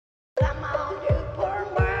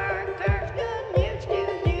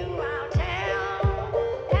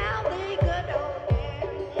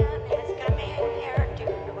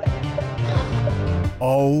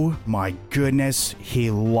Oh my goodness, he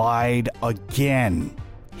lied again.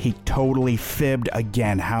 He totally fibbed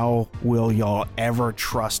again. How will y'all ever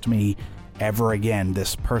trust me ever again?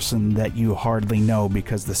 This person that you hardly know,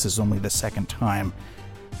 because this is only the second time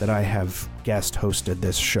that I have guest hosted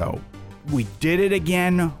this show. We did it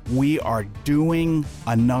again. We are doing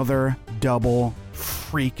another double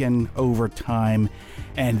freaking overtime.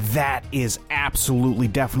 And that is absolutely,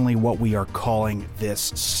 definitely what we are calling this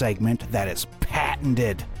segment. That is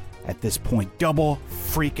patented at this point. Double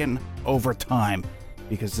freaking overtime.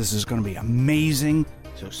 Because this is going to be amazing.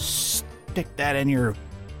 So stick that in your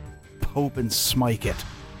Pope and smike it.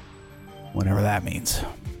 Whatever that means.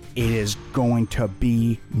 It is going to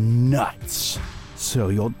be nuts. So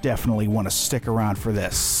you'll definitely want to stick around for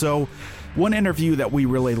this. So one interview that we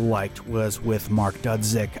really liked was with Mark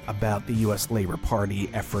Dudzik about the U.S. Labor Party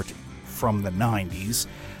effort from the 90s.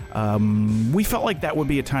 We felt like that would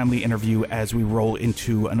be a timely interview as we roll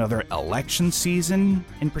into another election season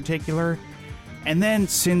in particular. And then,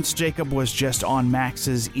 since Jacob was just on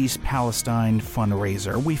Max's East Palestine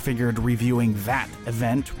fundraiser, we figured reviewing that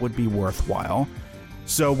event would be worthwhile.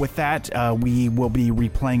 So with that, we will be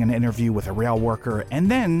replaying an interview with a rail worker, and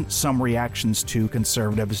then some reactions to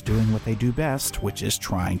conservatives doing what they do best, which is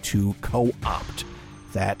trying to co-opt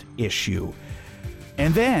that issue.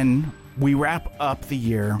 And then we wrap up the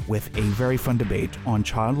year with a very fun debate on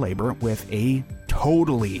child labor with a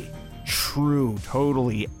totally true,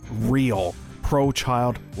 totally real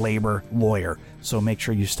pro-child labor lawyer. So make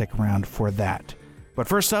sure you stick around for that. But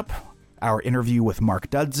first up, our interview with Mark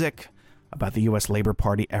Dudzik about the U.S. Labor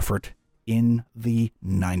Party effort in the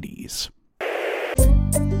 90s.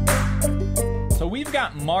 So we've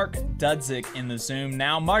got Mark Dudzik in the Zoom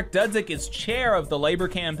now. Mark Dudzik is chair of the Labor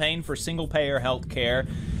Campaign for Single-Payer Health Care,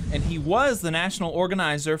 and he was the national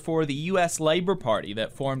organizer for the U.S. Labor Party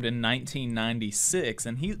that formed in 1996,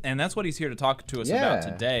 and that's what he's here to talk to us about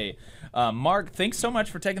today. Mark, thanks so much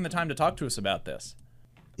for taking the time to talk to us about this.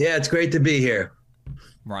 Yeah, it's great to be here.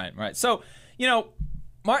 Right. So,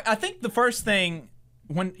 Mark, I think the first thing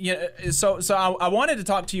I wanted to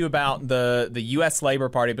talk to you about the U.S. Labor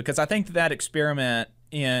Party, because I think that experiment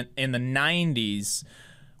in the 90s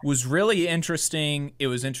was really interesting. It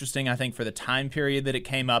was interesting, I think, for the time period that it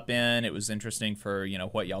came up in. It was interesting for,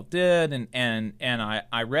 what y'all did. And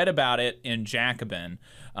I read about it in Jacobin.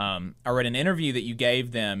 I read an interview that you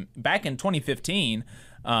gave them back in 2015.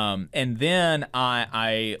 And then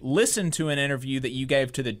I listened to an interview that you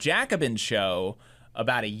gave to the Jacobin show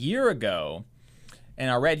about a year ago. And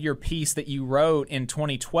I read your piece that you wrote in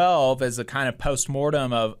 2012 as a kind of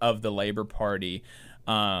postmortem of the Labor Party.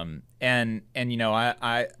 I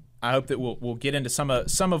hope that we'll get into some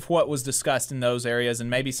of what was discussed in those areas and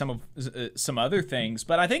maybe some other things.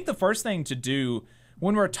 But I think the first thing to do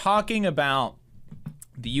when we're talking about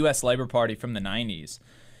the U.S. Labor Party from the 90s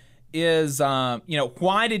is,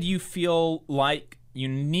 why did you feel like you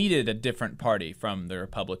needed a different party from the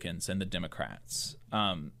Republicans and the Democrats?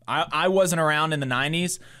 I wasn't around in the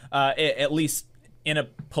 90s, at least in a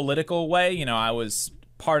political way. I was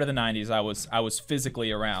part of the 90s. I was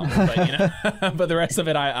physically around, but but the rest of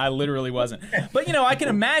it I literally wasn't. But I can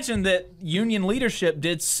imagine that union leadership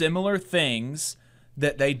did similar things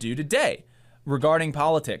that they do today regarding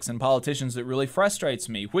politics and politicians that really frustrates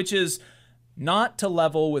me, which is not to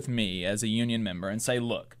level with me as a union member and say,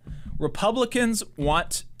 look, Republicans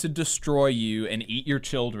want to destroy you and eat your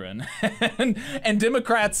children, and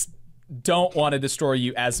Democrats don't want to destroy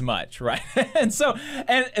you as much, right? and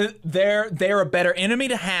they're a better enemy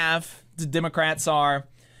to have, the Democrats are,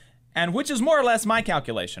 and which is more or less my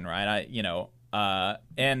calculation, right? I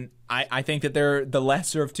think that they're the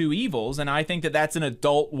lesser of two evils, and I think that that's an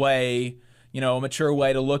adult way, a mature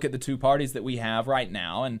way to look at the two parties that we have right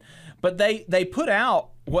now. But they put out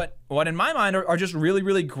what in my mind are just really,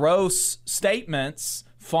 really gross statements,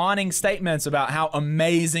 fawning statements about how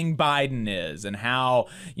amazing Biden is and how,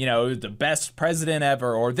 the best president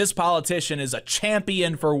ever, or this politician is a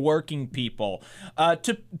champion for working people,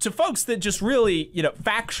 to folks that just really,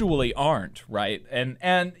 factually aren't, right?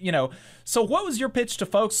 And so what was your pitch to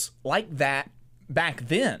folks like that back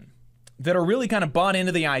then that are really kind of bought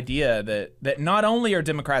into the idea that not only are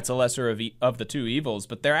Democrats a lesser of the two evils,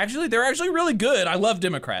 but they're actually really good. I love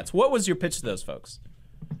Democrats. What was your pitch to those folks?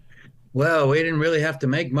 Well, we didn't really have to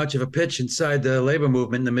make much of a pitch inside the labor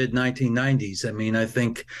movement in the mid-1990s. I mean, I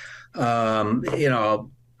think, I'd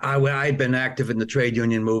been active in the trade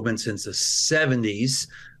union movement since the 70s,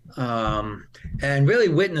 and really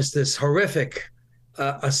witnessed this horrific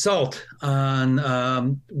assault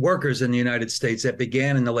on workers in the United States that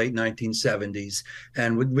began in the late 1970s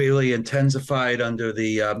and would really intensified under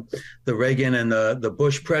the Reagan and the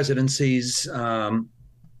Bush presidencies in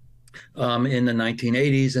the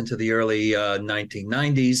 1980s into the early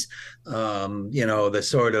 1990s. The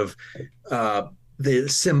sort of the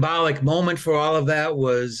symbolic moment for all of that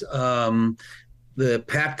was the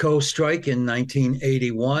PATCO strike in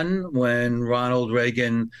 1981 when Ronald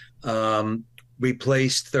Reagan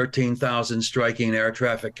replaced 13,000 striking air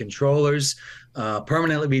traffic controllers,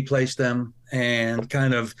 permanently replaced them, and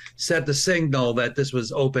kind of set the signal that this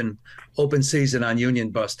was open season on union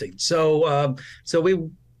busting. So we,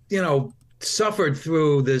 suffered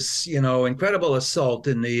through this, incredible assault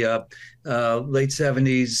in the late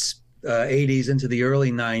 70s. 80s into the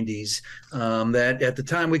early 90s, that at the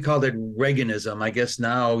time we called it Reaganism. I guess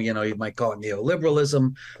now, you might call it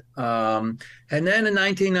neoliberalism. And then in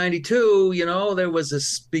 1992, there was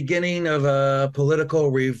this beginning of a political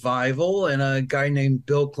revival, and a guy named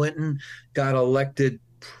Bill Clinton got elected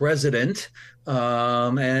president.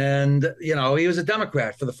 And he was a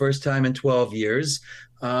Democrat for the first time in 12 years.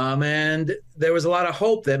 And there was a lot of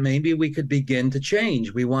hope that maybe we could begin to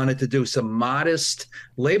change. We wanted to do some modest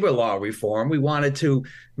labor law reform. We wanted to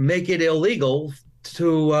make it illegal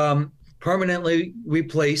to permanently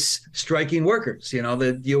replace striking workers.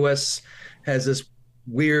 The U.S. has this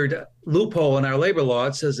weird loophole in our labor law.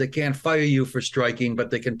 It says they can't fire you for striking,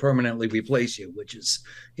 but they can permanently replace you, which is,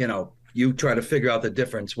 you try to figure out the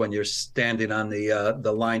difference when you're standing on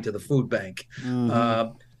the line to the food bank.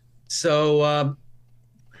 Mm-hmm.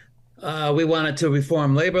 We wanted to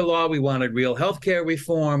reform labor law. We wanted real healthcare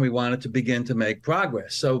reform. We wanted to begin to make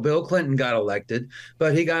progress. So Bill Clinton got elected,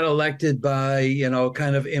 but he got elected by,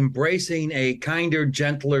 kind of embracing a kinder,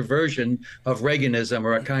 gentler version of Reaganism,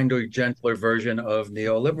 or a kinder, gentler version of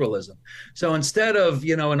neoliberalism. So instead of,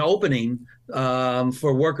 an opening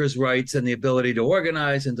for workers' rights and the ability to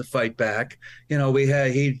organize and to fight back,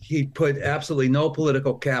 he put absolutely no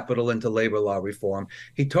political capital into labor law reform.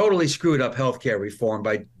 He totally screwed up healthcare reform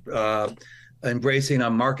by embracing a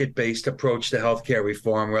market-based approach to healthcare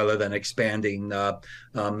reform rather than expanding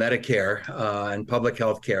Medicare and public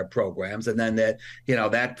healthcare programs. And then that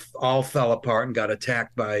all fell apart and got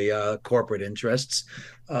attacked by corporate interests.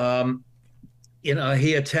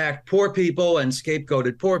 He attacked poor people and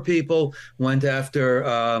scapegoated poor people, went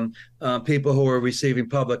after people who were receiving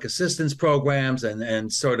public assistance programs,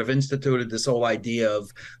 and sort of instituted this whole idea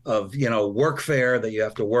of workfare, that you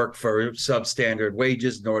have to work for substandard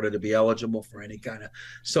wages in order to be eligible for any kind of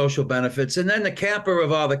social benefits. And then the capper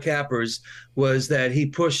of all the cappers was that he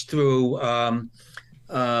pushed through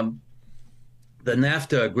the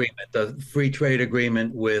NAFTA agreement, the free trade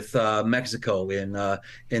agreement with Mexico in the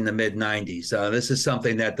mid 90s. This is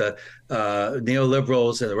something that the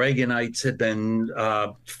neoliberals and the Reaganites had been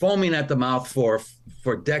foaming at the mouth for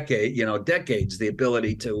decades, the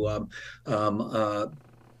ability to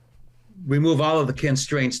remove all of the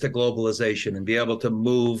constraints to globalization and be able to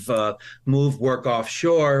move work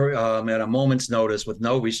offshore at a moment's notice with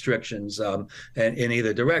no restrictions in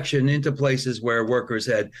either direction into places where workers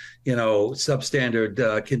had,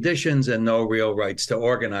 substandard conditions and no real rights to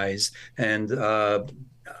organize. And that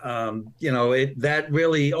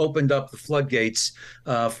really opened up the floodgates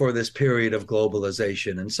for this period of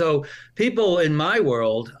globalization. And so people in my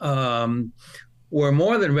world were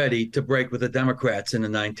more than ready to break with the Democrats in the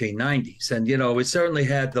 1990s. And, we certainly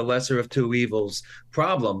had the lesser of two evils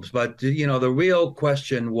problems. But, the real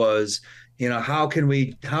question was, how can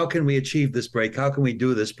we achieve this break? How can we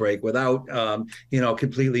do this break without,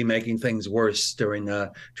 completely making things worse during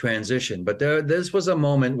the transition? But this was a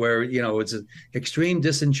moment where, it's an extreme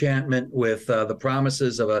disenchantment with the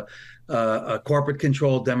promises of a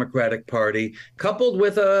corporate-controlled Democratic Party, coupled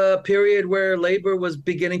with a period where labor was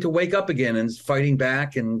beginning to wake up again and fighting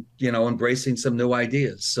back and, embracing some new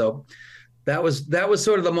ideas. So that was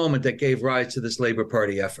sort of the moment that gave rise to this Labor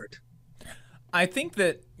Party effort. I think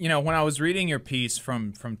that, when I was reading your piece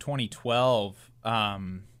from 2012,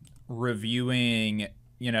 reviewing,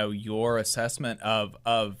 your assessment of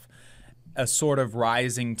a sort of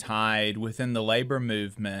rising tide within the labor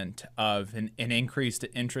movement of an increased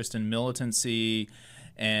interest in militancy,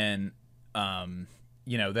 and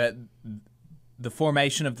that the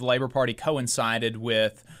formation of the Labor Party coincided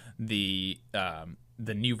with the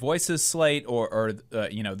New Voices slate, or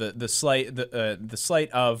the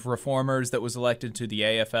slate of reformers that was elected to the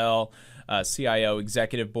AFL-CIO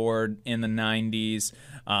executive board in the 90s,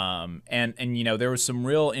 and there was some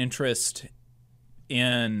real interest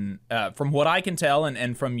in from what I can tell,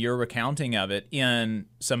 and from your recounting of it, in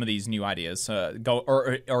some of these new ideas,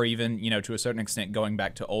 or even, to a certain extent, going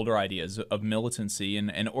back to older ideas of militancy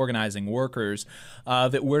and organizing workers,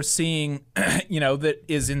 that we're seeing, that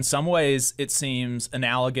is in some ways, it seems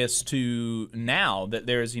analogous to now, that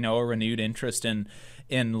there's, a renewed interest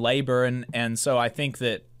in labor. And so I think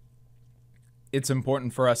that it's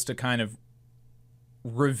important for us to kind of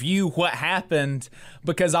review what happened,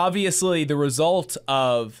 because obviously the result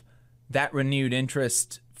of that renewed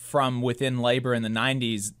interest from within labor in the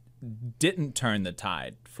 90s didn't turn the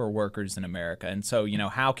tide for workers in America. And so,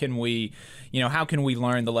 how can we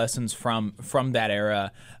learn the lessons from that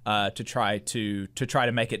era to try to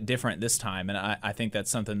make it different this time? And I think that's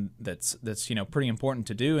something that's pretty important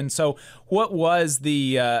to do. And so, what was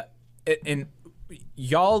the and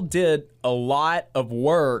y'all did a lot of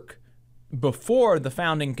work before the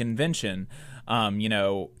founding convention.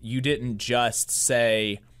 You didn't just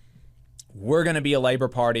say, we're going to be a labor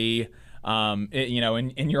party,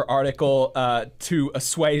 in your article, to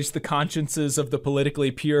assuage the consciences of the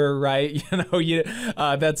politically pure, right?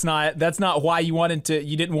 That's not why you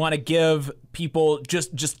didn't want to give people,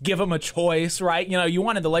 just give them a choice, right? You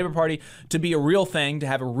wanted the Labor Party to be a real thing, to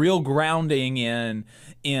have a real grounding in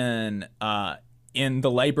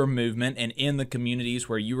the labor movement and in the communities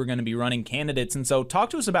where you were going to be running candidates. And so talk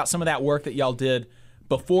to us about some of that work that y'all did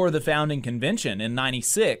before the founding convention in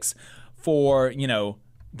 96 for,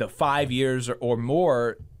 the 5 years or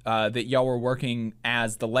more that y'all were working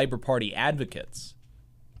as the Labor Party advocates.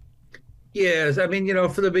 Yes, I mean,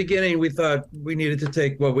 from the beginning, we thought we needed to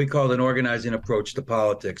take what we called an organizing approach to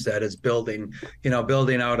politics. That is building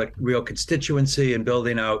out a real constituency and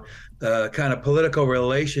building out kind of political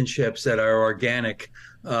relationships that are organic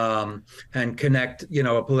and connect,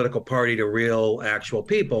 a political party to real, actual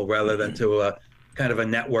people rather than to a kind of a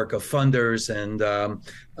network of funders and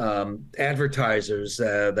advertisers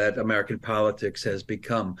that American politics has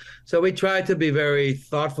become. So we tried to be very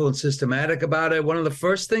thoughtful and systematic about it. One of the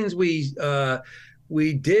first things we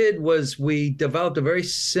did was we developed a very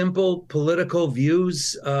simple political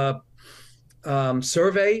views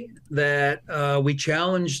survey that we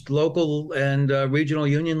challenged local and regional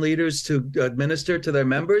union leaders to administer to their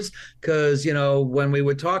members. Because, when we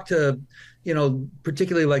would talk to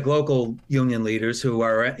particularly like local union leaders who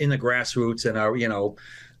are in the grassroots and are,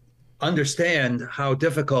 understand how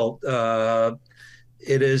difficult it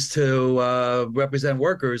is to represent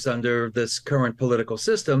workers under this current political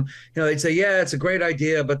system, they'd say, yeah, it's a great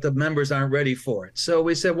idea, but the members aren't ready for it. So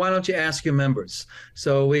we said, why don't you ask your members?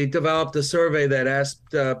 So we developed a survey that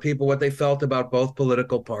asked people what they felt about both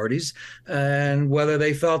political parties and whether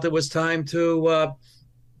they felt it was time to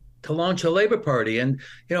launch a labor party. And,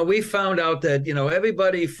 we found out that,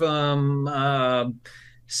 everybody from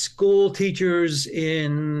school teachers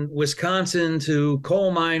in Wisconsin to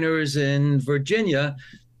coal miners in Virginia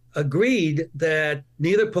agreed that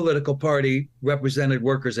neither political party represented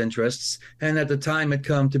workers' interests, and that the time had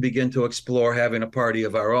come to begin to explore having a party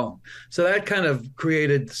of our own. So that kind of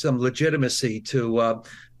created some legitimacy to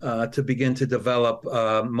begin to develop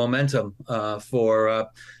momentum for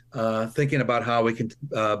thinking about how we can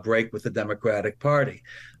break with the Democratic Party.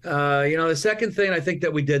 The second thing I think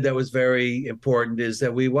that we did that was very important is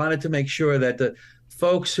that we wanted to make sure that the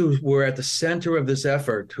folks who were at the center of this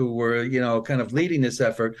effort, who were, kind of leading this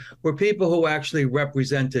effort, were people who actually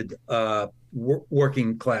represented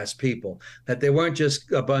working class people, that they weren't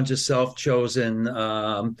just a bunch of self-chosen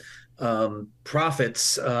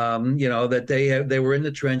prophets, that they were in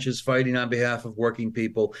the trenches fighting on behalf of working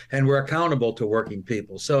people and were accountable to working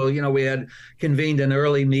people. So, we had convened an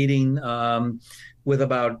early meeting with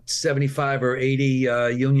about 75 or 80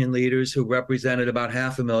 union leaders who represented about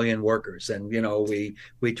 500,000 workers. And, we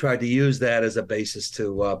tried to use that as a basis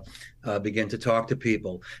to begin to talk to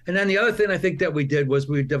people. And then the other thing I think that we did was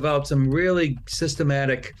we developed some really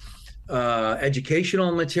systematic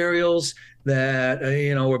educational materials that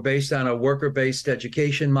were based on a worker-based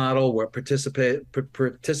education model, where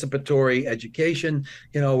participatory education,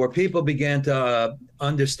 where people began to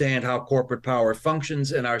understand how corporate power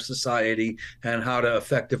functions in our society and how to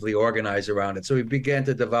effectively organize around it. So we began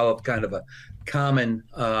to develop kind of a common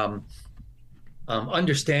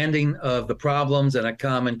understanding of the problems and a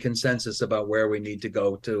common consensus about where we need to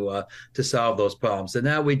go to solve those problems. And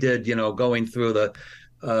that we did, going through the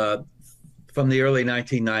from the early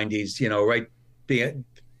 1990s, right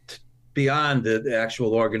beyond the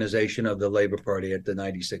actual organization of the Labor Party at the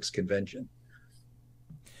 96 convention.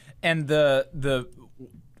 And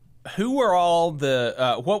who were all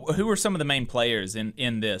the who were some of the main players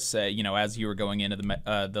in this? As you were going into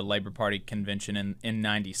the Labor Party convention in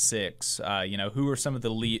 '96, who were some of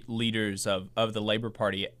the leaders of the Labor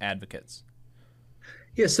Party advocates?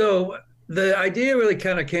 Yeah, so the idea really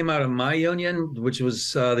kind of came out of my union, which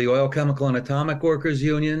was the Oil, Chemical, and Atomic Workers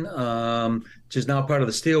Union, which is now part of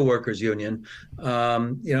the Steel Workers Union.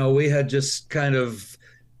 We had just kind of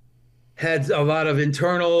had a lot of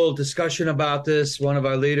internal discussion about this. One of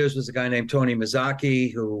our leaders was a guy named Tony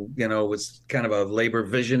Mazzocchi, who, was kind of a labor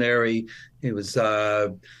visionary. He was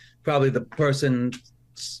probably the person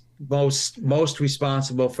most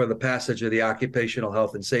responsible for the passage of the Occupational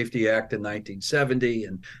Health and Safety Act in 1970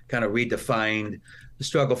 and kind of redefined the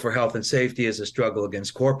struggle for health and safety as a struggle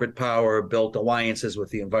against corporate power, built alliances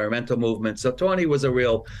with the environmental movement. So Tony was a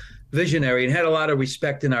real visionary and had a lot of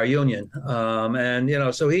respect in our union.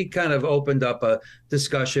 So he kind of opened up a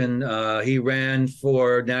discussion. He ran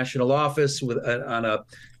for national office on a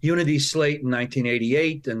unity slate in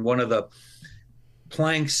 1988. And one of the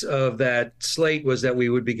planks of that slate was that we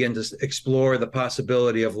would begin to explore the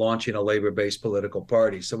possibility of launching a labor-based political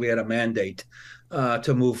party. So we had a mandate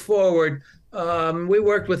to move forward. We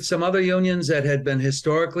worked with some other unions that had been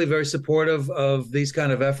historically very supportive of these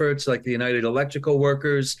kind of efforts, like the United Electrical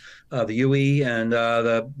Workers, the UE, and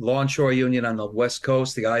the Longshore Union on the West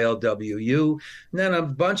Coast, the ILWU. And then a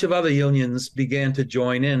bunch of other unions began to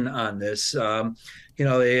join in on this. The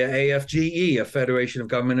AFGE, a Federation of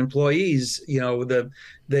Government Employees, Al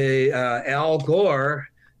Gore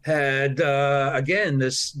had, again,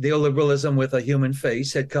 this neoliberalism with a human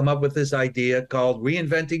face, had come up with this idea called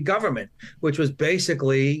reinventing government, which was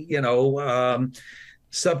basically,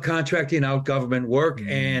 subcontracting out government work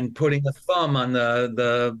and putting a thumb on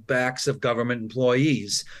the backs of government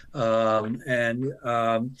employees.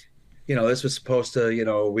 This was supposed to,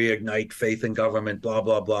 reignite faith in government, blah,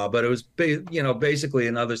 blah, blah. But it was, basically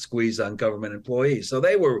another squeeze on government employees. So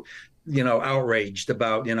they were, outraged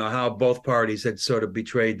about, how both parties had sort of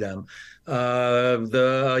betrayed them.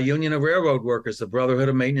 The Union of Railroad Workers, the Brotherhood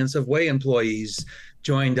of Maintenance of Way employees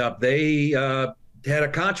joined up. They had a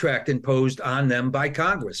contract imposed on them by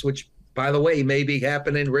Congress, which, by the way, may be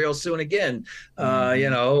happening real soon again.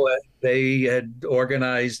 They had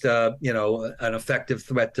organized, an effective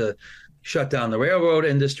threat to shut down the railroad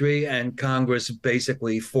industry, and Congress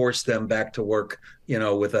basically forced them back to work,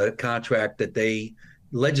 with a contract that they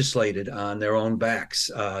legislated on their own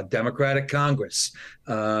backs, Democratic Congress.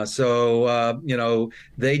 They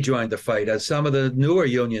joined the fight. Some of the newer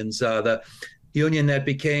unions, the union that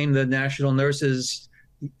became the National Nurses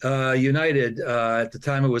United, at the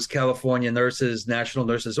time it was California Nurses, National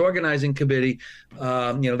Nurses Organizing Committee.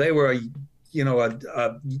 They were a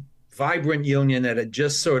vibrant union that had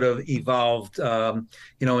just sort of evolved,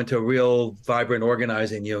 into a real vibrant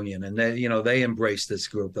organizing union. And they embraced this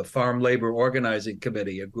group, the Farm Labor Organizing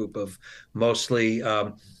Committee, a group of mostly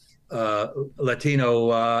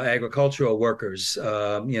Latino agricultural workers,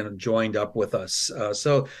 joined up with us.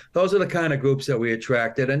 So those are the kind of groups that we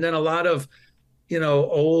attracted. And then a lot of,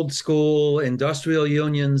 old school industrial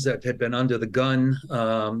unions that had been under the gun,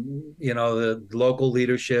 the local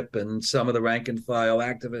leadership and some of the rank and file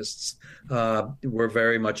activists were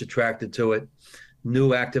very much attracted to it. New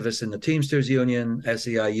activists in the Teamsters Union,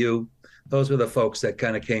 SEIU, those were the folks that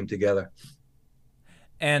kind of came together.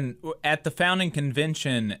 And at the founding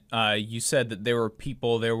convention, you said that there were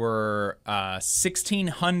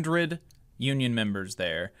 1,600 union members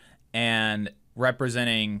there, and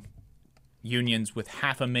representing unions with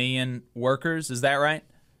 500,000 workers. Is that right?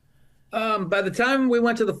 By the time we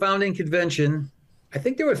went to the founding convention, I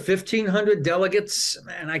think there were 1,500 delegates,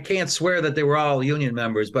 and I can't swear that they were all union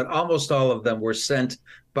members, but almost all of them were sent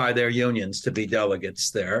by their unions to be delegates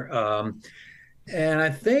there. And I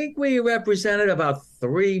think we represented about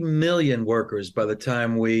 3 million workers by the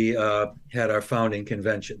time we had our founding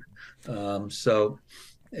convention. What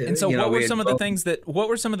were some of the things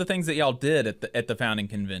that y'all did at the founding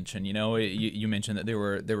convention? You mentioned that there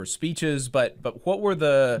were speeches, but what were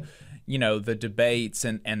the debates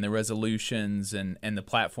and the resolutions and the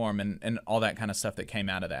platform and all that kind of stuff that came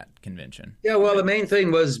out of that convention? Yeah, well, the main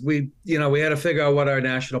thing was we had to figure out what our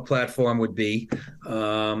national platform would be,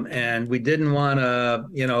 and we didn't want to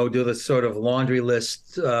do the sort of laundry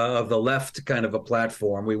list of the left kind of a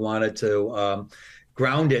platform. We wanted to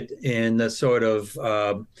ground it in the sort of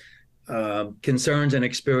concerns and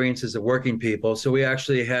experiences of working people. So we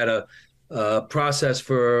actually had a process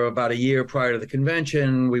for about a year prior to the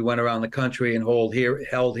convention. We went around the country and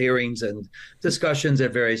held hearings and discussions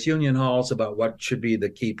at various union halls about what should be the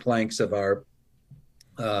key planks of our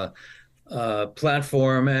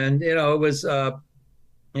platform. And, it was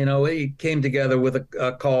it came together with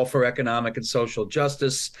a call for economic and social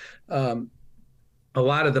justice. A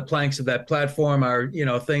lot of the planks of that platform are,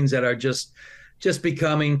 things that are just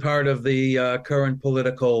becoming part of the current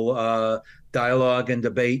political dialogue and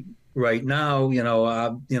debate right now.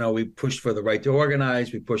 We pushed for the right to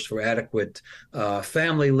organize. We pushed for adequate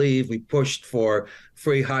family leave. We pushed for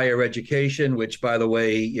free higher education, which, by the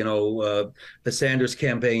way, the Sanders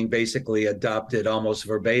campaign basically adopted almost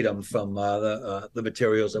verbatim from the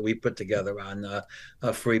materials that we put together on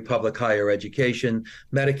free public higher education.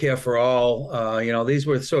 Medicare for all. These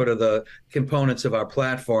were sort of the components of our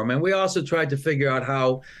platform. And we also tried to figure out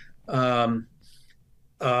how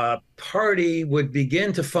party would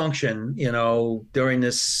begin to function, during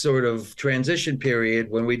this sort of transition period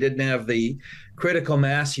when we didn't have the critical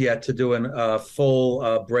mass yet to do a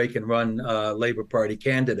full break and run Labor Party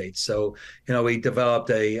candidates. So, we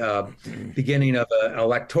developed a beginning of an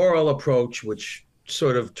electoral approach, which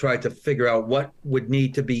sort of tried to figure out what would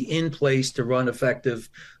need to be in place to run effective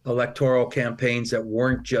electoral campaigns that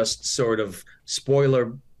weren't just sort of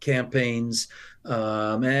spoiler campaigns.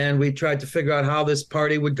 And we tried to figure out how this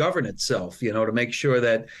party would govern itself, to make sure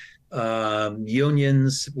that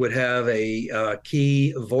unions would have a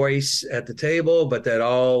key voice at the table, but that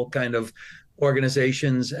all kind of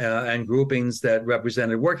organizations and groupings that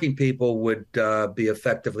represented working people would be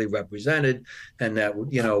effectively represented, and that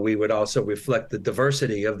we would also reflect the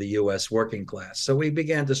diversity of the U.S. working class. So we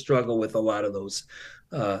began to struggle with a lot of those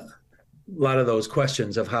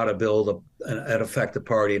questions of how to build an effective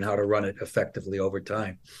party and how to run it effectively over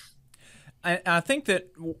time. I think that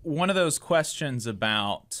one of those questions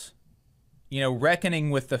about,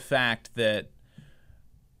 reckoning with the fact that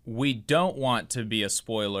we don't want to be a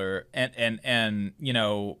spoiler and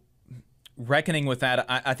reckoning with that,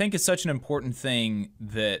 I think is such an important thing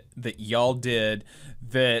that y'all did,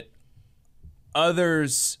 that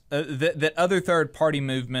others that other third party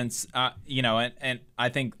movements and I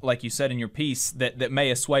think, like you said in your piece, that may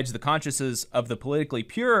assuage the consciences of the politically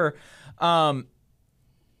pure,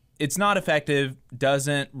 it's not effective,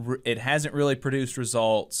 it hasn't really produced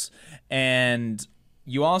results. And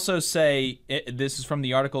you also say, this is from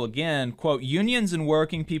the article again, quote, unions and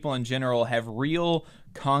working people in general have real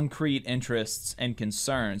concrete interests and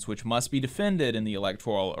concerns which must be defended in the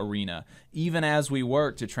electoral arena, even as we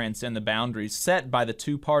work to transcend the boundaries set by the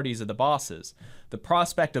two parties of the bosses. The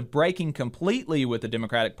prospect of breaking completely with the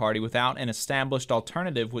Democratic Party without an established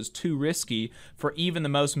alternative was too risky for even the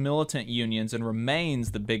most militant unions and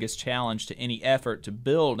remains the biggest challenge to any effort to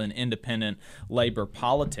build an independent labor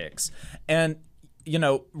politics. And,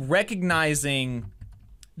 recognizing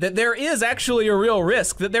that there is actually a real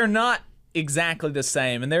risk, that they're not exactly the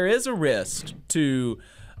same, and there is a risk to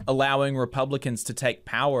allowing Republicans to take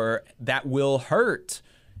power that will hurt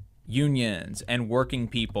unions and working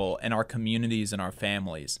people and our communities and our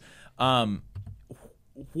families.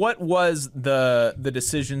 What was the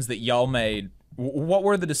decisions that y'all made? What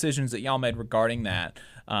were the decisions that y'all made regarding that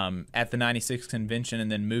at the 96 convention,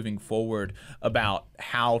 and then moving forward about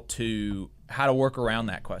how to work around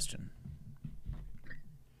that question?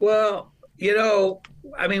 Well,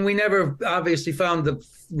 we never obviously found the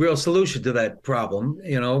real solution to that problem,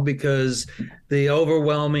 because the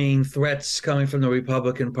overwhelming threats coming from the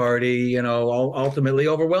Republican Party, ultimately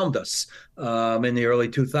overwhelmed us in the early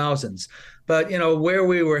 2000s. But, where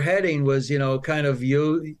we were heading was,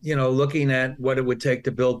 looking at what it would take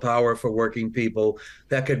to build power for working people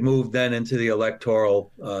that could move then into the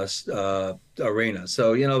electoral arena.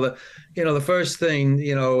 So, the first thing,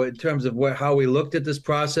 in terms of how we looked at this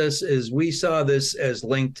process is we saw this as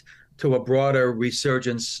linked to a broader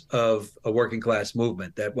resurgence of a working class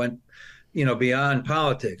movement that went, beyond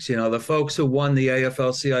politics. The folks who won the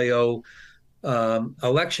AFL-CIO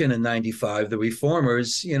election in 95, the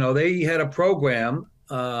reformers, they had a program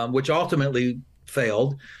which ultimately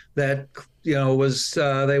failed, that was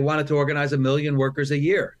they wanted to organize 1 million workers a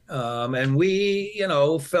year, and we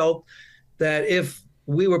felt that if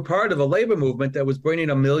we were part of a labor movement that was bringing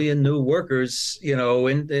 1 million new workers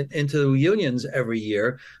into unions every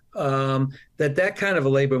year, that kind of a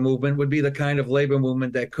labor movement would be the kind of labor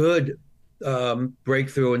movement that could break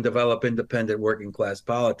through and develop independent working class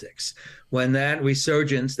politics. When that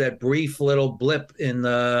resurgence, that brief little blip in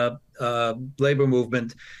the labor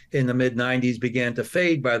movement in the mid-90s began to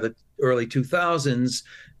fade by the early 2000s,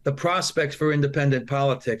 the prospects for independent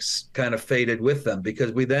politics kind of faded with them,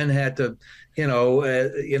 because we then had to,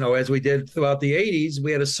 as we did throughout the 80s,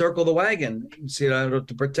 we had to circle the wagon,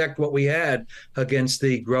 to protect what we had against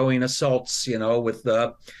the growing assaults, with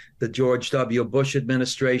the George W. Bush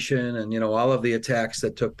administration and, all of the attacks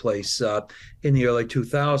that took place in the early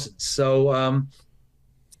 2000s. So,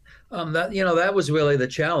 That was really the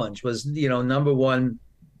challenge. Was number one,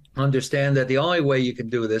 understand that the only way you can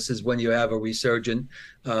do this is when you have a resurgent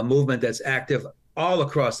movement that's active all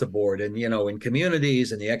across the board, and in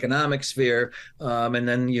communities, in the economic sphere, and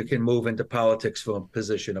then you can move into politics from a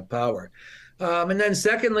position of power. And then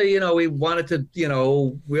secondly, we wanted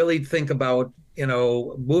to really think about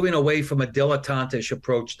moving away from a dilettantish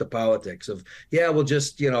approach to politics of, we'll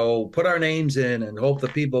just put our names in and hope the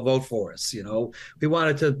people vote for us. We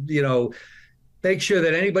wanted to make sure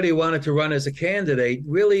that anybody who wanted to run as a candidate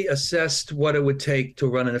really assessed what it would take to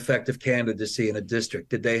run an effective candidacy in a district.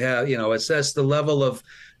 Did they have, assess the level of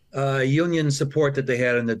union support that they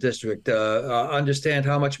had in the district, understand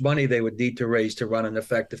how much money they would need to raise to run an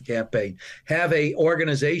effective campaign, have a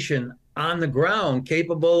organization on the ground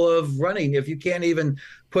capable of running. If you can't even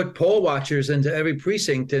put poll watchers into every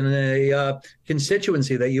precinct in a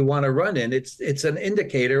constituency that you want to run in, it's an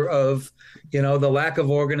indicator of the lack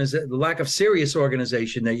of serious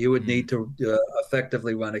organization that you would need to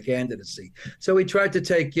effectively run a candidacy. So we tried to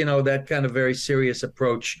take that kind of very serious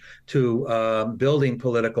approach to building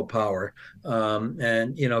political power,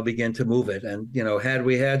 and begin to move it. And had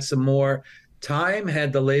we had some more time,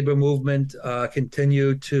 had the labor movement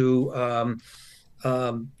continued to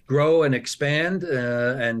grow and expand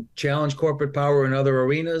and challenge corporate power in other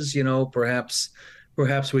arenas, perhaps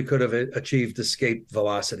we could have achieved escape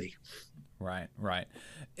velocity. Right.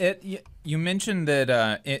 You mentioned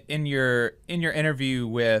that in your interview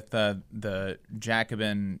with the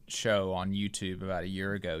Jacobin show on YouTube about a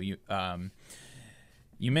year ago, you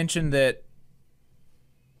mentioned that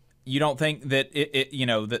you don't think that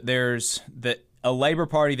that a labor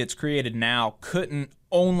party that's created now couldn't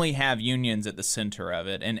only have unions at the center of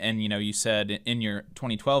it, and you said in your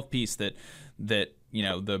 2012 piece that the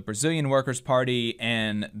Brazilian Workers' Party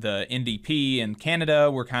and the NDP in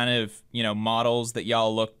Canada were kind of models that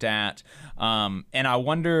y'all looked at, and I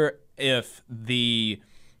wonder if the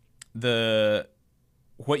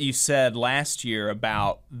what you said last year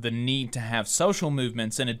about the need to have social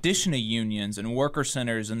movements in addition to unions and worker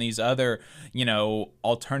centers and these other,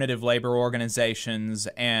 alternative labor organizations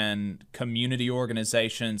and community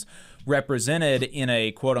organizations represented in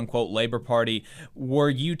a quote-unquote labor party.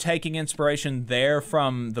 Were you taking inspiration there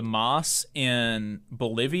from the MAS in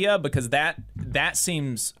Bolivia? Because that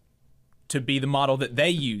seems to be the model that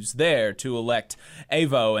they use there to elect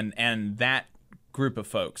Evo and that group of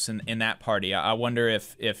folks in that party. I wonder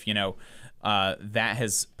if that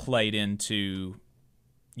has played into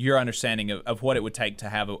your understanding of what it would take to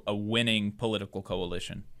have a winning political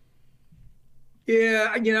coalition.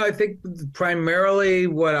 Yeah, I think primarily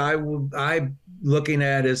what I'm looking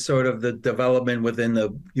at is sort of the development within the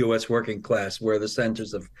U.S. working class, where the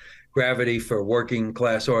centers of gravity for working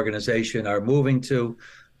class organization are moving to.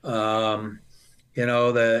 The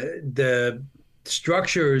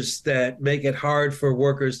structures that make it hard for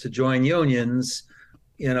workers to join unions,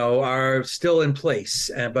 are still in place.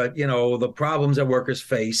 But the problems that workers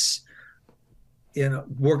face,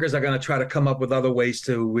 workers are going to try to come up with other ways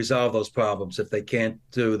to resolve those problems if they can't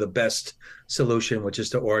do the best solution, which is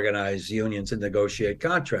to organize unions and negotiate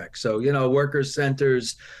contracts. So, workers'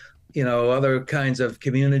 centers, other kinds of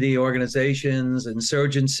community organizations,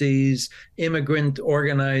 insurgencies, immigrant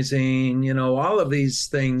organizing, all of these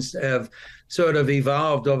things have sort of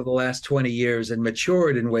evolved over the last 20 years and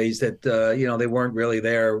matured in ways that, they weren't really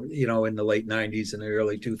there, in the late 90s and the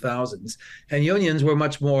early 2000s. And unions were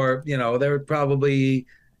much more, they were probably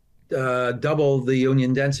double the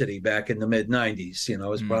union density back in the mid 90s. It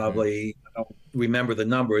was probably, I don't remember the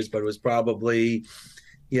numbers, but it was probably,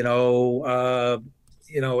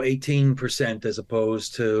 18% as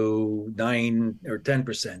opposed to 9 or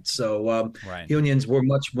 10%. So unions were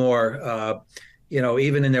much more,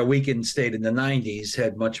 even in their weakened state in the 90s,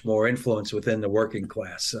 had much more influence within the working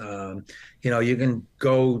class. You can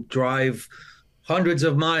go drive hundreds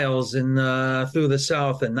of miles through the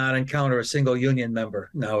South and not encounter a single union member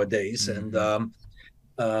nowadays. And,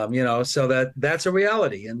 so that's a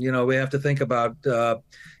reality. And, we have to think about,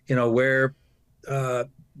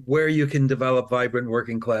 where you can develop vibrant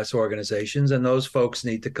working class organizations, and those folks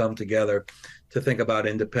need to come together to think about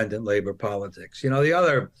independent labor politics. The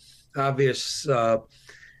other obvious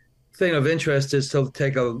thing of interest is to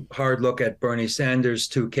take a hard look at Bernie Sanders'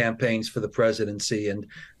 2 campaigns for the presidency and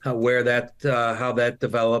how that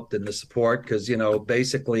developed and the support. Because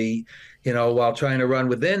basically, while trying to run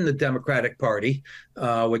within the Democratic Party,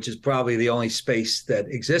 which is probably the only space that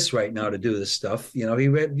exists right now to do this stuff,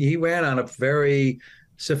 he ran on a very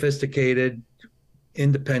sophisticated,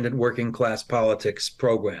 independent working class politics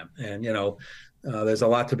program. And There's a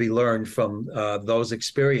lot to be learned from those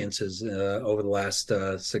experiences over the last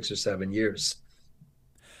 6 or 7 years.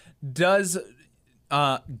 Does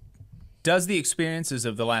does the experiences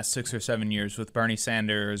of the last 6 or 7 years with Bernie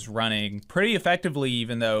Sanders running pretty effectively,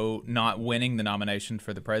 even though not winning the nomination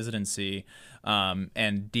for the presidency,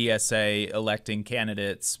 and DSA electing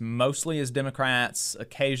candidates mostly as Democrats,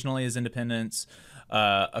 occasionally as independents,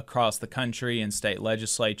 across the country in state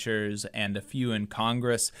legislatures and a few in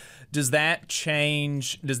Congress, does that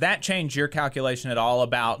change your calculation at all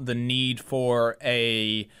about the need for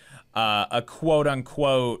a quote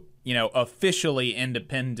unquote, officially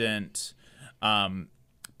independent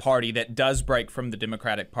party that does break from the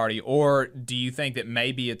Democratic Party? Or do you think that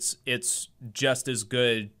maybe it's just as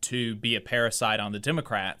good to be a parasite on the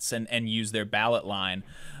Democrats and use their ballot line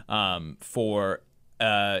for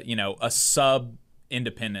a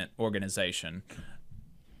sub-independent organization?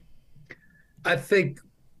 I think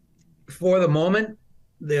for the moment,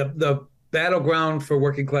 the battleground for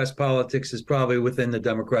working class politics is probably within the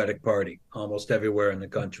Democratic Party, almost everywhere in the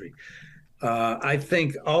country. I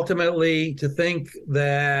think ultimately to think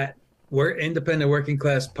that independent working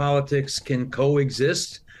class politics can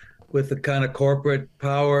coexist with the kind of corporate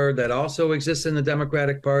power that also exists in the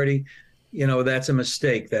Democratic Party, that's a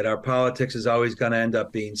mistake. That our politics is always going to end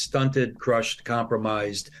up being stunted, crushed,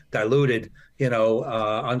 compromised, diluted,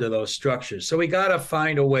 under those structures. So we got to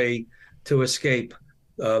find a way to escape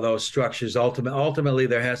those structures. Ultimately,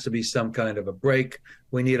 there has to be some kind of a break.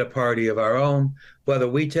 We need a party of our own. Whether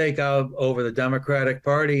we take out over the Democratic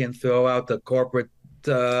Party and throw out the corporate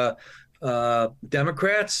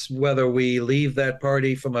Democrats, whether we leave that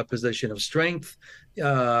party from a position of strength,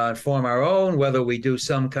 form our own, whether we do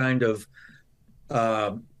some kind of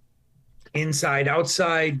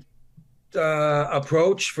inside-outside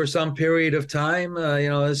approach for some period of time.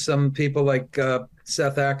 There's some people like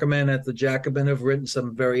Seth Ackerman at the Jacobin have written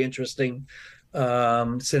some very interesting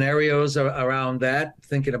scenarios around that,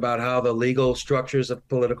 thinking about how the legal structures of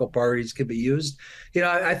political parties could be used.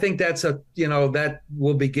 I think that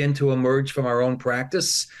will begin to emerge from our own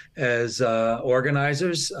practice as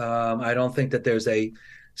organizers. I don't think that there's a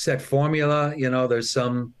set formula. There's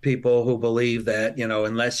some people who believe that,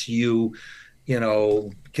 unless you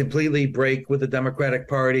completely break with the Democratic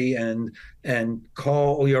Party and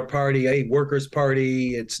call your party a workers'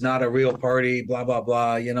 party, it's not a real party, blah, blah,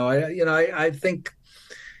 blah. I think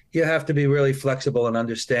you have to be really flexible and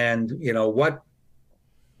understand,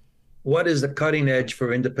 what is the cutting edge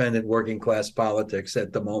for independent working class politics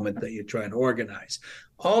at the moment that you're trying to organize.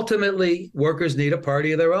 Ultimately, workers need a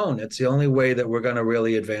party of their own. It's the only way that we're going to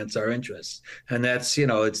really advance our interests. And that's,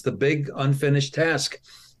 it's the big unfinished task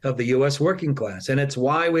of the U.S. working class. And it's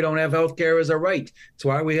why we don't have health care as a right. It's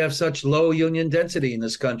why we have such low union density in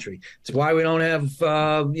this country. It's why we don't have,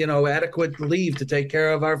 adequate leave to take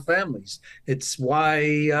care of our families. It's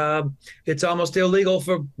why it's almost illegal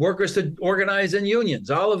for workers to organize in unions.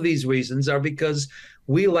 All of these reasons are because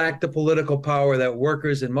we lack the political power that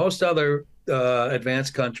workers in most other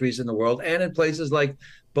advanced countries in the world and in places like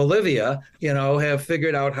Bolivia, have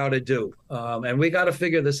figured out how to do. And we got to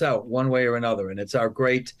figure this out one way or another. And it's a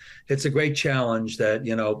great challenge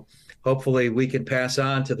that, hopefully we can pass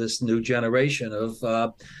on to this new generation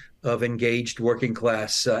of engaged working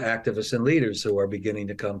class activists and leaders who are beginning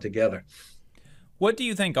to come together. What do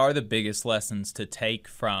you think are the biggest lessons to take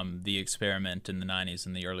from the experiment in the 90s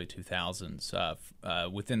and the early 2000s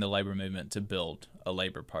within the labor movement to build a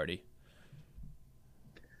labor party?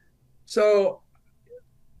 So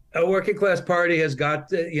a working class party has got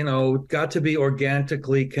to be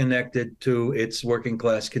organically connected to its working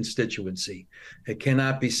class constituency. It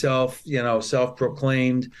cannot be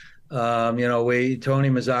self-proclaimed. Tony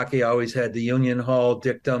Mazzocchi always had the union hall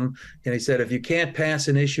dictum, and he said, if you can't pass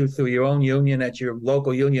an issue through your own union at your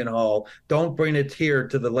local union hall, don't bring it here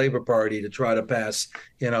to the Labor Party to try to pass,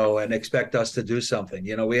 and expect us to do something.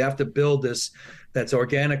 We have to build this that's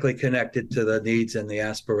organically connected to the needs and the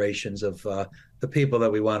aspirations of the people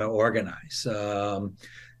that we want to organize.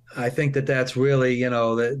 I think that's really,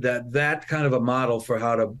 that kind of a model for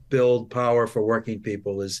how to build power for working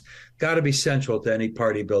people is got to be central to any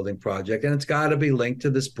party building project. And it's got to be linked to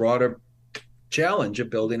this broader challenge of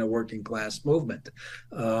building a working class movement.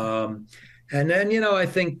 And then, I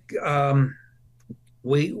think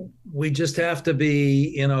we just have to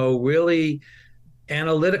be, really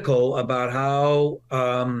analytical about how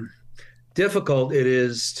difficult it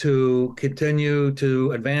is to continue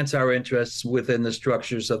to advance our interests within the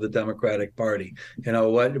structures of the Democratic Party.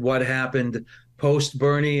 What happened post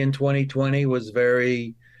Bernie in 2020 was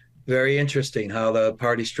very, very interesting how the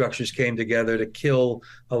party structures came together to kill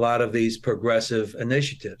a lot of these progressive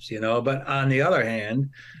initiatives, But on the other hand,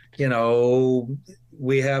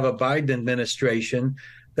 we have a Biden administration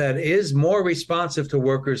that is more responsive to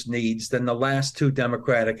workers' needs than the last two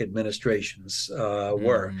Democratic administrations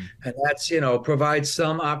were. And that's, provides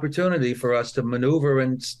some opportunity for us to maneuver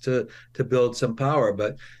and to build some power.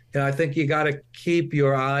 But I think you got to keep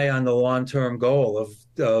your eye on the long-term goal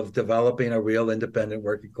of developing a real independent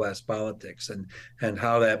working class politics and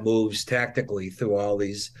how that moves tactically through all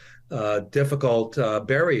these difficult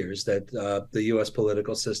barriers that the U.S.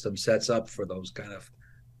 political system sets up for those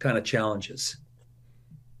kind of challenges.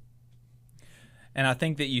 And I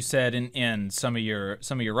think that you said in some of your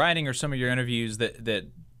writing or some of your interviews that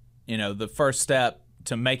the first step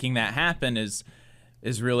to making that happen is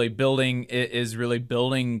really building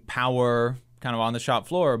power kind of on the shop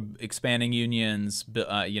floor, expanding unions,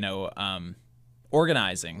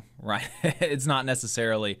 organizing, right? It's not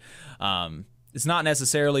necessarily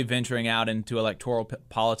venturing out into electoral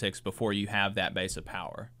politics before you have that base of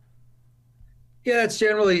power. Yeah, it's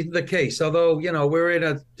generally the case. Although, we're in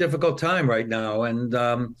a difficult time right now, and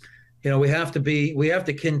we have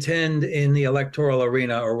to contend in the electoral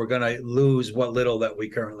arena, or we're going to lose what little that we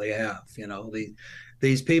currently have.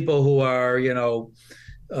 These people who are,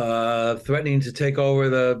 threatening to take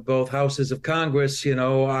over both houses of Congress,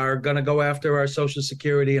 are going to go after our Social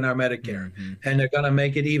Security and our Medicare, and they're going to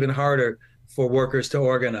make it even harder for workers to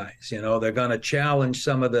organize. They're going to challenge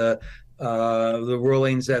some of the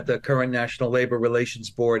rulings that the current National Labor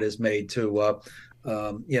Relations Board has made to,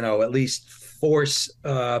 at least force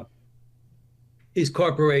these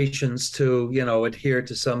corporations to, adhere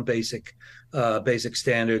to some basic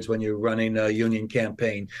standards when you're running a union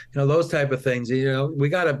campaign. Those type of things. We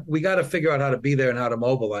gotta figure out how to be there and how to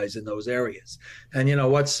mobilize in those areas.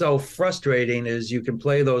 And what's so frustrating is you can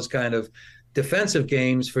play those kind of defensive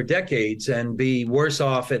games for decades and be worse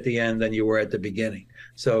off at the end than you were at the beginning.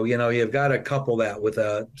 So, you've got to couple that with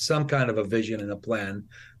some kind of a vision and a plan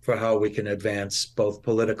for how we can advance both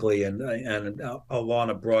politically and along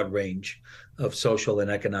a broad range of social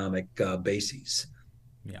and economic bases.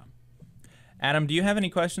 Yeah. Adam, do you have any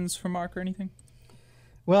questions for Mark or anything?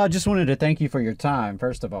 Well, I just wanted to thank you for your time,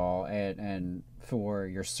 first of all, and for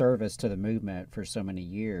your service to the movement for so many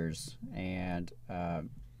years. And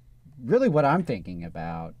really what I'm thinking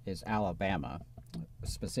about is Alabama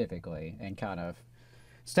specifically, and kind of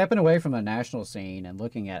stepping away from the national scene and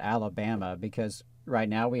looking at Alabama, because right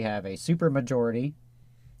now we have a supermajority,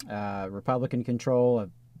 Republican control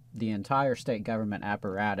of the entire state government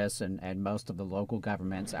apparatus and most of the local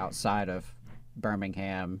governments outside of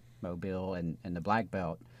Birmingham, Mobile, and the Black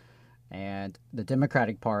Belt. And the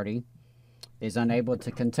Democratic Party is unable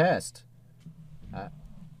to contest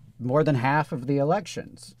more than half of the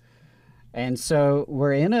elections. And so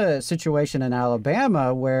we're in a situation in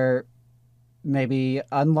Alabama where maybe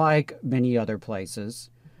unlike many other places,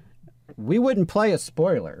 we wouldn't play a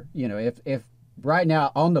spoiler. If right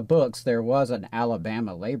now on the books there was an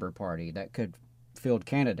Alabama Labor Party that could field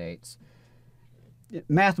candidates,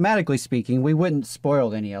 mathematically speaking, we wouldn't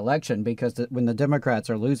spoil any election, because when the Democrats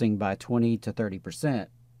are losing by 20 to 30%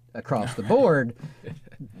 across the board,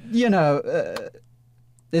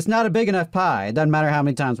 it's not a big enough pie. It doesn't matter how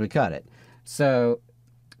many times we cut it. So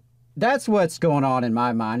that's what's going on in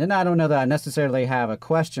my mind. And I don't know that I necessarily have a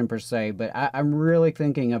question per se, but I'm really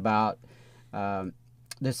thinking about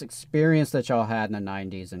this experience that y'all had in the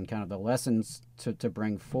 90s and kind of the lessons to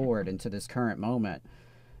bring forward into this current moment,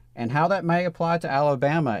 and how that may apply to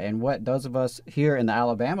Alabama, and what those of us here in the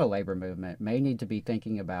Alabama labor movement may need to be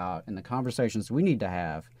thinking about in the conversations we need to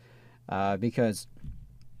have, because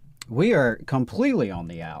we are completely on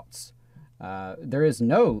the outs. There is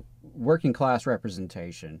no working class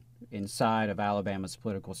representation inside of Alabama's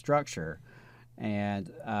political structure.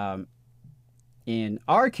 And in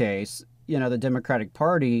our case, the Democratic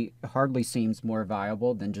Party hardly seems more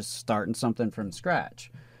viable than just starting something from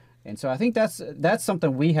scratch. And so I think that's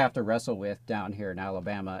something we have to wrestle with down here in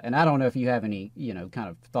Alabama. And I don't know if you have any, kind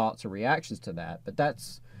of thoughts or reactions to that, but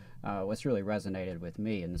that's what's really resonated with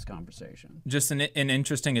me in this conversation. Just an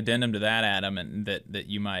interesting addendum to that, Adam, and that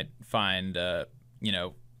you might find,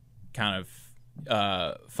 kind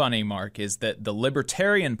of funny, Mark, is that the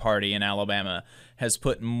Libertarian Party in Alabama has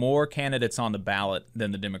put more candidates on the ballot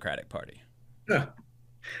than the Democratic Party. Huh.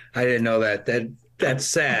 I didn't know that. That's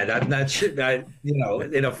sad. I'm not sure.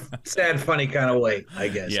 In a sad, funny kind of way, I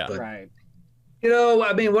guess. Yeah. But, Right.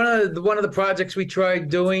 I mean, one of the projects we tried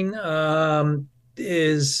doing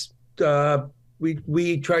is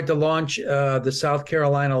we tried to launch the South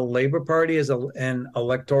Carolina Labor Party as an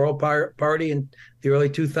electoral party in the early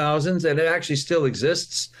 2000s, and it actually still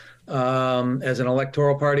exists as an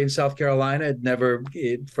electoral party in South Carolina.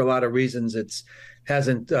 For a lot of reasons, it's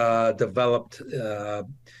hasn't developed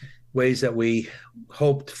ways that we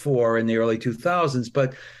hoped for in the early 2000s.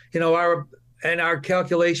 But our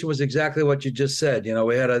calculation was exactly what you just said.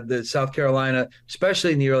 We had the South Carolina,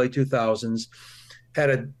 especially in the early 2000s, had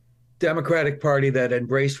a Democratic Party that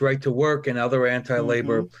embraced right to work and other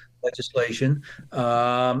anti-labor legislation,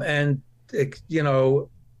 and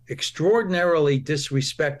extraordinarily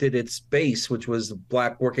disrespected its base, which was the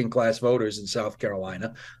Black working class voters in South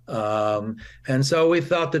Carolina. And so we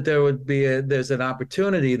thought that there's an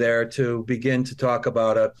opportunity there to begin to talk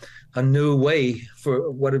about a new way for,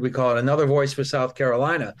 what did we call it? Another voice for South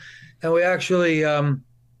Carolina. And we actually,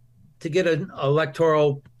 to get an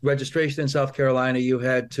electoral registration in South Carolina, you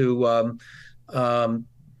had to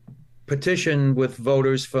petition with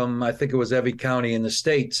voters from, I think it was every county in the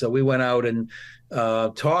state. So we went out and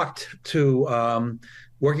talked to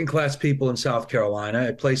working class people in South Carolina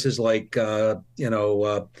at places like,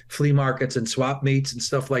 flea markets and swap meets and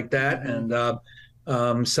stuff like that. And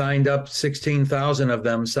signed up, 16,000 of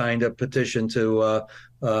them signed a petition to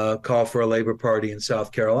call for a Labor Party in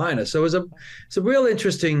South Carolina. So it's a real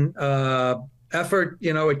interesting effort.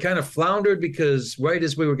 It kind of floundered because right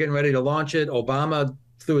as we were getting ready to launch it, Obama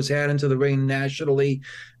threw his hat into the ring nationally.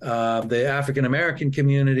 The African American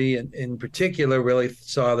community in particular really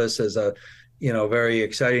saw this as a very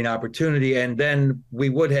exciting opportunity. And then we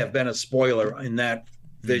would have been a spoiler in that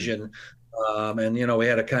vision. And we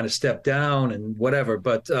had to kind of step down and whatever.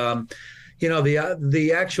 But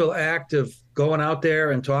the actual act of going out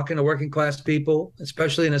there and talking to working class people,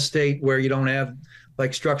 especially in a state where you don't have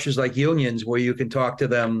like structures like unions where you can talk to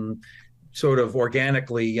them sort of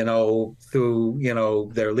organically, through,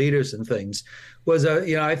 their leaders and things, was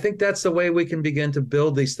I think that's the way we can begin to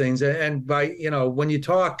build these things. And by, when you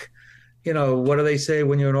talk, what do they say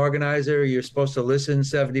when you're an organizer? You're supposed to listen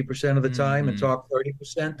 70% of the time and talk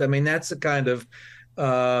 30%. I mean, that's the kind of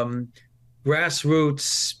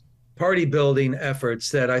grassroots party building efforts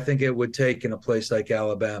that I think it would take in a place like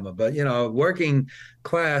Alabama. But, working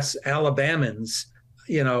class Alabamans,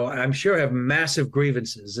 I'm sure have massive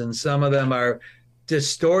grievances, and some of them are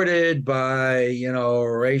distorted by,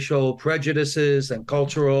 racial prejudices and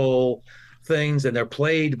cultural things, and they're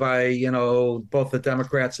played by, both the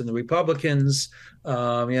Democrats and the Republicans, but,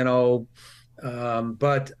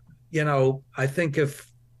 I think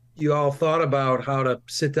if you all thought about how to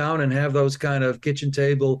sit down and have those kind of kitchen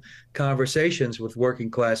table conversations with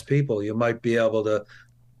working class people, you might be able to,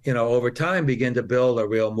 over time begin to build a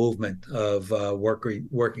real movement of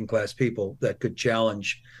working class people that could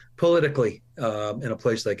challenge politically in a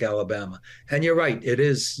place like Alabama. And you're right, it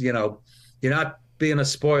is, you're not being a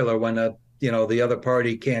spoiler when the other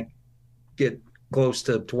party can't get close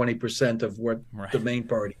to 20% of what the main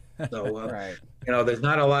party. So, there's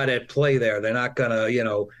not a lot at play there. They're not going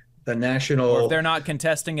to, the national. Or if they're not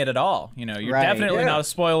contesting it at all, you're definitely not a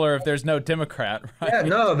spoiler if there's no Democrat. Right? Yeah,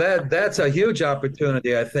 no, that's a huge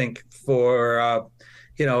opportunity, I think, for,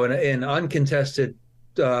 in uncontested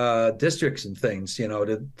districts and things,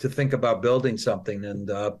 to think about building something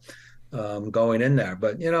and going in there.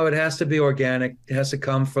 But, it has to be organic. It has to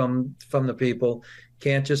come from the people.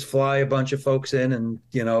 Can't just fly a bunch of folks in and,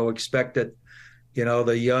 expect that,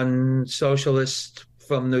 the young socialist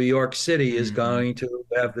from New York City is going to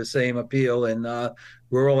have the same appeal in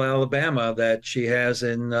rural Alabama that she has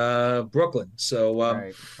in Brooklyn. So,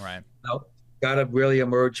 got to really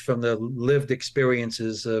emerge from the lived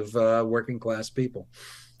experiences of working class people.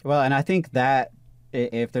 Well, and I think that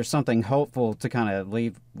if there's something hopeful to kind of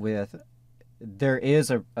leave with, there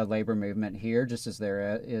is a labor movement here, just as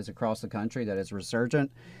there is across the country, that is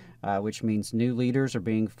resurgent, which means new leaders are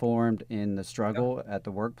being formed in the struggle at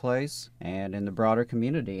the workplace and in the broader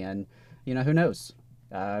community. And, who knows?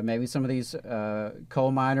 Maybe some of these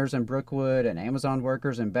coal miners in Brookwood and Amazon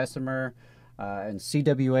workers in Bessemer and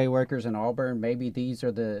CWA workers in Auburn, maybe these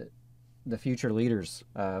are the future leaders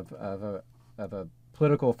of a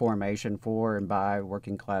political formation for and by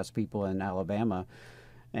working class people in Alabama.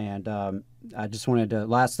 And I just wanted to,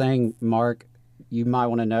 last thing, Mark, you might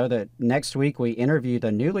want to know that next week we interview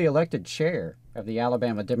the newly elected chair of the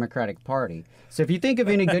Alabama Democratic Party. So if you think of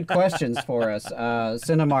any good questions for us,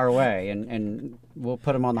 send them our way, and we'll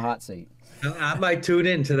put them on the hot seat. I might tune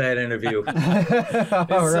into that interview.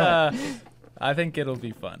 All right. I think it'll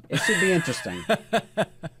be fun. It should be interesting.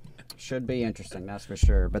 Should be interesting, that's for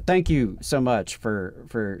sure. But thank you so much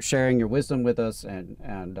for sharing your wisdom with us, and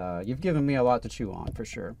you've given me a lot to chew on, for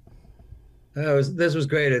sure. This was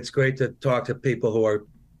great. It's great to talk to people who are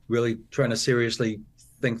really trying to seriously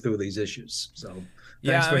think through these issues. So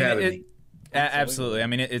thanks for having me. Absolutely. I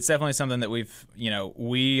mean, it's definitely something that we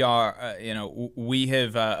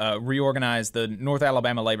have reorganized the North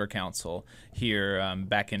Alabama Labor Council here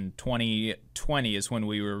back in 2020 is when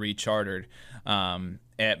we were rechartered. And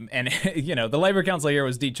the Labor Council here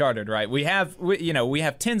was dechartered, right? We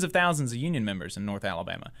have tens of thousands of union members in North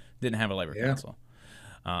Alabama. Didn't have a Labor Council.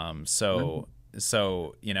 So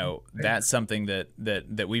that's something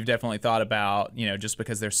that we've definitely thought about, just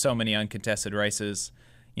because there's so many uncontested races.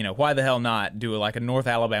 Why the hell not do like a North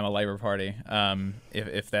Alabama Labor Party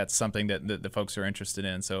if that's something that the folks are interested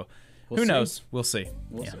in. So who knows? We'll see.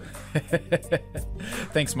 We'll see.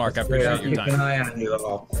 Thanks, Mark. I appreciate your time. Keep an eye on you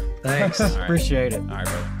all. Thanks. All right. Appreciate it. All right,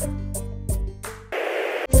 brother.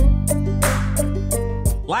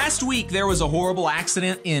 Last week, there was a horrible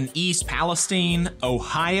accident in East Palestine,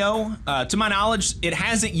 Ohio. To my knowledge, it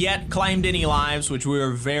hasn't yet claimed any lives, which we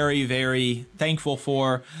are very, very thankful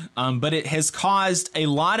for. But it has caused a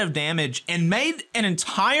lot of damage and made an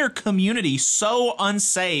entire community so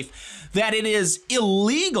unsafe that it is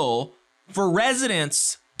illegal for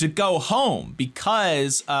residents to go home,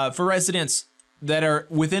 because for residents that are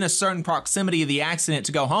within a certain proximity of the accident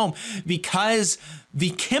to go home, because the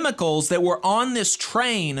chemicals that were on this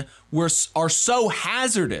train are so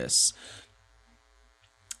hazardous.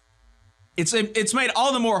 It's made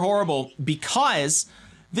all the more horrible because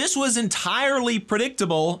this was entirely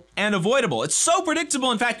predictable and avoidable. It's so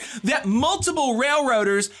predictable, in fact, that multiple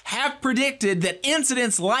railroaders have predicted that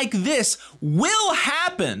incidents like this will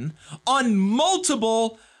happen on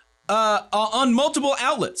multiple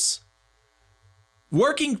outlets.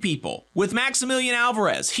 Working People with Maximilian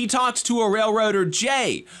Alvarez. He talked to a railroader,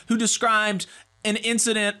 Jay, who described an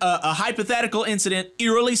incident, a hypothetical incident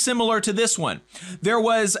eerily similar to this one. There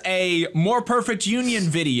was a More Perfect Union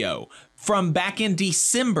video from back in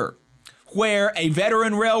December where a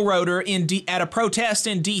veteran railroader at a protest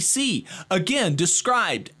in D.C. again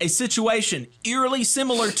described a situation eerily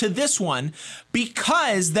similar to this one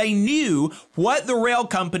because they knew what the rail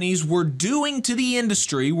companies were doing to the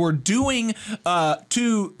industry, were doing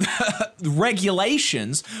to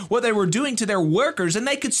regulations, what they were doing to their workers, and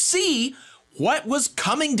they could see what was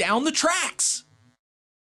coming down the tracks.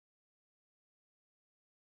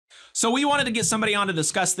 So we wanted to get somebody on to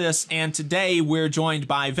discuss this, and today we're joined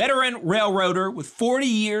by veteran railroader with 40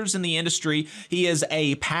 years in the industry. He is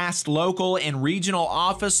a past local and regional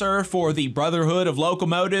officer for the Brotherhood of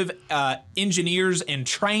Locomotive Engineers and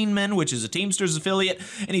Trainmen, which is a Teamsters affiliate,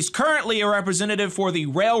 and he's currently a representative for the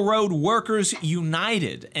Railroad Workers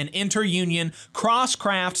United, an inter-union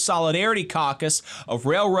cross-craft solidarity caucus of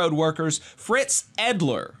railroad workers. Fritz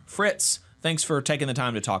Edler. Fritz, thanks for taking the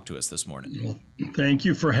time to talk to us this morning. Well, thank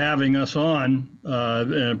you for having us on.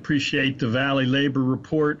 And appreciate the Valley Labor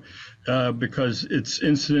Report because it's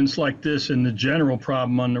incidents like this and the general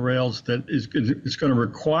problem on the rails that is going to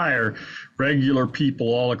require regular people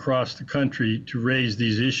all across the country to raise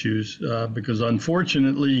these issues because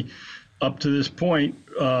unfortunately, up to this point,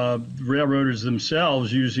 railroaders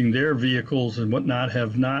themselves using their vehicles and whatnot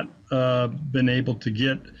have not been able to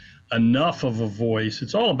get enough of a voice.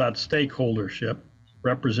 It's all about stakeholdership,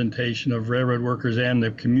 representation of railroad workers and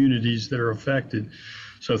the communities that are affected.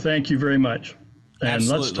 So thank you very much. And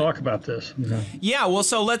Absolutely. Let's talk about this. Yeah, well,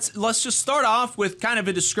 so let's just start off with kind of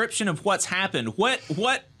a description of what's happened.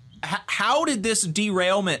 How did this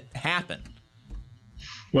derailment happen?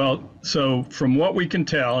 Well, so from what we can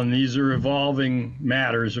tell, and these are evolving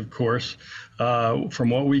matters, of course, from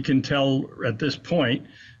what we can tell at this point,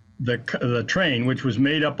 the train, which was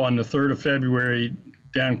made up on the 3rd of February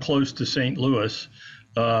down close to St. Louis,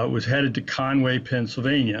 was headed to Conway,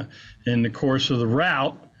 Pennsylvania. In the course of the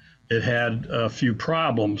route, it had a few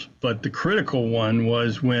problems, but the critical one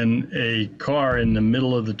was when a car in the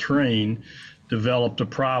middle of the train developed a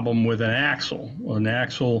problem with an axle.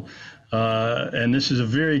 And this is a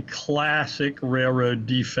very classic railroad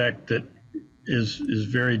defect that is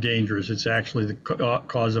very dangerous. It's actually the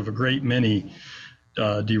cause of a great many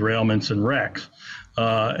derailments and wrecks.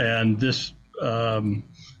 And this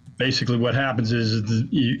basically what happens is,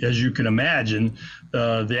 as you can imagine,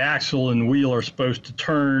 the axle and wheel are supposed to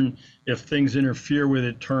turn. If things interfere with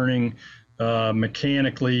it turning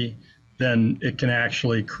mechanically, then it can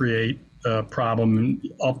actually create a problem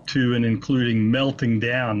up to and including melting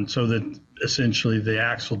down so that essentially the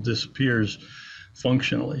axle disappears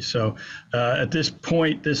functionally. So at this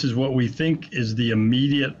point, this is what we think is the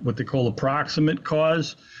immediate, what they call the proximate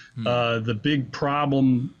cause. The big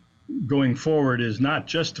problem going forward is not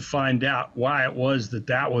just to find out why it was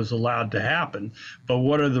that was allowed to happen, but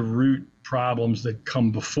what are the root problems that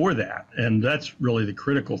come before that. And that's really the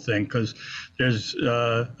critical thing, because there's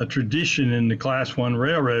a tradition in the Class 1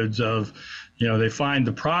 railroads of, they find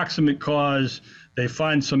the proximate cause, they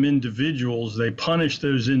find some individuals, they punish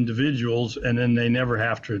those individuals, and then they never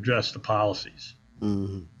have to address the policies.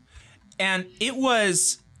 Mm-hmm. And it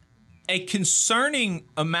was a concerning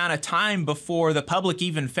amount of time before the public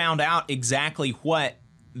even found out exactly what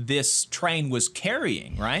this train was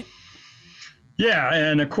carrying, right? Yeah,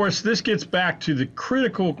 and of course, this gets back to the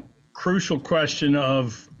crucial question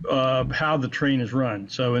of how the train is run.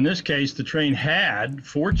 So in this case, the train had,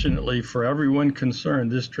 fortunately for everyone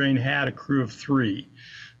concerned, this train had a crew of 3.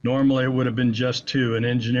 Normally, it would have been just 2, an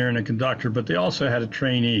engineer and a conductor, but they also had a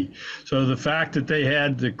trainee. So the fact that they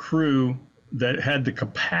had the crew that had the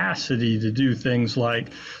capacity to do things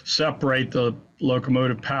like separate the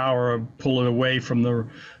locomotive power, pull it away from the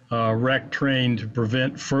wrecked train to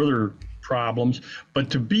prevent further problems, but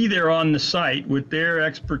to be there on the site with their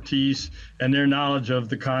expertise and their knowledge of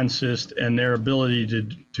the consist and their ability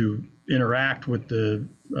to interact with the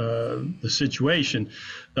situation,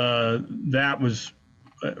 that was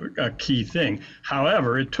a key thing.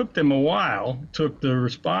 However, it took them a while, took the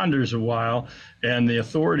responders a while and the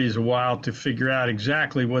authorities a while to figure out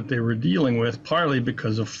exactly what they were dealing with, partly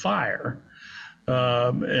because of fire.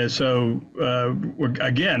 And so,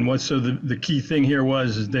 again, the key thing here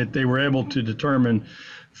is that they were able to determine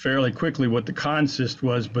fairly quickly what the consist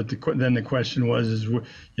was, but then the question was,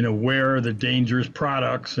 where are the dangerous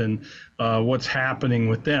products and what's happening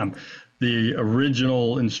with them? The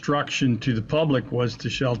original instruction to the public was to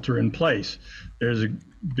shelter in place. There's a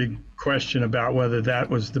big question about whether that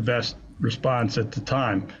was the best response at the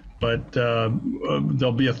time, but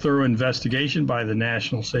there'll be a thorough investigation by the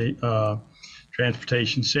National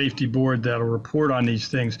Transportation Safety Board that'll report on these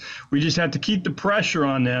things. We just have to keep the pressure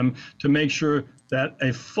on them to make sure that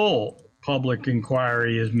a full public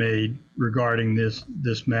inquiry is made regarding this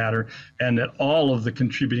matter, and that all of the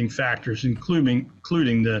contributing factors,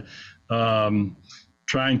 including the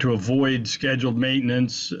trying to avoid scheduled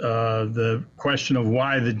maintenance, the question of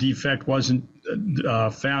why the defect wasn't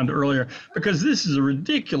found earlier, because this is a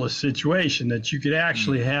ridiculous situation that you could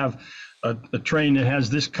actually have a train that has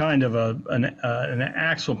this kind of an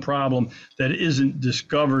axle problem that isn't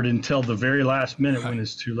discovered until the very last minute when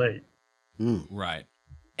it's too late. Right.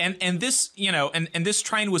 And this, and this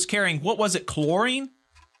train was carrying, what was it, chlorine?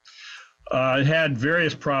 It had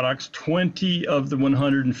various products. 20 of the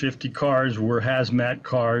 150 cars were hazmat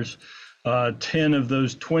cars. 10 of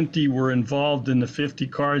those 20 were involved in the 50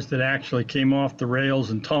 cars that actually came off the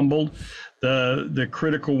rails and tumbled. The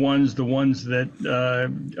critical ones, the ones that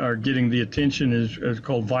are getting the attention, is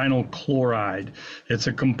called vinyl chloride. It's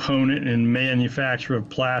a component in manufacture of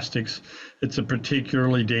plastics. It's a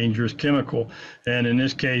particularly dangerous chemical. And in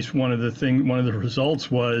this case, one of the results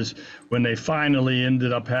was when they finally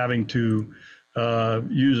ended up having to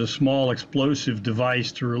use a small explosive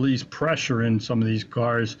device to release pressure in some of these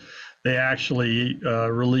cars, they actually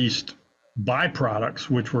released byproducts,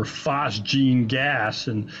 which were phosgene gas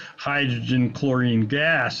and hydrogen chlorine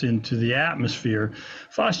gas, into the atmosphere.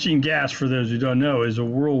 Phosgene gas, for those who don't know, is a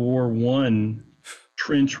World War I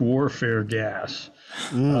trench warfare gas.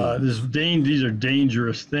 These are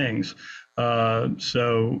dangerous things. There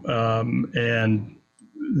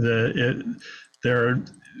are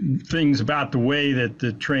things about the way that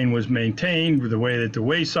the train was maintained, the way that the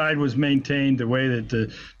wayside was maintained, the way that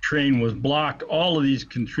the train was blocked. All of these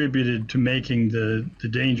contributed to making the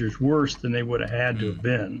dangers worse than they would have had to have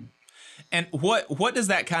been. And what does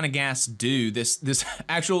that kind of gas do? This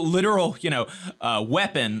actual literal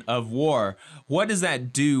weapon of war. What does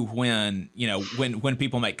that do when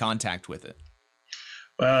people make contact with it?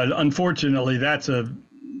 Unfortunately, that's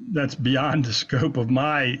beyond the scope of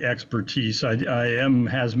my expertise. I am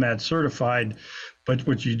hazmat certified, but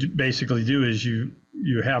what you basically do is you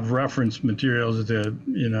have reference materials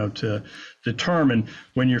to determine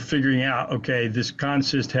when you're figuring out, okay, this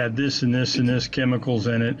consist had this and this and this chemicals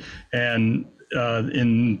in it, and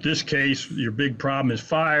in this case, your big problem is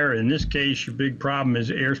fire. In this case, your big problem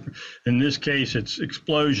is air. In this case, it's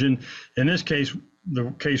explosion. In this case,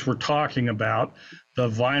 the case we're talking about, the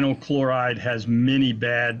vinyl chloride has many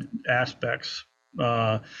bad aspects.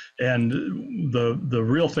 And the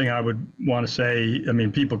real thing I would want to say,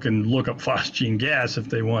 people can look up phosgene gas if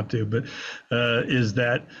they want to, but is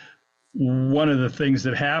that one of the things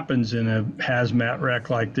that happens in a hazmat wreck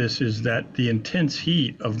like this is that the intense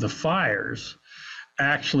heat of the fires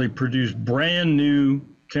actually produce brand new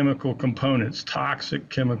chemical components, toxic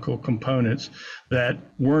chemical components that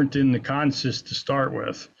weren't in the consist to start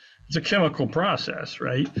with. it's a chemical process,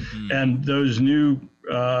 right? And those new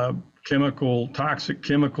toxic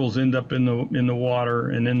chemicals end up in the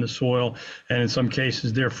water and in the soil, and in some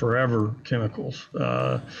cases they're forever chemicals.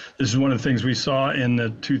 This is one of the things we saw in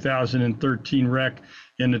the 2013 wreck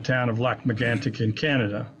in the town of Lac-Mégantic in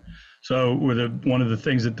Canada. So one of the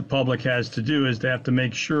things that the public has to do is they have to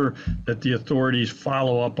make sure that the authorities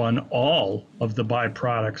follow up on all of the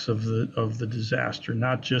byproducts of the disaster,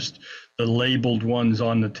 not just the labeled ones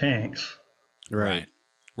on the tanks. Right.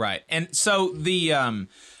 And so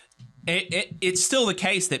it's still the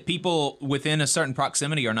case that people within a certain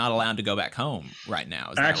proximity are not allowed to go back home right now.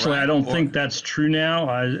 Is Actually, that right? I don't think that's true now.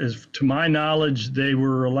 As to my knowledge, they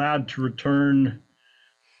were allowed to return,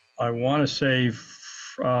 I want to say,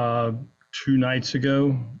 2 nights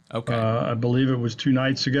ago. Okay. I believe it was 2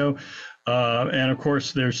 nights ago. And of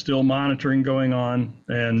course, there's still monitoring going on,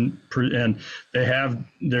 and there have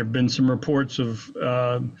been some reports of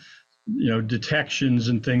detections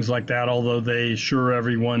and things like that, although they assure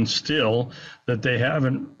everyone still that they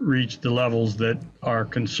haven't reached the levels that are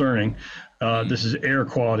concerning. This is air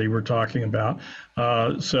quality we're talking about.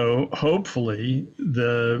 So hopefully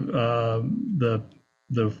the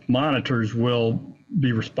monitors will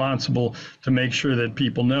be responsible to make sure that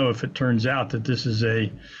people know if it turns out that this is a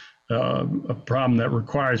problem that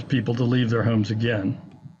requires people to leave their homes again.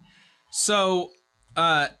 So,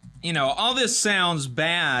 all this sounds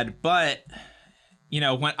bad, but,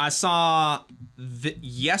 when I saw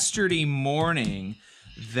yesterday morning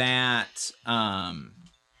that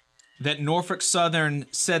Norfolk Southern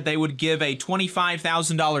said they would give a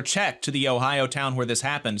 $25,000 check to the Ohio town where this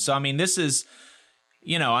happened. So, I mean, this is,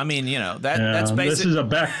 that's basically.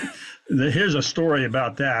 Here's a story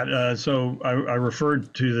about that. So I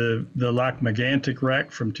referred to the Lac-Mégantic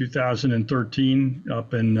wreck from 2013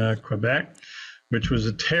 up in Quebec, which was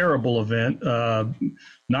a terrible event. It's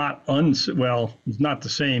not the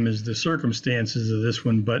same as the circumstances of this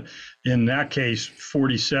one, but in that case,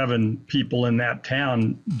 47 people in that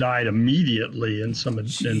town died immediately, and some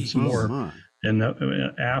more.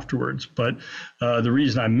 Afterwards. But the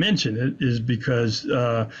reason I mention it is because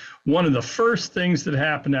one of the first things that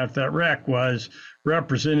happened after that wreck was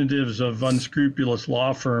representatives of unscrupulous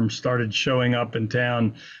law firms started showing up in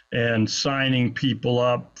town and signing people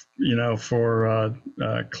up, for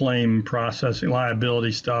claim processing,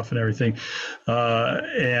 liability stuff and everything.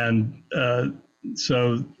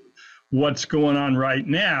 So what's going on right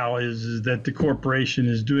now is that the corporation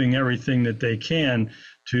is doing everything that they can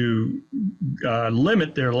to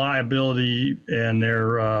limit their liability and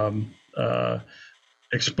their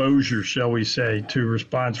exposure, shall we say, to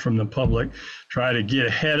response from the public, try to get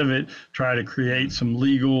ahead of it, try to create some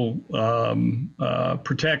legal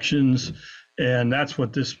protections. And that's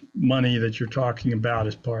what this money that you're talking about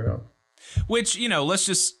is part of. Which, let's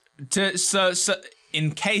just, so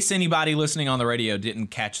in case anybody listening on the radio didn't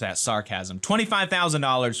catch that sarcasm,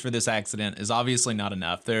 $25,000 for this accident is obviously not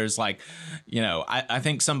enough. There's I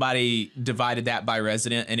think somebody divided that by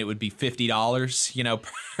resident and it would be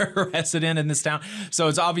 $50, per resident in this town. So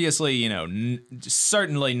it's obviously,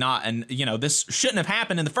 certainly not, and, this shouldn't have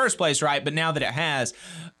happened in the first place, right? But now that it has,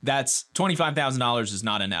 that's $25,000 is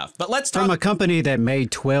not enough. But let's talk. From a company that made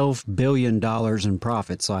 $12 billion in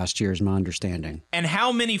profits last year is my understanding. And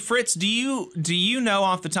how many, Fritz, do you know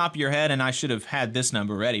off the top of your head, and I should have had this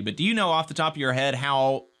number ready, but do you know off the top of your head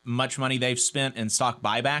how much money they've spent in stock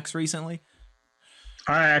buybacks recently?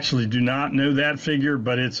 I actually do not know that figure,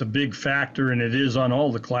 but it's a big factor, and it is on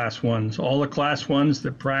all the Class 1s. All the Class 1s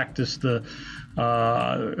that practice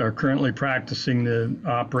are currently practicing the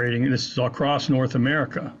operating, this is across North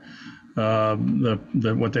America,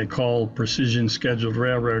 what they call precision scheduled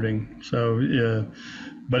railroading. So,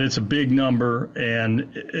 but it's a big number,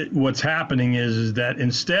 and what's happening is that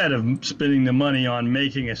instead of spending the money on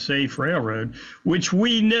making a safe railroad, which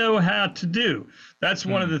we know how to do, that's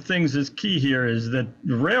one of the things that's key here, is that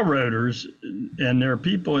the railroaders, and there are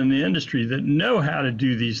people in the industry that know how to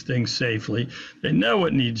do these things safely. They know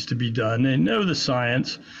what needs to be done. They know the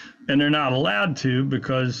science, and they're not allowed to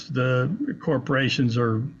because the corporations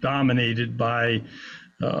are dominated by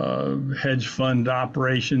hedge fund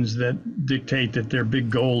operations that dictate that their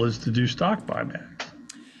big goal is to do stock buybacks.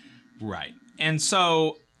 Right. And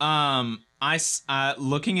so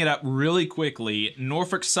looking it up really quickly,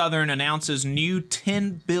 Norfolk Southern announces new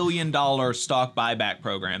 $10 billion stock buyback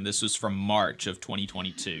program. This was from March of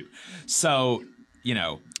 2022. So,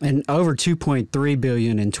 and over $2.3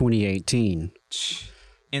 billion in 2018.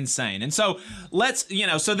 insane. And so that's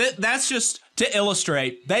just to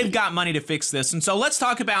illustrate they've got money to fix this. And so let's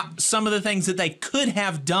talk about some of the things that they could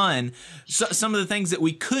have done, some of the things that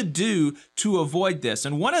we could do to avoid this.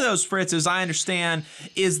 And one of those, Fritz, as I understand,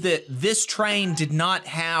 is that this train did not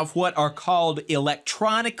have what are called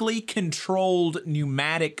electronically controlled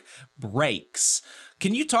pneumatic brakes.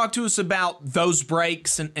 Can you talk to us about those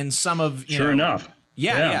brakes and some of, Sure enough.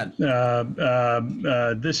 Yeah.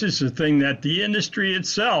 This is a thing that the industry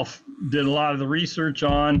itself did a lot of the research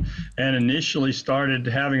on and initially started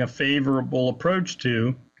having a favorable approach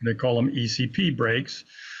to. They call them ECP brakes.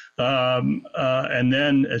 And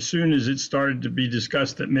then as soon as it started to be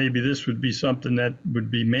discussed that maybe this would be something that would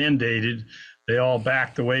be mandated, they all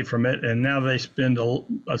backed away from it. And now they spend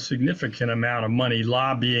a significant amount of money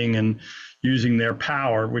lobbying and using their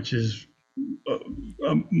power, which is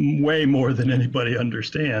way more than anybody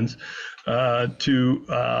understands, to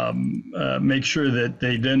make sure that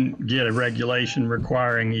they didn't get a regulation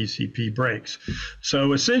requiring ECP brakes.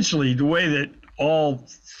 So essentially, the way that all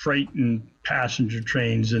freight and passenger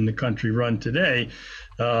trains in the country run today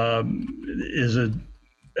is an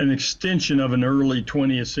extension of an early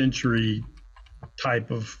 20th century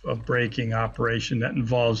type of braking operation that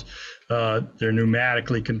involves they're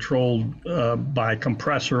pneumatically controlled by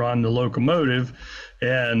compressor on the locomotive,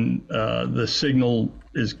 and the signal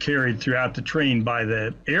is carried throughout the train by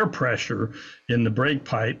the air pressure in the brake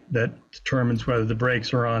pipe that determines whether the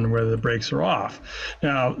brakes are on and whether the brakes are off.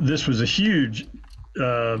 Now, this was a huge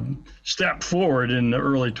step forward in the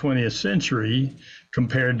early 20th century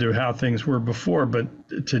compared to how things were before.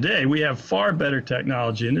 But today we have far better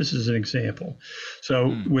technology, and this is an example.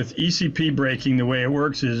 So with ECP braking, the way it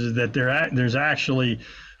works is that there's actually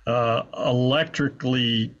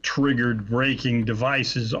electrically triggered braking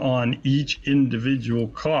devices on each individual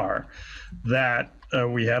car that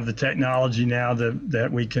we have the technology now that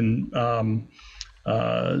we can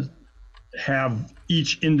have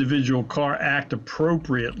each individual car act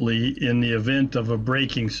appropriately in the event of a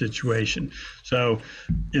braking situation. So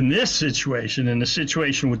in this situation, in the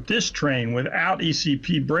situation with this train, without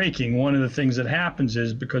ECP braking, one of the things that happens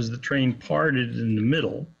is because the train parted in the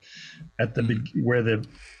middle at where the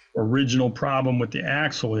original problem with the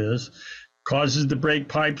axle is, causes the brake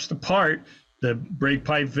pipes to part. The brake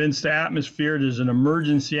pipe vents the atmosphere. There's an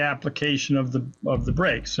emergency application of the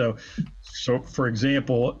brakes. So for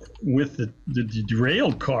example, with the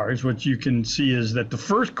derailed cars, what you can see is that the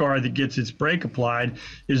first car that gets its brake applied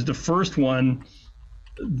is the first one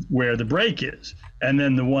where the brake is, and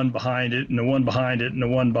then the one behind it, and the one behind it, and the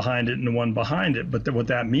one behind it, and the one behind it. But what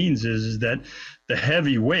that means is that the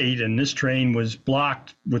heavy weight, and this train was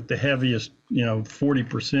blocked with the heaviest,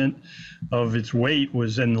 40% of its weight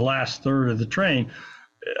was in the last third of the train,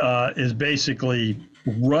 is basically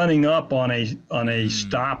running up on a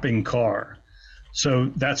stopping car.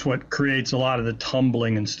 So that's what creates a lot of the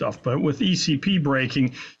tumbling and stuff. But with ECP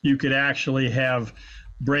braking, you could actually have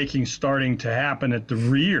braking starting to happen at the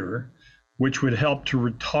rear, which would help to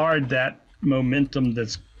retard that momentum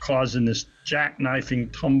that's causing this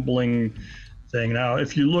jackknifing, tumbling thing. Now,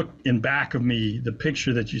 if you look in back of me, the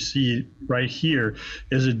picture that you see right here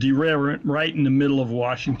is a derailment right in the middle of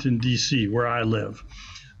Washington, D.C., where I live.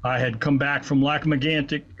 I had come back from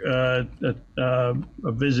Lac-Mégantic,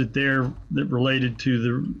 a visit there that related to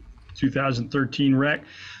the 2013 wreck,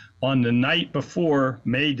 on the night before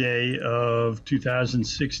May Day of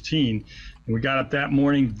 2016. And we got up that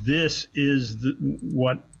morning. This is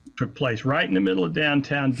what took place right in the middle of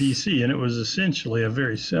downtown DC, and it was essentially a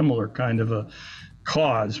very similar kind of a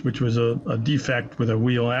cause, which was a defect with a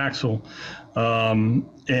wheel axle.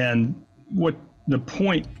 And what the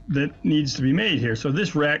point that needs to be made here, so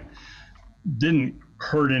this wreck didn't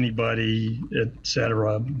hurt anybody,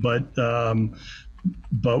 etc., but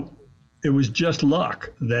it was just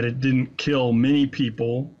luck that it didn't kill many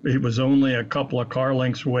people. It was only a couple of car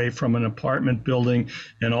lengths away from an apartment building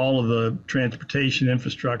and all of the transportation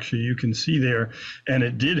infrastructure you can see there. And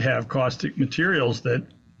it did have caustic materials that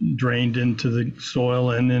drained into the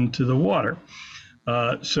soil and into the water.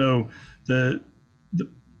 So the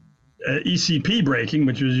ECP braking,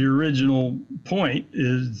 which was your original point,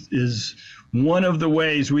 is one of the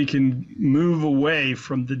ways we can move away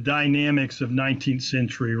from the dynamics of 19th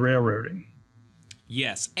century railroading.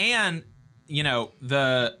 Yes, and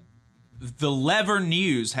the Lever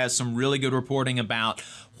News has some really good reporting about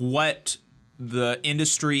what the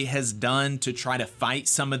industry has done to try to fight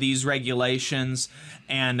some of these regulations,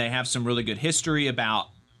 and they have some really good history about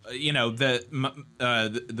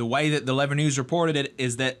the way that the Lever News reported it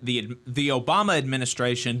is that the Obama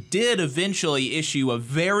administration did eventually issue a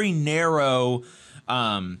very narrow,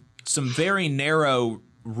 some very narrow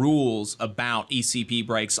rules about ECP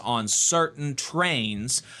brakes on certain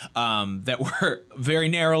trains that were very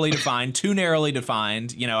narrowly defined, too narrowly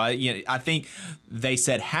defined. I think they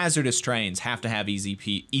said hazardous trains have to have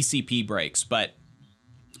ECP brakes, but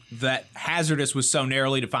that hazardous was so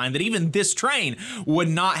narrowly defined that even this train would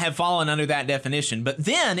not have fallen under that definition. But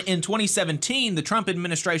then in 2017, the Trump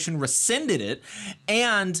administration rescinded it,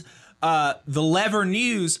 and the Lever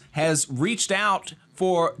News has reached out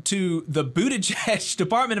to the Buttigieg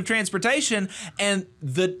Department of Transportation, and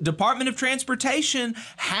the Department of Transportation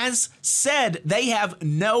has said they have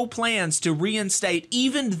no plans to reinstate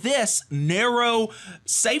even this narrow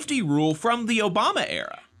safety rule from the Obama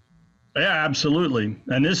era. Yeah, absolutely.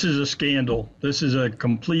 And this is a scandal. This is a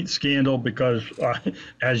complete scandal because,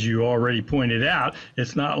 as you already pointed out,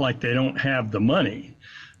 it's not like they don't have the money.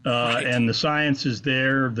 Right. And the science is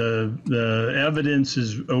there. The evidence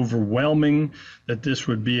is overwhelming that this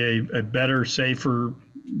would be a better, safer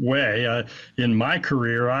way. In my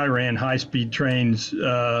career, I ran high-speed trains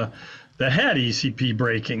that had ECP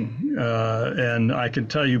braking. And I can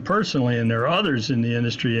tell you personally, and there are others in the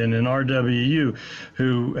industry and in RWU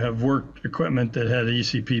who have worked equipment that had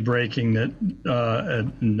ECP braking that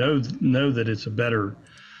know that it's a better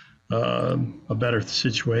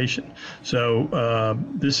situation. So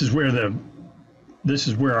this is where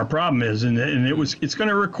our problem is, and it's going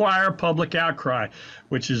to require a public outcry,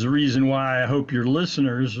 which is the reason why I hope your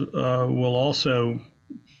listeners will also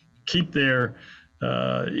keep their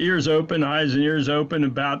eyes and ears open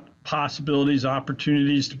about possibilities,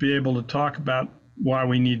 opportunities to be able to talk about why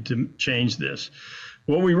we need to change this.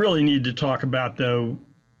 What we really need to talk about, though,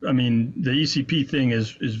 I mean, the ECP thing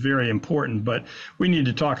is very important, but we need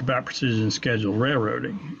to talk about precision scheduled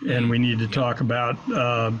railroading, and we need to talk about,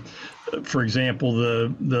 for example,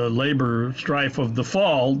 the labor strife of the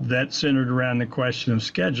fall that centered around the question of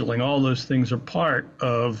scheduling. All those things are part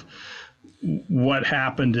of what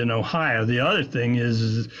happened in Ohio. The other thing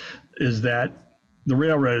is that the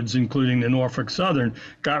railroads, including the Norfolk Southern,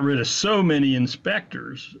 got rid of so many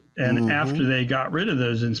inspectors, and after they got rid of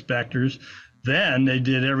those inspectors, then they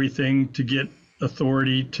did everything to get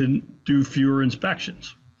authority to do fewer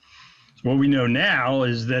inspections. So what we know now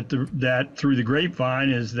is that that through the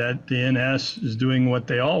grapevine is that the NS is doing what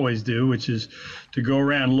they always do, which is to go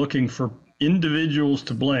around looking for individuals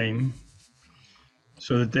to blame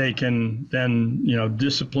so that they can then,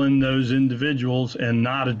 discipline those individuals and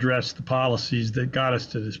not address the policies that got us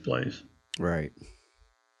to this place. Right.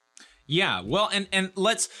 Yeah. Well,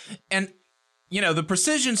 the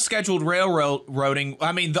precision scheduled railroading,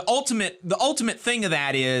 I mean, the ultimate thing of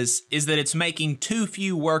that is that it's making too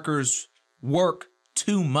few workers work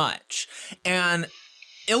too much. And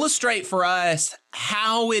illustrate for us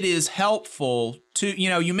how it is helpful to,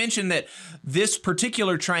 you mentioned that this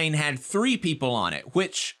particular train had 3 people on it,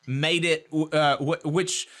 which made it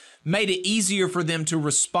easier for them to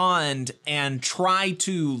respond and try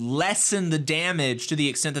to lessen the damage to the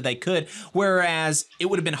extent that they could, whereas it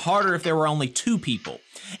would have been harder if there were only 2 people.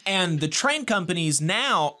 And the train companies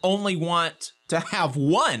now only want to have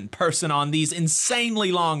 1 person on these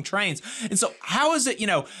insanely long trains. And so how is it,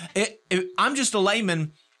 I'm just a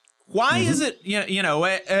layman, why is it,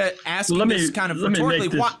 asking this kind of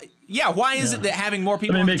rhetorically, why is it that having more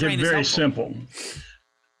people on the train is helpful? Let me make it very simple.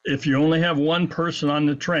 If you only have 1 person on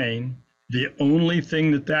the train, the only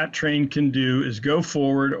thing that train can do is go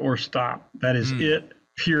forward or stop. That is it,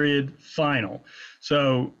 period, final.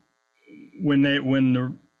 So when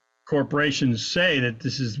the corporations say that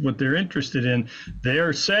this is what they're interested in,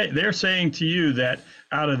 they're saying to you that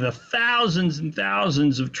out of the thousands and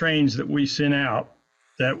thousands of trains that we send out,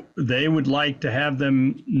 that they would like to have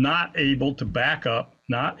them not able to back up,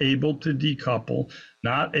 not able to decouple,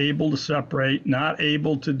 not able to separate, not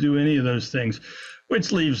able to do any of those things,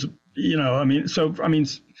 which leaves, so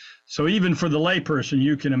even for the layperson,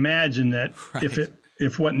 you can imagine that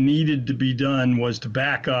if what needed to be done was to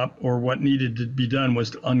back up, or what needed to be done was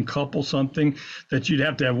to uncouple something, that you'd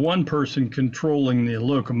have to have 1 person controlling the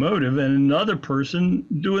locomotive and another person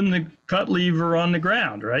doing the cut lever on the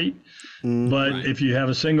ground, right? But if you have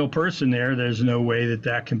a single person there, there's no way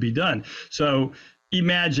that can be done. So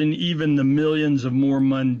imagine even the millions of more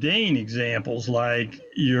mundane examples, like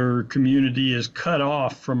your community is cut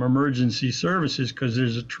off from emergency services because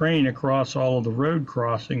there's a train across all of the road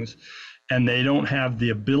crossings and they don't have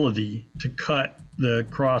the ability to cut the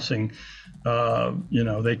crossing.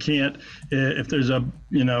 They can't, if there's a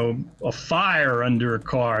fire under a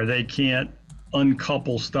car, they can't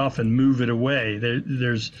uncouple stuff and move it away.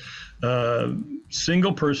 There's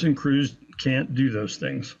single person crews can't do those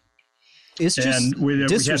things. It's just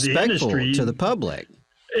disrespectful to the public.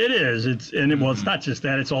 It is. It's not just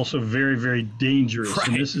that. It's also very, very dangerous. Right.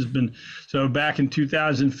 And this has been so. Back in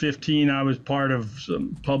 2015, I was part of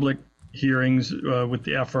some public hearings with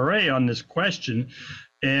the FRA on this question,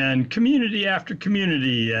 and community after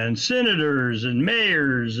community, and senators and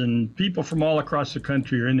mayors and people from all across the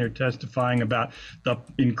country are in there testifying about the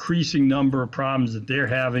increasing number of problems that they're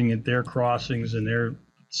having at their crossings and their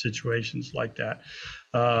situations like that.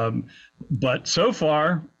 But so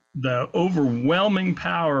far, the overwhelming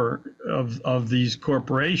power of these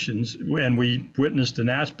corporations, and we witnessed an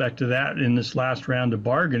aspect of that in this last round of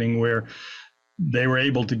bargaining, where they were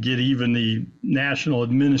able to get even the national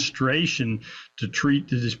administration to treat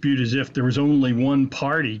the dispute as if there was only one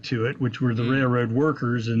party to it, which were the railroad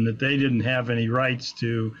workers, and that they didn't have any rights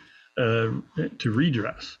to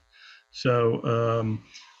redress. So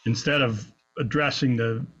instead of addressing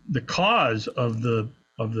the cause of the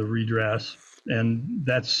redress, and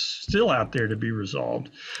that's still out there to be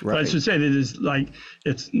resolved. Right. But I should say that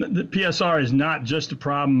the PSR is not just a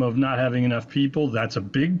problem of not having enough people. That's a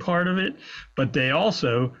big part of it, but they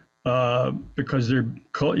also, because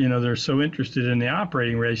they're so interested in the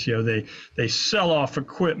operating ratio, they sell off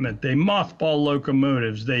equipment, they mothball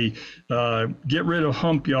locomotives, they get rid of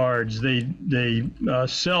hump yards, they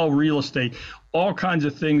sell real estate, all kinds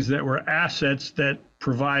of things that were assets that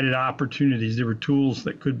provided opportunities. There were tools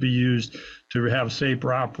that could be used to have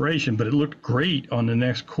safer operation, but it looked great on the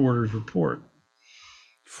next quarter's report.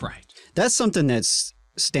 Right. That's something that's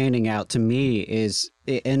standing out to me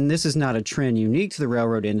and this is not a trend unique to the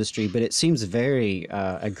railroad industry, but it seems very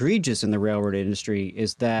egregious in the railroad industry,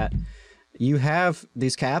 is that you have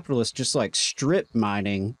these capitalists just like strip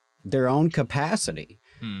mining their own capacity.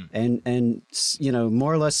 And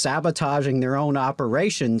more or less sabotaging their own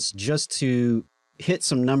operations just to hit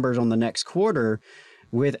some numbers on the next quarter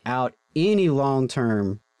without any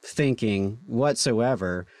long-term thinking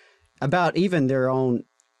whatsoever about even their own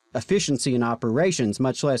efficiency in operations,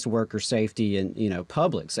 much less worker safety and,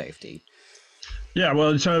 public safety. Yeah,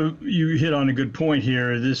 well, so you hit on a good point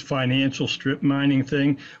here, this financial strip mining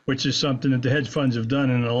thing, which is something that the hedge funds have done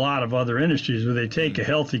in a lot of other industries, where they take a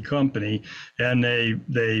healthy company and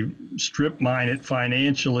they strip mine it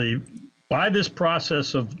financially by this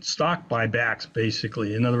process of stock buybacks,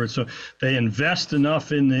 basically. In other words, so they invest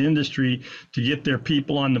enough in the industry to get their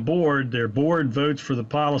people on the board. Their board votes for the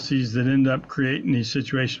policies that end up creating these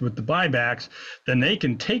situations with the buybacks. Then they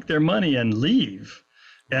can take their money and leave.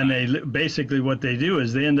 And they basically, what they do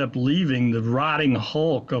is they end up leaving the rotting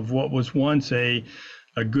hulk of what was once a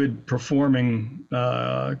good performing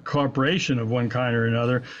corporation of one kind or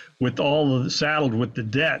another, with saddled with the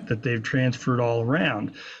debt that they've transferred all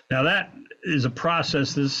around. Now that is a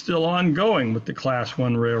process that's still ongoing with the Class I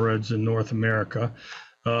railroads in North America.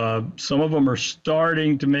 Some of them are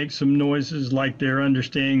starting to make some noises, like they're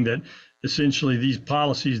understanding that essentially these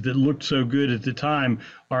policies that looked so good at the time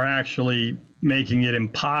are actually making it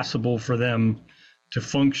impossible for them to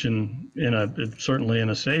function certainly in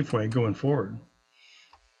a safe way going forward.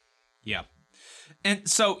 Yeah. And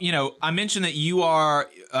so, I mentioned that you are,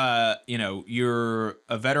 you're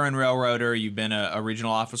a veteran railroader. You've been a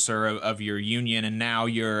regional officer of your union, and now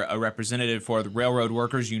you're a representative for the Railroad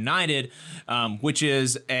Workers United, which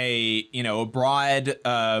is a broad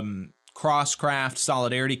cross-craft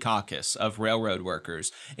solidarity caucus of railroad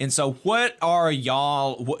workers. And so what are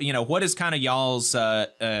y'all, what is kind of y'all's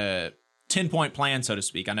 10-point plan, so to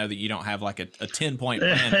speak? I know that you don't have like a 10-point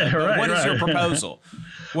plan, but what is your proposal?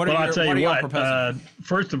 I'll tell you what,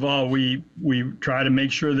 first of all, we try to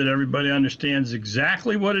make sure that everybody understands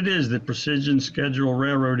exactly what it is that precision schedule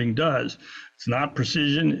railroading does. It's not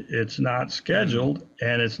precision, it's not scheduled,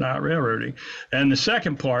 and it's not railroading. And the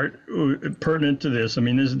second part, pertinent to this,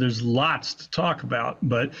 there's lots to talk about,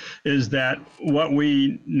 but is that what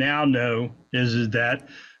we now know is that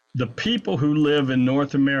the people who live in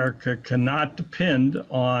North America cannot depend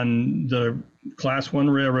on the Class I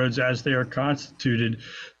railroads as they are constituted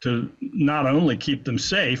to not only keep them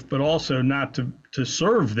safe, but also not to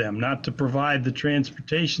serve them, not to provide the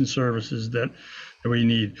transportation services that we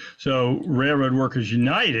need. So Railroad Workers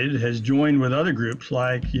United has joined with other groups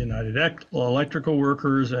like United Electrical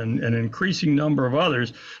Workers and an increasing number of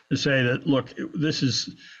others to say that, look,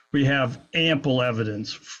 we have ample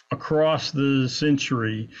evidence across the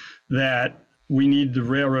century that we need the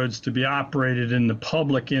railroads to be operated in the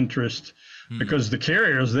public interest, because the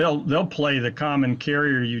carriers, they'll play the common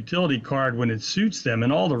carrier utility card when it suits them,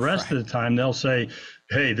 and all the rest of the time they'll say,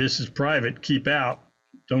 hey, this is private, keep out.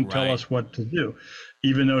 Don't tell Right. us what to do,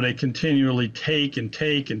 even though they continually take and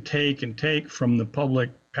take and take and take from the public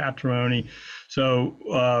patrimony. So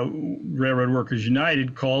Railroad Workers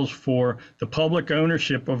United calls for the public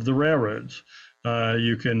ownership of the railroads.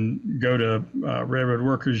 You can go to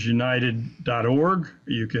railroadworkersunited.org.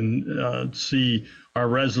 You can see our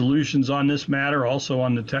resolutions on this matter, also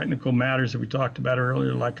on the technical matters that we talked about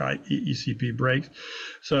earlier, like ECP brakes.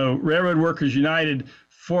 So Railroad Workers United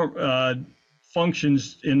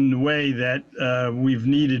functions in the way that we've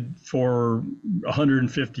needed for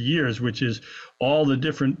 150 years, which is all the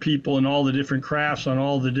different people and all the different crafts on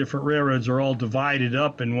all the different railroads are all divided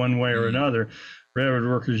up in one way or another. Railroad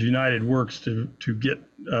Workers United works to get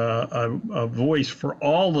a voice for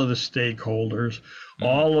all of the stakeholders,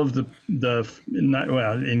 all of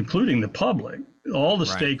including the public. All the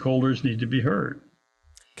stakeholders need to be heard.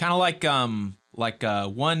 Kind of like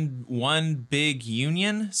one big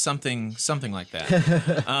union, something like that.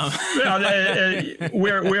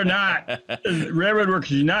 Well, we're not. Railroad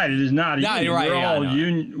Workers United is not a union. Right, we're all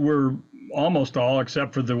no. We're almost all,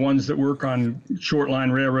 except for the ones that work on short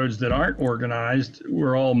line railroads that aren't organized.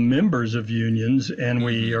 We're all members of unions, and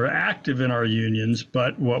we are active in our unions.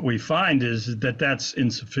 But what we find is that that's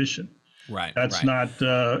insufficient. Right. That's not.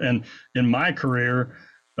 And in my career,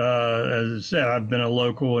 as I said, I've been a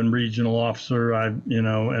local and regional officer.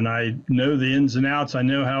 And I know the ins and outs. I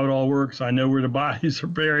know how it all works. I know where the bodies are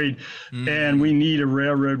buried, and we need a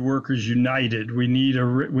Railroad Workers United. We need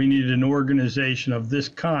an organization of this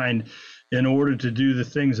kind in order to do the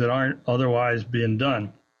things that aren't otherwise being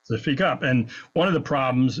done. So speak up. And one of the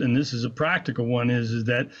problems, and this is a practical one, is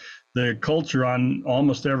that the culture on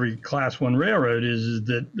almost every Class 1 railroad is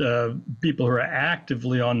that people who are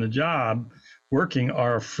actively on the job working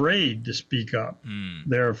are afraid to speak up.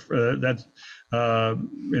 They're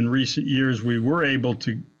in recent years, we were able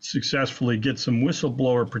to successfully get some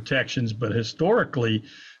whistleblower protections, but historically,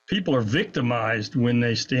 people are victimized when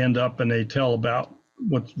they stand up and they tell about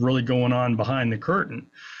what's really going on behind the curtain.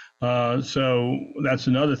 So that's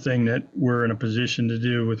another thing that we're in a position to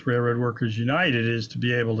do with Railroad Workers United, is to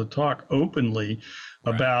be able to talk openly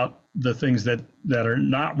about the things that are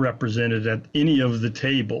not represented at any of the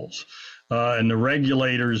tables. And the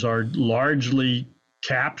regulators are largely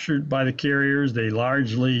captured by the carriers. They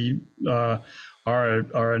largely are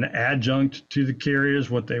an adjunct to the carriers,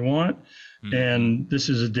 what they want. And this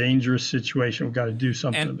is a dangerous situation. We've got to do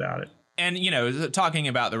something about it. And, talking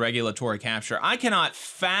about the regulatory capture, I cannot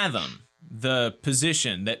fathom the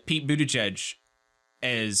position that Pete Buttigieg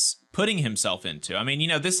is putting himself into. I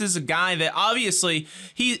mean, this is a guy that obviously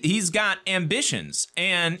he's got ambitions,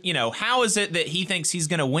 and how is it that he thinks he's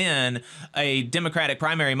going to win a Democratic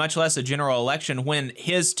primary, much less a general election, when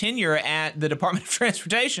his tenure at the Department of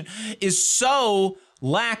Transportation is so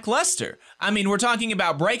lackluster? I mean, we're talking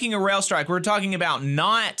about breaking a rail strike. We're talking about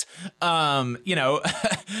not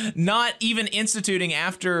not even instituting,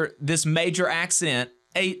 after this major accident,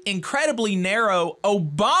 a incredibly narrow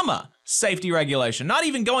Obama safety regulation, not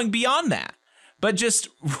even going beyond that, but just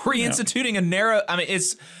reinstituting a narrow. I mean,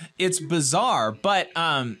 it's bizarre. But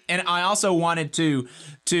and I also wanted to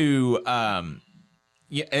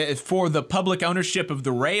for the public ownership of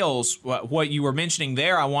the rails, what you were mentioning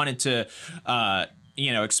there, I wanted to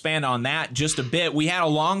expand on that just a bit. We had a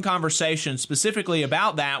long conversation specifically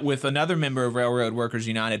about that with another member of Railroad Workers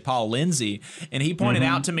United, Paul Lindsay, and he pointed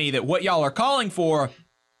out to me that what y'all are calling for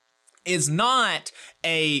is not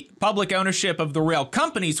a public ownership of the rail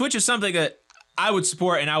companies, which is something that I would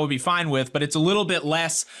support and I would be fine with, but it's a little bit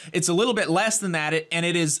less. It's a little bit less than that, and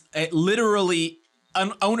it is literally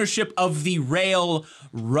an ownership of the rail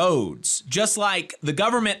roads. Just like the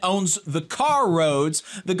government owns the car roads,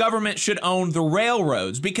 the government should own the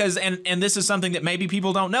railroads, because and this is something that maybe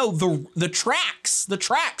people don't know, the tracks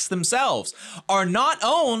themselves are not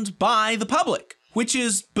owned by the public, which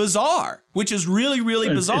is bizarre, which is really, really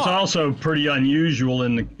bizarre. It's also pretty unusual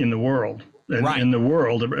in the world. In the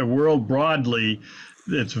world broadly,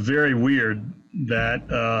 it's very weird that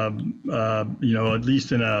at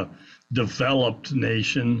least in a developed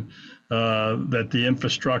nation, that the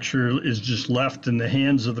infrastructure is just left in the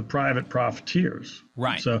hands of the private profiteers.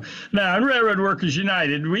 Right. So now in Railroad Workers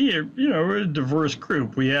United, we're a diverse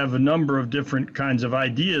group. We have a number of different kinds of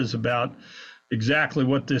ideas about exactly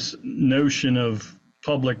what this notion of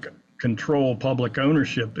public control public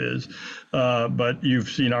ownership is. But you've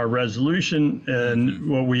seen our resolution, and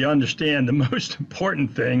what we understand, the most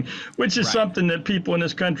important thing, which is something that people in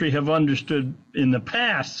this country have understood in the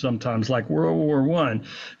past sometimes, like World War I,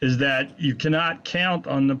 is that you cannot count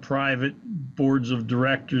on the private boards of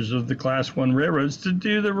directors of the Class I railroads to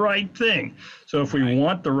do the right thing. So if we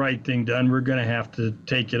want the right thing done, we're going to have to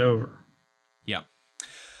take it over. Yeah.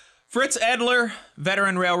 Fritz Edler,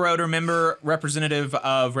 veteran railroader, member representative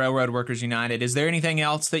of Railroad Workers United. Is there anything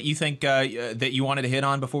else that you think that you wanted to hit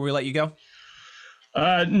on before we let you go?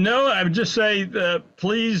 No, I would just say,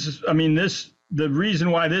 please, I mean, the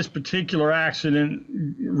reason why this particular accident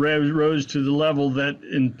rose to the level that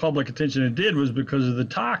in public attention it did was because of the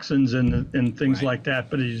toxins and things like that.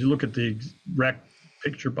 But as you look at the wreck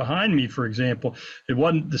picture behind me, for example, it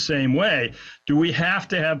wasn't the same way. Do we have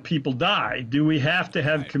to have people die? Do we have to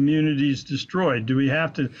have communities destroyed? Do we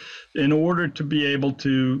have to, in order to be able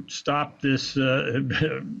to stop this,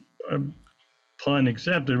 pun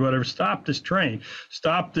accepted, whatever, stop this train,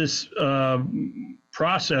 stop this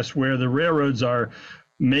process where the railroads are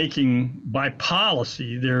making, by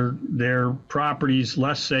policy, their properties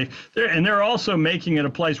less safe. They're also making it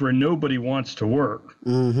a place where nobody wants to work. I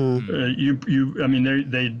mean,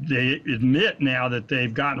 they admit now that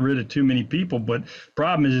they've gotten rid of too many people, but the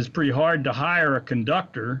problem is it's pretty hard to hire a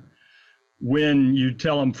conductor when you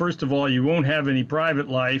tell them, first of all, you won't have any private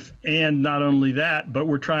life, and not only that, but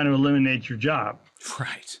we're trying to eliminate your job.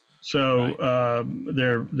 Right. So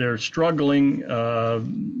they're struggling.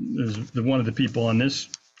 One of the people on this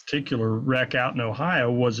particular wreck out in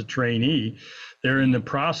Ohio was a trainee. They're in the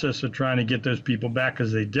process of trying to get those people back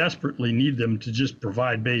because they desperately need them to just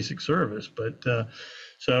provide basic service. But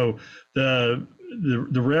so the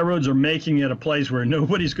railroads are making it a place where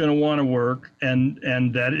nobody's going to want to work, and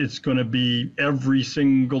that it's going to be every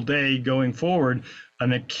single day going forward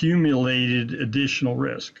an accumulated additional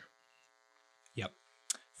risk.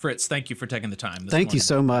 Fritz, thank you for taking the time. Thank you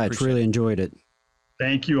so much. Appreciate really it. enjoyed it.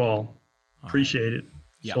 Thank you all. Appreciate it.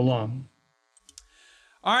 So long.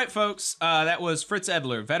 All right, folks. That was Fritz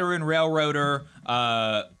Edler, veteran railroader,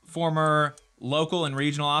 former local and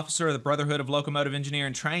regional officer of the Brotherhood of Locomotive Engineer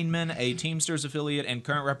and Trainmen, a Teamsters affiliate, and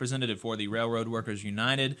current representative for the Railroad Workers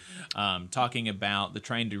United, talking about the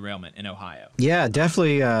train derailment in Ohio. Yeah,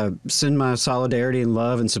 definitely send my solidarity and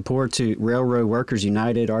love and support to Railroad Workers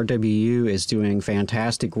United. RWU is doing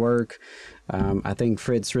fantastic work. I think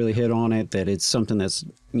Fritz really hit on it, that it's something that's,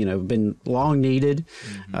 been long needed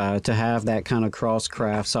to have that kind of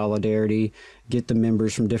cross-craft solidarity, get the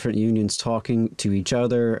members from different unions talking to each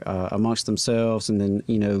other amongst themselves, and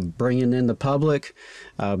then, bringing in the public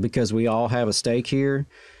because we all have a stake here.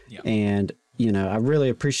 Yep. And, I really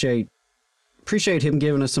appreciate him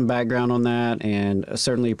giving us some background on that, and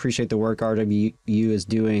certainly appreciate the work RWU is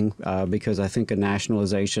doing because I think a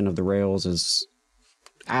nationalization of the rails is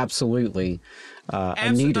absolutely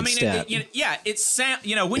a needed step. It's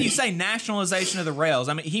when you say nationalization of the rails,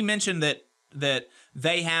 I mean, he mentioned that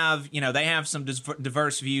they have some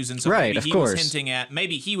diverse views, and so right, maybe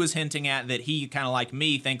he was hinting at that he, kind of like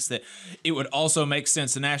me, thinks that it would also make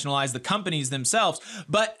sense to nationalize the companies themselves.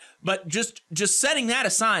 But just setting that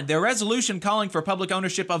aside, their resolution calling for public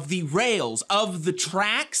ownership of the rails, of the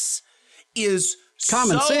tracks, is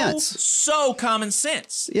common sense. So common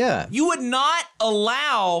sense. Yeah. You would not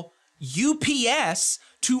allow UPS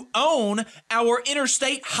to own our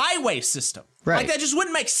interstate highway system. Right. Like, that just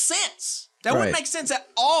wouldn't make sense. That wouldn't make sense at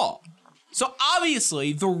all. So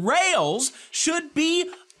obviously the rails should be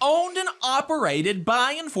owned and operated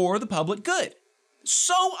by and for the public good.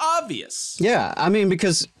 So obvious. Yeah, I mean,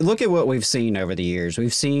 because look at what we've seen over the years.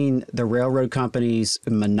 We've seen the railroad companies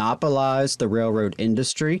monopolize the railroad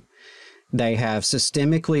industry. They have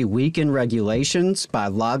systemically weakened regulations by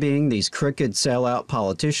lobbying these crooked sellout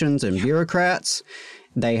politicians and bureaucrats.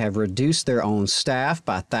 They have reduced their own staff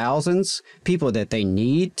by thousands, people that they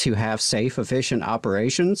need to have safe, efficient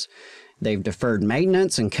operations. They've deferred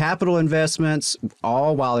maintenance and capital investments,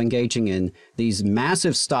 all while engaging in these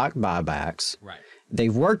massive stock buybacks. Right.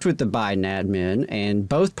 They've worked with the Biden admin and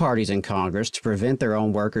both parties in Congress to prevent their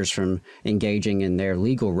own workers from engaging in their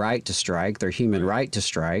legal right to strike, their human right to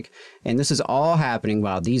strike. And this is all happening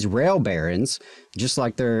while these rail barons, just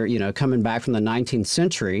like they're, coming back from the 19th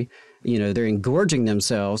century, they're engorging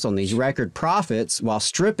themselves on these record profits while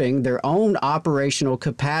stripping their own operational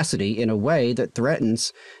capacity in a way that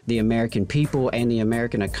threatens the American people and the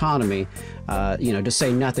American economy, to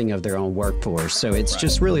say nothing of their own workforce. So it's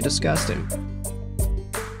just really disgusting.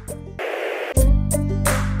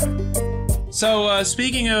 So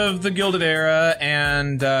speaking of the Gilded Era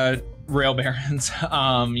and rail barons.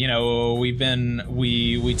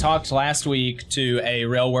 We talked last week to a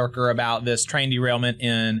rail worker about this train derailment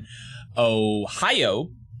in Ohio.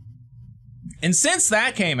 And since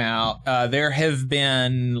that came out, there have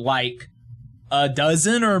been like a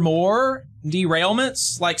dozen or more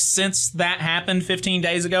derailments, like since that happened 15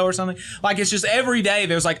 days ago or something. Like, it's just every day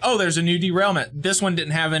there's like, oh, there's a new derailment. This one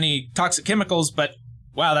didn't have any toxic chemicals, but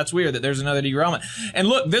wow, that's weird that there's another derailment. And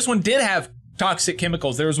look, this one did have toxic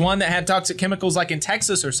chemicals. There was one that had toxic chemicals like in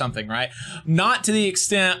Texas or something, right? Not to the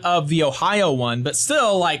extent of the Ohio one, but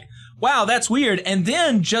still like, wow, that's weird. And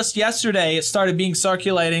then just yesterday, it started being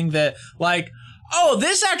circulating that like, oh,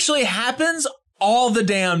 this actually happens all the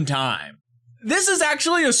damn time. This is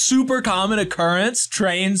actually a super common occurrence,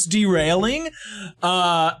 trains derailing,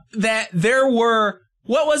 that there were,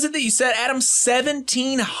 what was it that you said, Adam,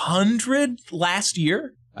 1,700 last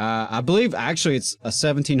year? I believe actually it's a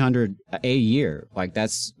 1,700 a year. Like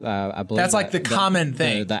that's, I believe that's like the common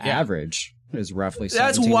thing. The average is roughly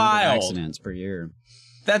that's 1,700 wild. accidents per year.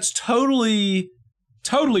 That's totally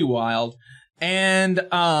wild. And,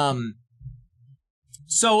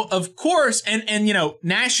 so of course, and you know,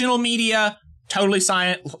 national media, totally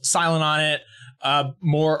silent on it,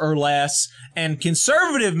 more or less. And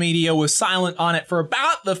conservative media was silent on it for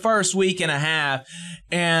about the first week and a half.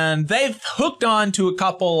 And they've hooked on to a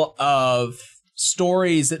couple of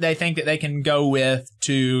stories that they think that they can go with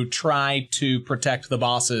to try to protect the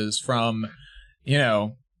bosses from, you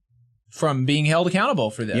know, from being held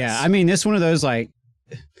accountable for this. Yeah, I mean, it's one of those, like,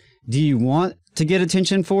 do you want to get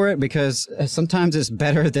attention for it? Because sometimes it's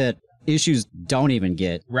better that issues don't even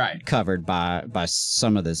get covered by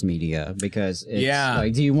some of this media, because it's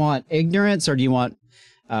like, do you want ignorance or do you want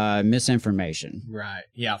misinformation? Right.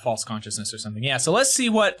 Yeah, false consciousness or something. Yeah, so let's see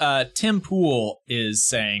what Tim Pool is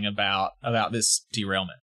saying about this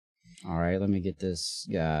derailment. All right, let me get this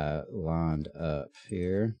guy lined up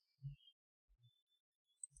here.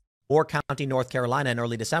 Moore County, North Carolina in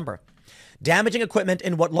early December, damaging equipment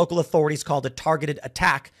in what local authorities called a targeted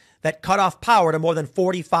attack that cut off power to more than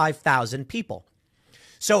 45,000 people.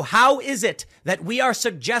 So how is it that we are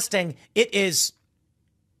suggesting it is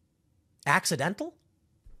accidental?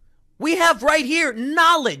 We have right here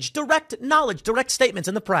direct statements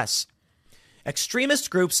in the press.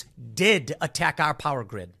 Extremist groups did attack our power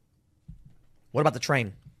grid. What about the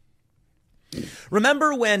train?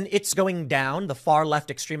 Remember when It's Going Down, the far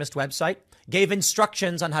left extremist website, gave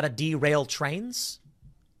instructions on how to derail trains?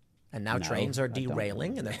 And now trains are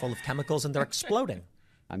derailing and they're full of chemicals and they're exploding.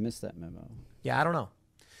 I missed that memo. Yeah, I don't know.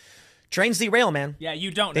 Trains derail, man. Yeah, you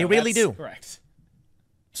don't know. They really do. Correct.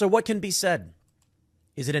 So what can be said?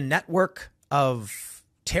 Is it a network of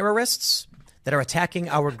terrorists that are attacking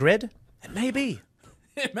our grid? It may be.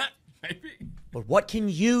 Maybe. But what can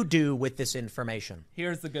you do with this information?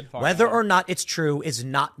 Here's the good part. Whether or not it's true is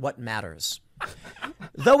not what matters.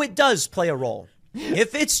 Though it does play a role.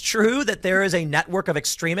 If it's true that there is a network of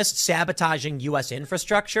extremists sabotaging U.S.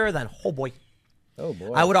 infrastructure, then, oh boy.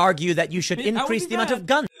 I would argue that you should increase the amount of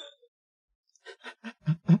guns.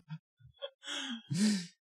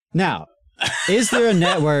 Now, is there a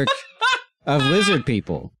network of lizard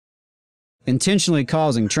people intentionally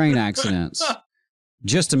causing train accidents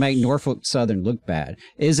just to make Norfolk Southern look bad?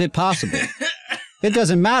 Is it possible? It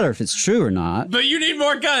doesn't matter if it's true or not. But you need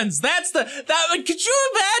more guns. Could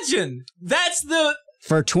you imagine? That's the...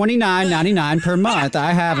 For $29.99 per month,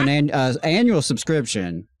 I have an annual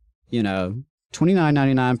subscription, you know,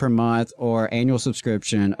 $29.99 per month or annual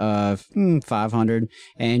subscription of $500,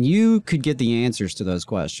 and you could get the answers to those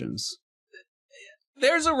questions.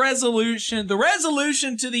 There's a resolution. The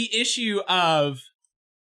resolution to the issue of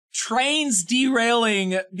trains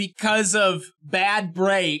derailing because of bad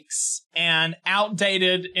brakes and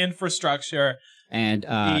outdated infrastructure. And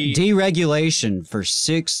deregulation for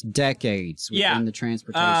 6 decades within the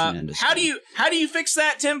transportation industry. How do you fix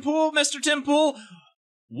that, Tim Pool, Mr. Tim Pool?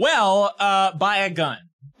 Well, buy a gun.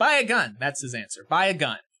 Buy a gun. That's his answer. Buy a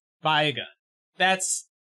gun. Buy a gun.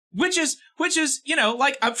 Which is, you know,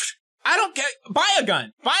 like, I don't care. Buy a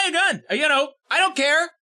gun. Buy a gun. You know, I don't care.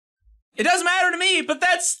 It doesn't matter to me, but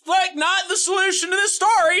that's like not the solution to this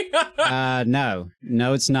story. No,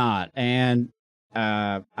 it's not. And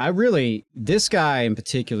this guy in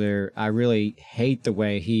particular, I really hate the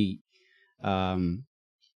way he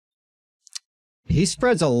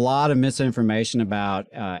spreads a lot of misinformation about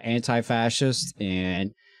anti-fascist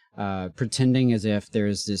and pretending as if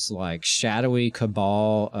there's this like shadowy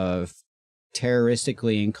cabal of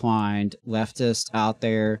terroristically inclined leftists out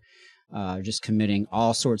there just committing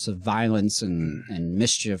all sorts of violence and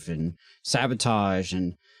mischief and sabotage.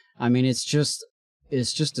 And I mean, it's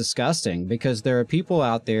it's just disgusting because there are people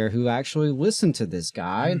out there who actually listen to this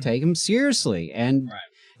guy and take him seriously. And,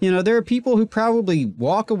 there are people who probably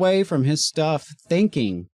walk away from his stuff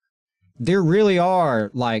thinking there really are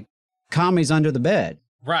like commies under the bed.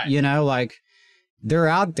 Right. Like they're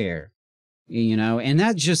out there, and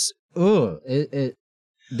that just, talk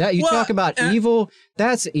about evil.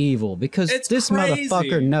 That's evil because this crazy.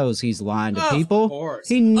 Motherfucker knows he's lying to people.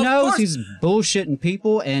 He knows he's bullshitting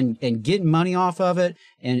people and getting money off of it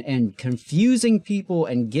and confusing people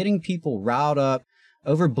and getting people riled up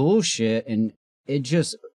over bullshit. And it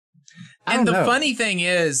just, I don't know. Funny thing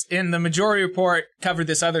is, in the Majority Report covered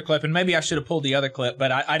this other clip, and maybe I should have pulled the other clip, but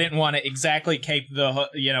I didn't want to exactly cape a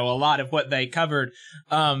lot of what they covered.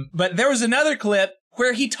 But there was another clip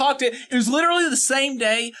where he talked it was literally the same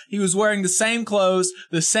day. He was wearing the same clothes,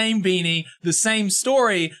 the same beanie, the same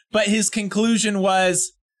story, but his conclusion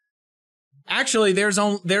was, actually, there's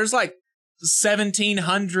like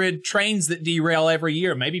 1,700 trains that derail every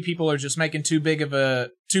year. Maybe people are just making too big of a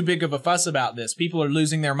fuss about this. People are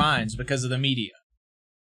losing their minds because of the media.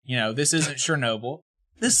 This isn't Chernobyl.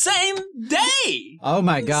 The same day. Oh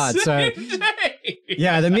my God! Same So, day.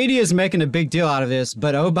 Yeah, the media is making a big deal out of this.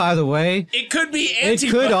 But oh, by the way, it could be it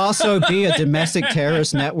could also be a domestic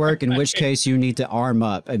terrorist network. In which case, you need to arm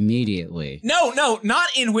up immediately. No, not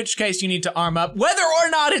in which case you need to arm up. Whether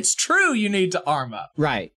or not it's true, you need to arm up.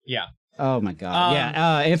 Right. Yeah. Oh my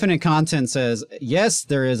God. Infinite Content says yes.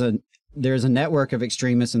 There's a network of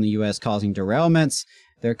extremists in the U.S. causing derailments.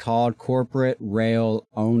 They're called corporate rail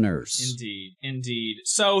owners. Indeed.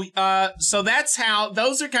 So that's how,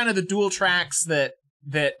 those are kind of the dual tracks that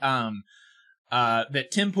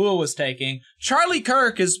Tim Pool was taking. Charlie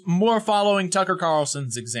Kirk is more following Tucker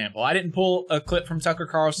Carlson's example. I didn't pull a clip from Tucker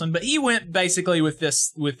Carlson, but he went basically with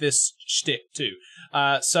this shtick too.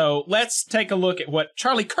 So let's take a look at what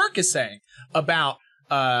Charlie Kirk is saying about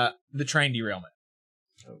the train derailment.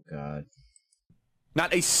 Oh God.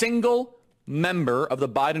 Not a single member of the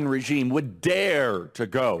Biden regime would dare to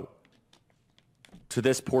go to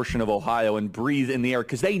this portion of Ohio and breathe in the air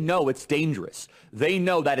because they know it's dangerous. They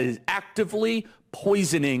know that it is actively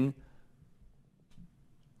poisoning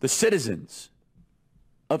the citizens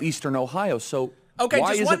of Eastern Ohio. So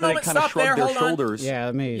why is it that they kind of shrug their shoulders? Yeah,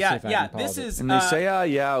 let me see if I can pause it. And they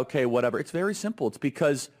say, okay, whatever. It's very simple. It's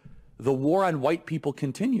because the war on white people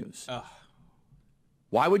continues.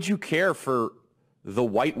 Why would you care for the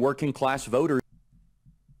white working class voters?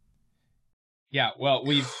 Well,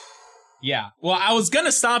 I was going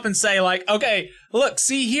to stop and say, like, okay, look,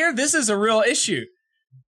 see here, this is a real issue.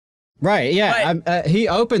 Right, yeah. He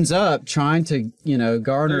opens up trying to,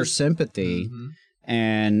 garner sympathy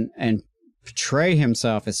and portray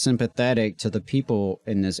himself as sympathetic to the people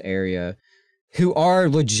in this area who are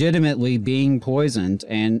legitimately being poisoned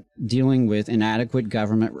and dealing with inadequate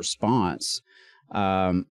government response.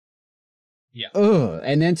 And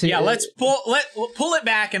then let's pull it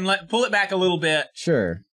back and pull it back a little bit.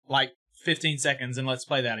 Sure. Like 15 seconds, and let's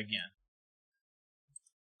play that again.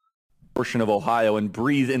 Portion of Ohio and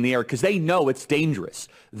breathe in the air because they know it's dangerous.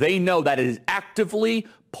 They know that it is actively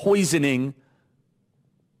poisoning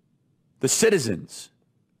the citizens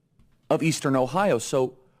of Eastern Ohio.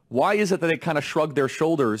 So why is it that they kind of shrug their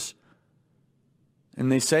shoulders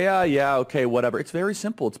and they say, okay, whatever? It's very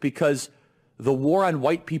simple. It's because the war on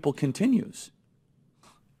white people continues.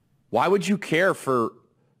 Why would you care for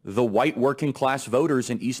the white working class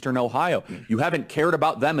voters in Eastern Ohio? You haven't cared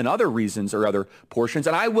about them in other reasons or other portions,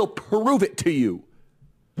 and I will prove it to you.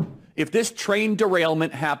 If this train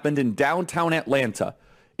derailment happened in downtown Atlanta,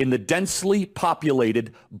 in the densely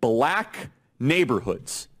populated black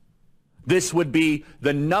neighborhoods, this would be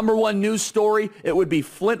the #1 news story. It would be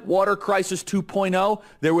Flint water crisis 2.0.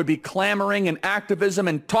 There would be clamoring and activism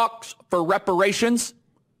and talks for reparations.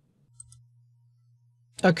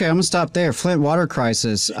 Okay, I'm going to stop there. Flint water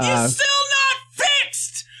crisis. It's still not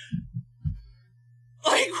fixed!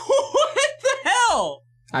 Like, what the hell?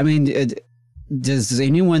 I mean, does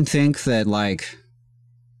anyone think that, like,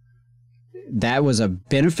 that was a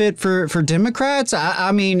benefit for Democrats?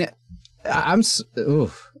 I mean,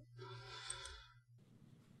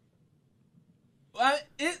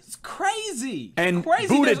 It's crazy. And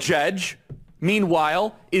crazy Buttigieg,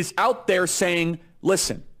 meanwhile, is out there saying,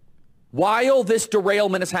 listen, while this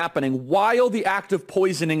derailment is happening, while the act of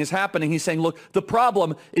poisoning is happening, he's saying, look, the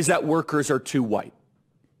problem is that workers are too white.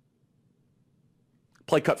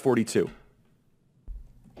 Play cut 42.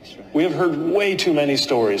 We have heard way too many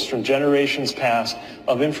stories from generations past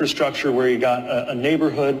of infrastructure where you got a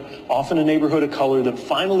neighborhood, often a neighborhood of color, that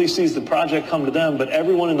finally sees the project come to them, but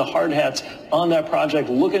everyone in the hard hats on that project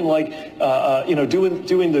looking like,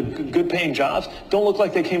 doing the good paying jobs, don't look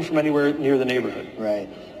like they came from anywhere near the neighborhood. Right.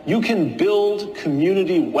 You can build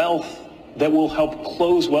community wealth that will help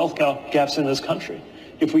close wealth gaps in this country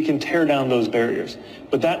if we can tear down those barriers.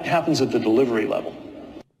 But that happens at the delivery level.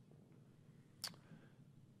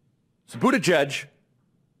 So Buttigieg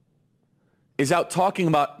is out talking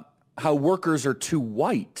about how workers are too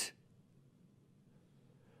white.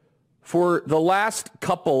 For the last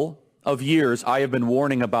couple of years, I have been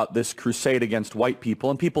warning about this crusade against white people,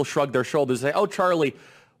 and people shrug their shoulders and say, oh, Charlie,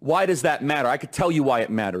 why does that matter? I could tell you why it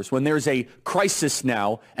matters. When there's a crisis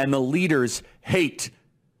now and the leaders hate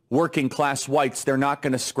working class whites, they're not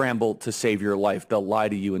going to scramble to save your life. They'll lie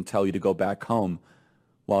to you and tell you to go back home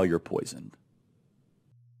while you're poisoned.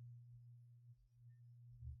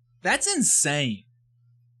 That's insane.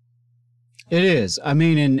 It is. I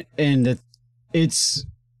mean, it's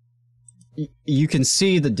you can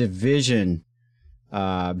see the division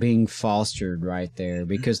being fostered right there,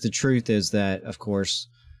 because the truth is that, of course,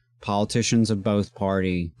 politicians of both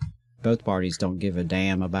parties don't give a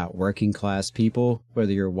damn about working class people,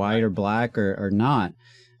 whether you're white or black or not.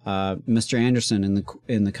 Mr. Anderson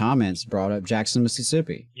in the comments brought up Jackson,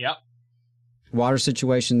 Mississippi. Yep. Water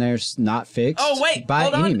situation there's not fixed. Oh, wait, by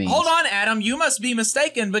any means. Hold on, Adam. You must be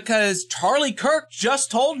mistaken, because Charlie Kirk just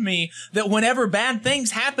told me that whenever bad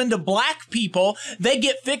things happen to black people, they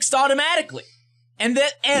get fixed automatically. And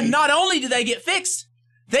not only do they get fixed,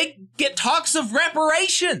 they get talks of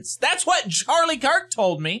reparations. That's what Charlie Kirk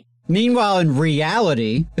told me. Meanwhile, in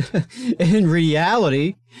reality,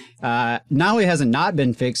 not only has it not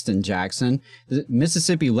been fixed in Jackson, the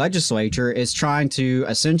Mississippi legislature is trying to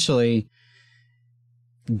essentially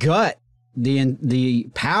gut the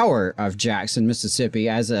power of Jackson, Mississippi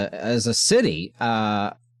as a city.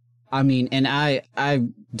 I mean, and I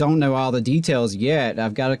don't know all the details yet.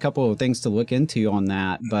 I've got a couple of things to look into on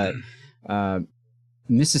that, but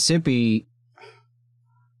Mississippi,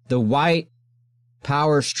 the white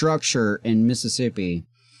power structure in Mississippi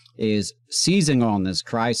is seizing on this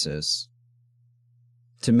crisis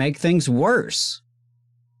to make things worse.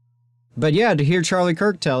 But yeah, to hear Charlie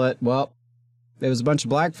Kirk tell it, well, it was a bunch of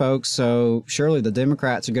black folks, so surely the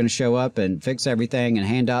Democrats are going to show up and fix everything and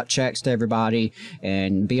hand out checks to everybody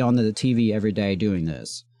and be on the TV every day doing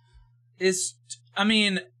this. I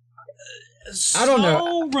don't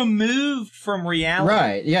know. Removed from reality.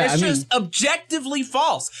 Right, yeah. It's just objectively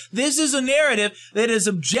false. This is a narrative that is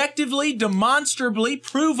objectively, demonstrably,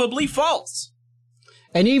 provably false.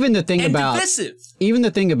 And even the thing about divisive. Even the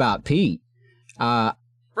thing about Pete, right.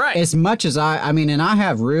 As much as I mean, and I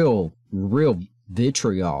have real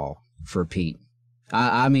vitriol for Pete.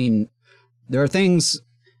 I mean, there are things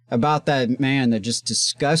about that man that just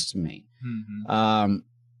disgust me. Mm-hmm.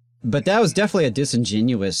 But that was definitely a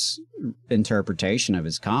disingenuous interpretation of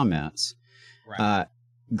his comments. Right.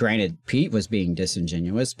 Granted, Pete was being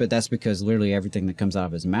disingenuous, but that's because literally everything that comes out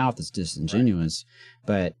of his mouth is disingenuous.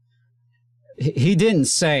 Right. But he didn't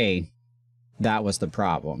say that was the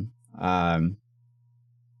problem.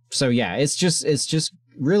 So yeah, it's just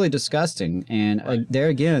really disgusting. And there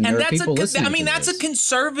again, there are people listening to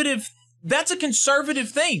that's a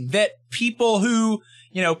conservative thing, that people who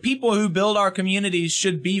build our communities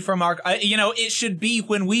should be from our, it should be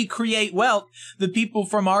when we create wealth, the people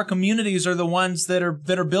from our communities are the ones that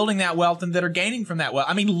are building that wealth and that are gaining from that wealth.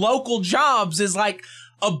 I mean, local jobs is like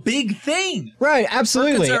a big thing. Right.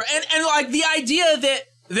 Absolutely. And like the idea that,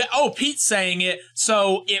 Pete's saying it,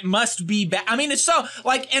 so it must be bad. I mean, it's so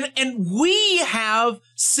like, and we have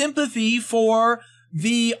sympathy for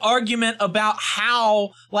the argument about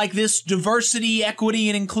how like this diversity, equity,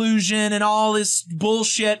 and inclusion and all this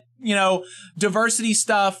bullshit, diversity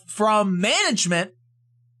stuff from management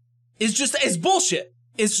is bullshit.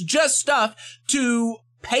 It's just stuff to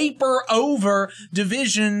paper over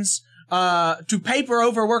divisions, to paper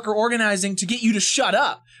over worker organizing to get you to shut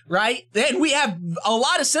up. Right? And we have a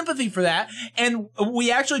lot of sympathy for that. And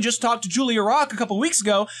we actually just talked to Julia Rock a couple of weeks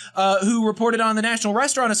ago, who reported on the National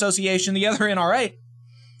Restaurant Association, the other NRA,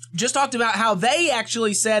 just talked about how they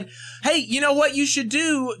actually said, hey, you know what you should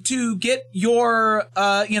do to get your,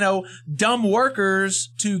 dumb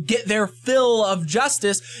workers to get their fill of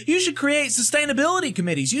justice? You should create sustainability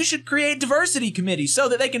committees. You should create diversity committees so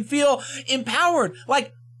that they can feel empowered.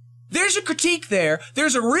 Like, there's a critique there.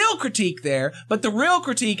 There's a real critique there, but the real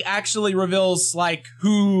critique actually reveals like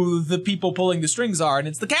who the people pulling the strings are, and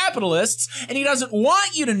it's the capitalists, and he doesn't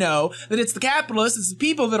want you to know that it's the capitalists, it's the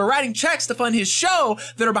people that are writing checks to fund his show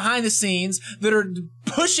that are behind the scenes, that are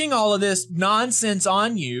pushing all of this nonsense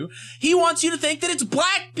on you. He wants you to think that it's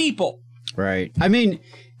black people. Right. I mean,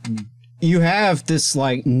 you have this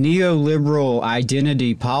like neoliberal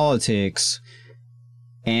identity politics,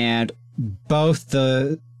 and both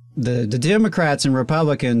the Democrats and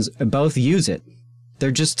Republicans both use it.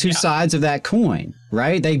 They're just two sides of that coin,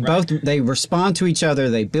 right? They respond to each other,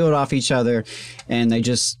 they build off each other, and they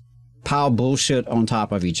just pile bullshit on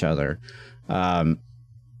top of each other. I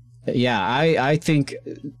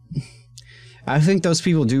think those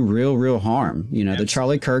people do real harm. You know, the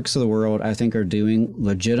Charlie Kirks of the world, I think, are doing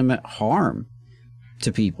legitimate harm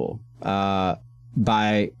to people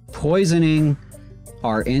by poisoning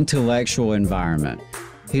our intellectual environment.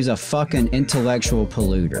 He's a fucking intellectual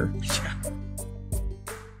polluter.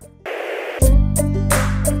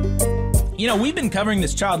 You know, we've been covering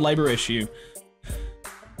this child labor issue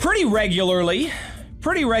pretty regularly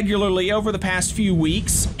over the past few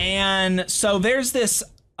weeks. And so there's this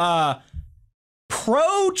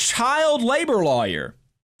pro-child labor lawyer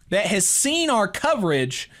that has seen our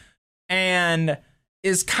coverage and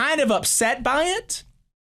is kind of upset by it.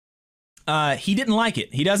 He didn't like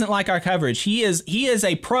it. He doesn't like our coverage. He is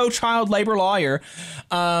a pro-child labor lawyer.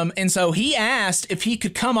 And so he asked if he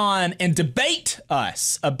could come on and debate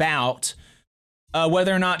us about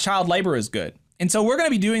whether or not child labor is good. And so we're going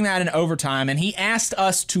to be doing that in overtime. And he asked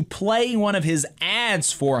us to play one of his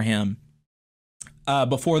ads for him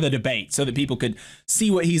before the debate so that people could see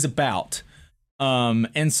what he's about.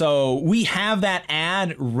 And so we have that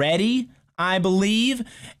ad ready, I believe.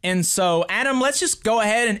 And so, Adam, let's just go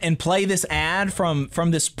ahead and play this ad from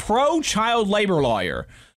this pro-child labor lawyer.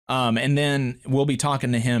 And then we'll be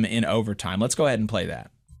talking to him in overtime. Let's go ahead and play that.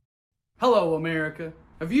 Hello, America.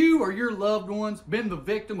 Have you or your loved ones been the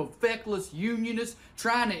victim of feckless unionists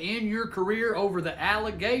trying to end your career over the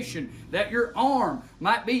allegation that your arm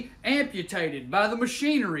might be amputated by the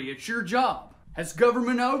machinery at your job? Has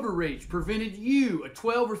government overreach prevented you, a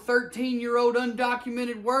 12 or 13-year-old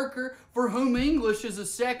undocumented worker for whom English is a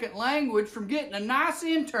second language, from getting a nice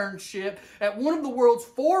internship at one of the world's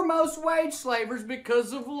foremost wage slavers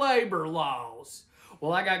because of labor laws?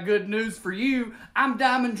 Well, I got good news for you. I'm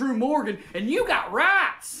Diamond Drew Morgan, and you got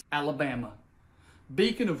rights. Alabama,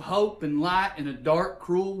 beacon of hope and light in a dark,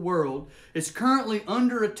 cruel world, is currently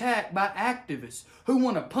under attack by activists who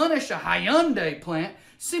want to punish a Hyundai plant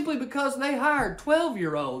simply because they hired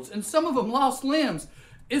 12-year-olds and some of them lost limbs.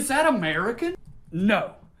 Is that American?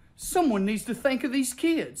 No. Someone needs to think of these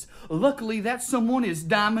kids. Luckily, that someone is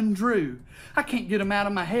Diamond Drew. I can't get him out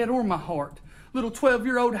of my head or my heart. Little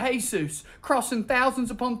 12-year-old Jesus, crossing thousands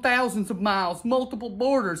upon thousands of miles, multiple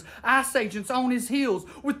borders, ICE agents on his heels,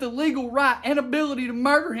 with the legal right and ability to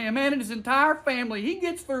murder him and his entire family. He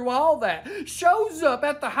gets through all that, shows up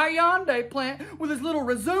at the Hyundai plant with his little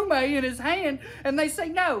resume in his hand, and they say,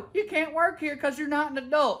 no, you can't work here because you're not an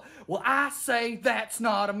adult. Well, I say that's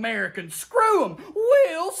not American. Screw them.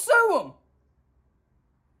 We'll sue them.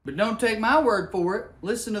 But don't take my word for it.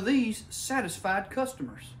 Listen to these satisfied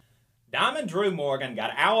customers. Diamond Drew Morgan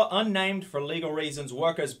got our unnamed for legal reasons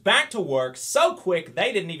workers back to work so quick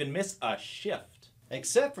they didn't even miss a shift.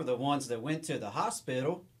 Except for the ones that went to the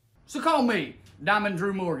hospital. So call me, Diamond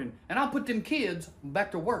Drew Morgan, and I'll put them kids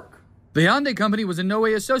back to work. The Hyundai company was in no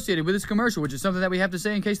way associated with this commercial, which is something that we have to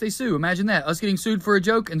say in case they sue. Imagine that, us getting sued for a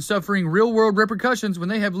joke and suffering real-world repercussions when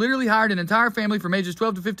they have literally hired an entire family from ages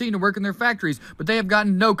 12 to 15 to work in their factories, but they have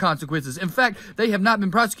gotten no consequences. In fact, they have not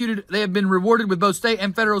been prosecuted. They have been rewarded with both state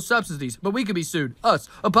and federal subsidies, but we could be sued. Us,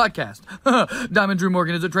 a podcast. Diamond Drew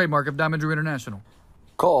Morgan is a trademark of Diamond Drew International.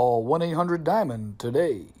 Call 1-800-DIAMOND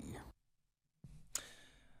today.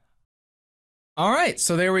 All right,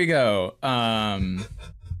 so there we go.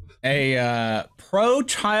 A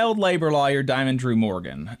pro-child labor lawyer, Diamond Drew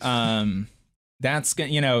Morgan. That's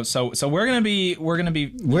so we're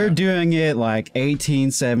doing it like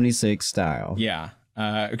 1876 style. Yeah,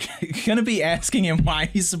 gonna be asking him why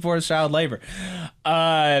he supports child labor.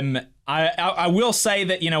 I will say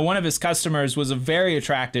that one of his customers was a very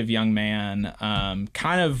attractive young man.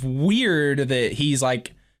 Kind of weird that he's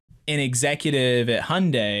like an executive at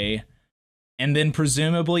Hyundai, and then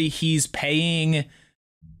presumably he's paying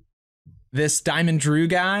this Diamond Drew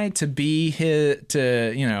guy to be his,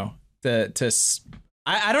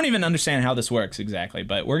 I don't even understand how this works exactly,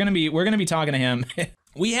 but we're gonna be talking to him.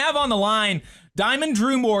 We have on the line Diamond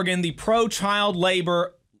Drew Morgan, the pro-child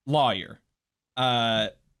labor lawyer.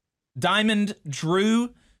 Diamond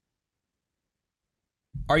Drew,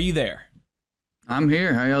 Are you there? I'm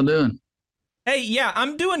here. How y'all doing? Hey, yeah,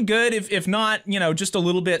 I'm doing good. If not, just a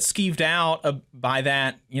little bit skeeved out by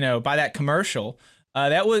that commercial.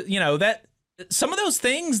 That was, that some of those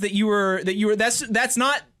things that you were that's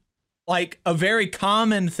not like a very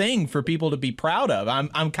common thing for people to be proud of.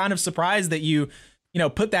 I'm kind of surprised that you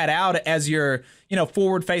put that out as your,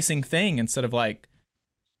 forward facing thing instead of like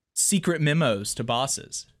secret memos to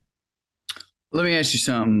bosses. Let me ask you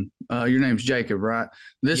something. Your name's Jacob, right?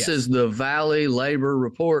 This Yes. is the Valley Labor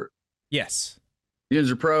Report. Yes.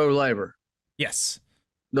 You're pro-labor. Yes.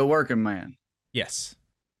 The working man. Yes.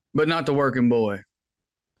 But not the working boy.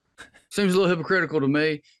 Seems a little hypocritical to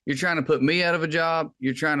me. You're trying to put me out of a job.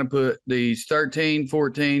 You're trying to put these 13,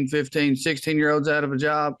 14, 15, 16-year-olds out of a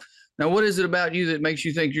job. Now, what is it about you that makes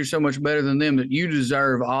you think you're so much better than them, that you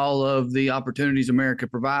deserve all of the opportunities America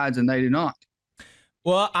provides and they do not?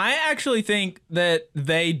 Well, I actually think that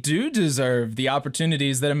they do deserve the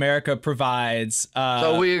opportunities that America provides.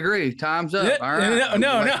 So we agree. Time's up. All right. No.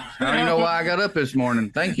 I don't even know why I got up this morning.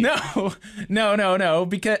 Thank you. No.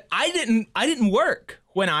 Because I didn't work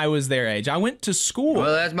when I was their age. I went to school.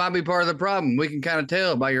 Well, that might be part of the problem. We can kind of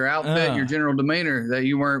tell by your outfit and your general demeanor that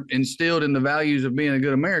you weren't instilled in the values of being a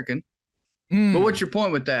good American. But what's your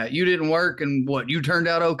point with that? You didn't work and what? You turned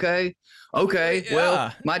out okay? Okay. Yeah.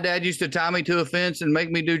 Well, my dad used to tie me to a fence and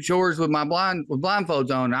make me do chores with my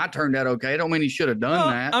blindfolds on. I turned out okay. Don't mean he should have done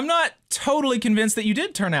that. I'm not totally convinced that you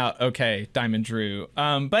did turn out okay, Diamond Drew.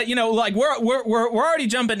 But like we're already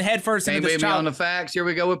jumping headfirst into this me on the facts. Here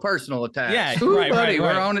we go with personal attacks. Yeah, Ooh, right.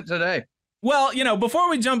 We're on it today. Well, before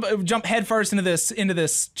we jump headfirst into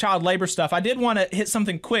this child labor stuff, I did want to hit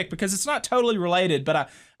something quick because it's not totally related, but I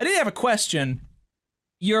did have a question.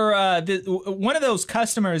 You're one of those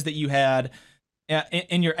customers that you had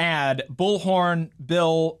in your ad, Bullhorn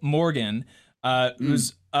Bill Morgan,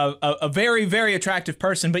 who's a very, very attractive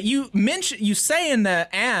person. But you say in the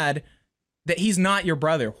ad that he's not your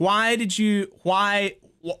brother.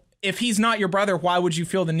 If he's not your brother, why would you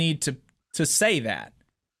feel the need to say that?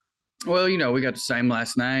 Well, we got the same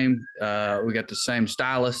last name. We got the same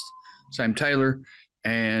stylist, same tailor,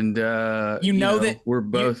 and that we're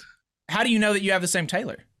both. How do you know that you have the same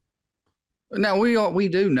tailor? Now, we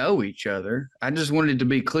do know each other. I just wanted to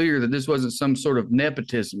be clear that this wasn't some sort of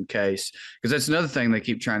nepotism case, because that's another thing they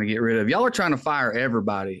keep trying to get rid of. Y'all are trying to fire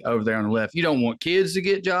everybody over there on the left. You don't want kids to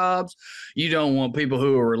get jobs. You don't want people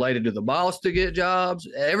who are related to the boss to get jobs.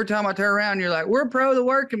 Every time I turn around, you're like, we're pro the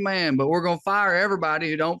working man, but we're going to fire everybody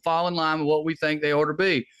who don't fall in line with what we think they ought to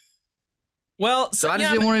be. Well, so I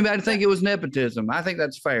just didn't want anybody to think it was nepotism. I think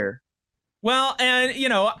that's fair. Well, and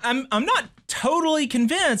I'm not totally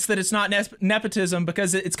convinced that it's not nepotism,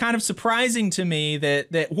 because it's kind of surprising to me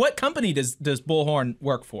that what company does Bullhorn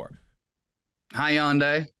work for?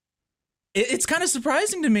 Hyundai. It's kind of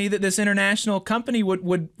surprising to me that this international company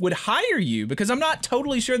would hire you, because I'm not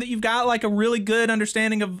totally sure that you've got like a really good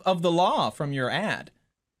understanding of the law from your ad.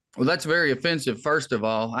 Well, that's very offensive. First of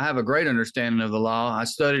all, I have a great understanding of the law. I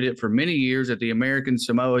studied it for many years at the American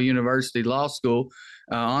Samoa University Law School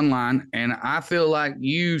online. And I feel like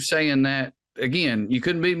you saying that, again, you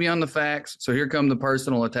couldn't beat me on the facts. So here come the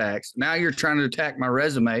personal attacks. Now you're trying to attack my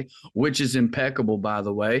resume, which is impeccable, by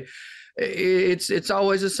the way. It's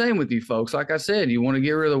always the same with you folks. Like I said, you want to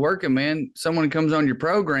get rid of the working man. Someone comes on your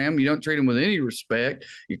program, you don't treat them with any respect.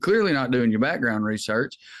 You're clearly not doing your background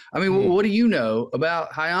research. I mean, what do you know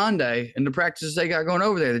about Hyundai and the practices they got going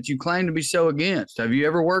over there that you claim to be so against? Have you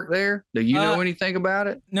ever worked there? Do you know anything about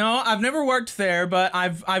it? No, I've never worked there, but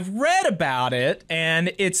I've read about it,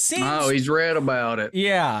 and it seems. Oh, he's read about it.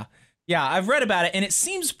 Yeah, I've read about it, and it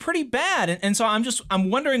seems pretty bad. And so I'm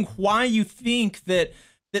wondering why you think that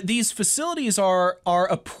these facilities are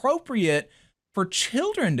appropriate for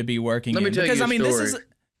children to be working in. Let me tell you a story. This is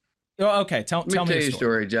okay. Tell me a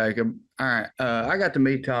story, Jacob. All right, I got to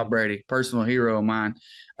meet Tom Brady, personal hero of mine,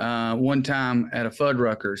 one time at a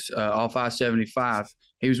Fuddruckers off I-75.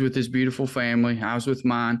 He was with his beautiful family. I was with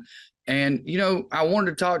mine, and I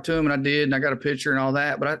wanted to talk to him, and I did, and I got a picture and all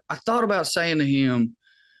that. But I thought about saying to him,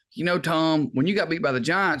 Tom, when you got beat by the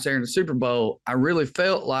Giants there in the Super Bowl, I really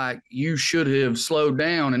felt like you should have slowed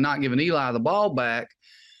down and not given Eli the ball back.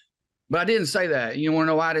 But I didn't say that. You want to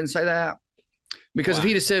know why I didn't say that? Because if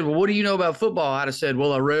he'd have said, well, what do you know about football? I'd have said,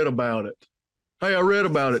 well, I read about it. Hey, I read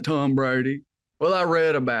about it, Tom Brady. Well, I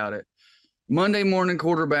read about it. Monday morning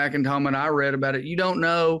quarterbacking, Tom, and I read about it. You don't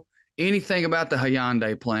know anything about the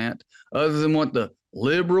Hyundai plant other than what the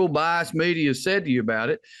liberal biased media said to you about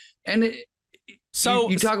it. And so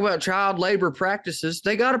you talk about child labor practices.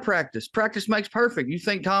 They got to practice. Practice makes perfect. You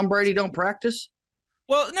think Tom Brady don't practice?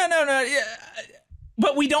 Well, no. Yeah.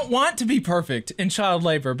 But we don't want to be perfect in child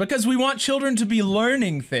labor because we want children to be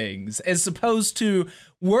learning things as opposed to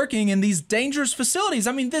working in these dangerous facilities.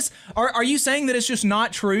 I mean, are you saying that it's just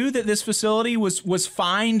not true that this facility was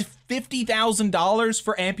fined $50,000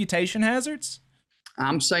 for amputation hazards?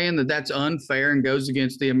 I'm saying that that's unfair and goes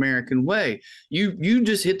against the American way. You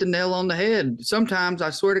just hit the nail on the head. Sometimes, I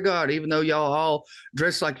swear to God, even though y'all all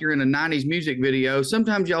dress like you're in a 90s music video,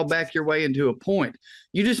 sometimes y'all back your way into a point.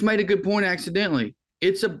 You just made a good point accidentally.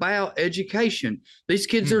 It's about education. These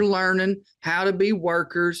kids are learning how to be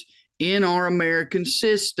workers in our American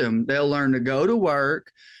system. They'll learn to go to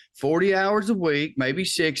work 40 hours a week, maybe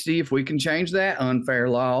 60 if we can change that unfair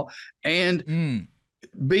law, and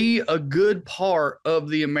be a good part of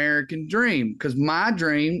the American dream. Because my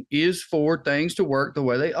dream is for things to work the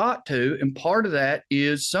way they ought to. And part of that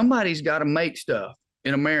is somebody's got to make stuff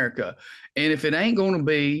in America. And if it ain't going to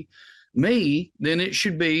be me, then it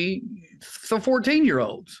should be the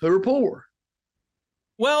 14-year-olds who are poor.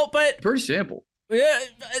 Well, but pretty simple. Yeah,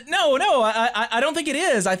 no, I don't think it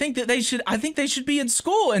is. I think that they should be in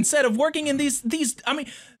school instead of working in these. I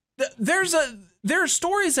mean, there are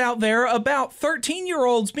stories out there about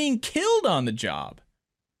 13-year-olds being killed on the job.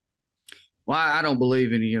 Well, I don't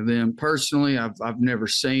believe any of them personally. I've never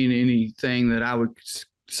seen anything that I would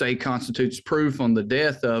say constitutes proof on the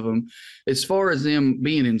death of them. As far as them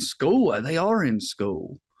being in school, they are in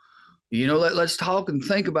school. You know, let's talk and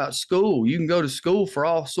think about school. You can go to school for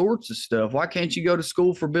all sorts of stuff. Why can't you go to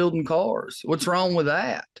school for building cars? What's wrong with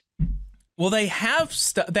that? Well, they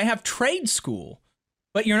have trade school,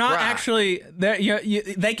 but you're not actually there.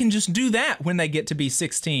 They can just do that when they get to be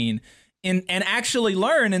 16 and actually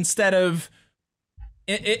learn instead of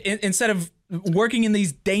working in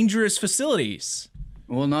these dangerous facilities.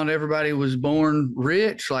 Well, not everybody was born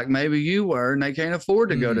rich like maybe you were, and they can't afford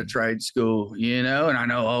to go to trade school, you know? And I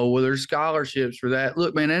know, there's scholarships for that.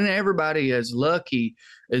 Look, man, ain't everybody as lucky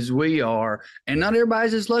as we are, and not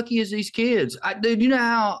everybody's as lucky as these kids. Dude, you know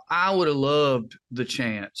how I would have loved the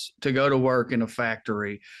chance to go to work in a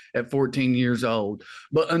factory at 14 years old.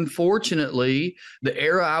 But unfortunately, the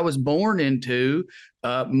era I was born into,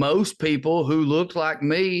 most people who looked like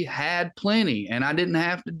me had plenty, and I didn't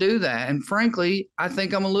have to do that. And frankly, I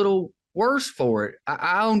think I'm a little worse for it.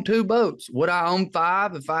 I own 2 boats. Would I own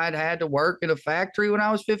 5 if I had had to work in a factory when I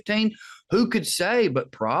was 15? Who could say?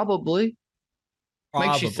 But probably.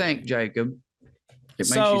 Makes you think, Jacob. It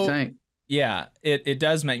makes you think. Yeah, it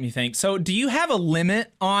does make me think. So do you have a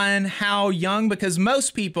limit on how young? Because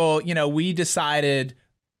most people, we decided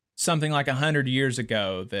something like 100 years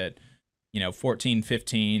ago that 14,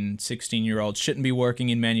 15, 16-year-olds shouldn't be working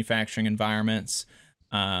in manufacturing environments.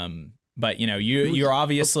 But you're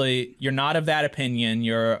obviously you're not of that opinion.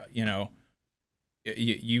 You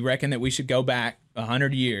reckon that we should go back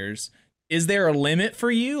 100 years. Is there a limit for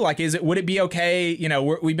you? Like, would it be okay?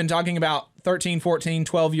 We've been talking about 13, 14,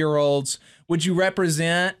 12-year-olds. Would you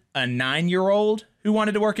represent a 9-year-old who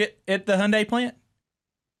wanted to work at the Hyundai plant?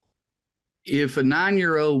 If a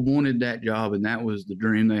 9-year-old wanted that job and that was the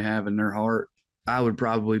dream they have in their heart, I would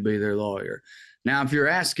probably be their lawyer. Now, if you're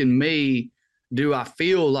asking me, do I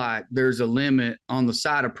feel like there's a limit on the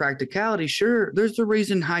side of practicality? Sure. There's the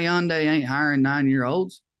reason Hyundai ain't hiring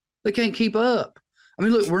 9-year-olds. They can't keep up. I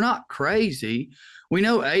mean, look, we're not crazy. We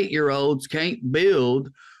know 8-year-olds can't build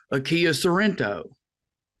a Kia Sorento.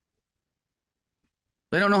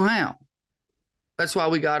 They don't know how. That's why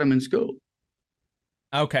we got them in school.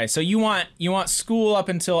 Okay, so you want school up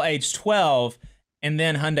until age 12 and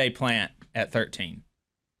then Hyundai plant at 13.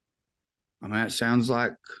 I mean, that sounds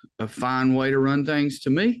like a fine way to run things to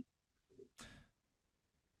me.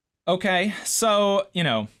 Okay, so,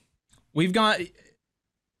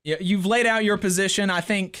 you've laid out your position. I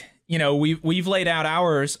think, we've laid out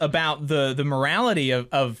ours about the morality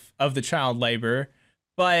of the child labor,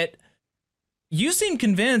 but you seem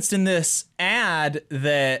convinced in this ad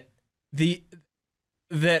that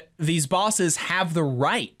these bosses have the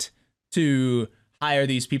right to hire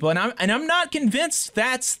these people, and I'm not convinced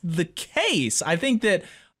that's the case. I think that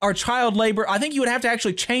our child labor, I think you would have to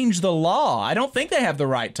actually change the law. I don't think they have the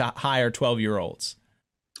right to hire 12-year-olds.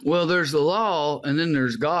 Well, there's the law, and then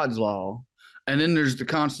there's God's law, and then there's the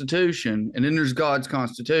Constitution, and then there's God's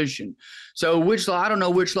Constitution. So which law? I don't know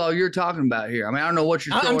which law you're talking about here. I mean, I don't know what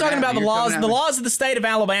you're. I'm talking about the laws of the state of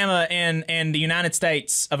Alabama and the United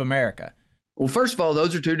States of America. Well, first of all,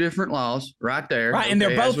 those are 2 different laws right there. Right, and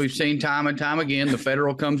they're both. As we've seen time and time again, the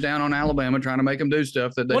federal comes down on Alabama trying to make them do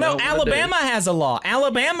stuff that they don't want to do. Alabama has a law.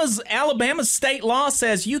 Alabama's state law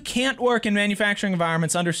says you can't work in manufacturing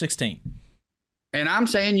environments under 16. And I'm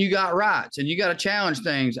saying you got rights and you got to challenge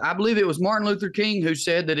things. I believe it was Martin Luther King who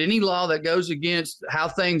said that any law that goes against how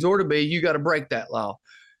things ought to be, you got to break that law.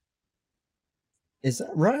 Is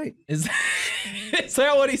that right? Is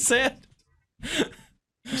that what he said?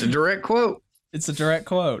 It's a direct quote. It's a direct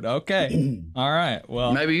quote. Okay. All right.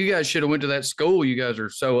 Well, maybe you guys should have went to that school you guys are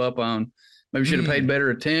so up on. Maybe you should have paid better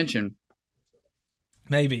attention.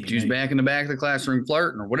 Maybe. She was back in the back of the classroom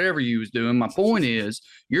flirting or whatever you was doing. My point is,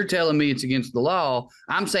 you're telling me it's against the law.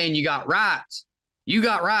 I'm saying you got rights. You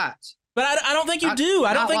got rights. But I don't think you do.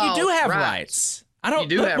 I don't think you do have rights. I don't.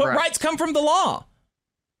 You do have what rights. Rights come from the law?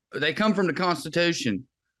 They come from the Constitution,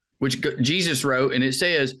 which Jesus wrote, and it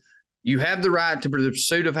says you have the right to the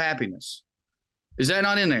pursuit of happiness. Is that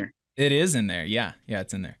not in there? It is in there. Yeah,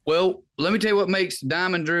 it's in there. Well, let me tell you what makes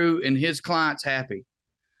Diamond Drew and his clients happy.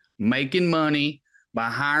 Making money by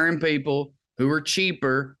hiring people who are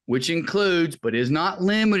cheaper, which includes, but is not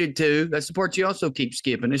limited to, that's the part you also keep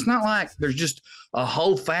skipping. It's not like there's just a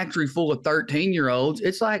whole factory full of 13-year-olds.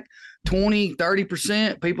 It's like 20,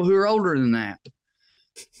 30% people who are older than that.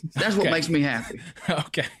 That's what makes me happy.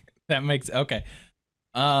 Okay. That makes, okay.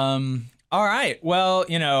 All right. Well,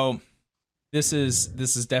 this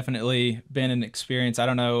is definitely been an experience. I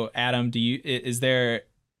don't know, Adam, is there,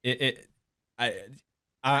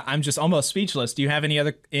 I'm just almost speechless. Do you have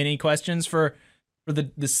any questions for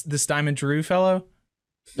this Diamond Drew fellow?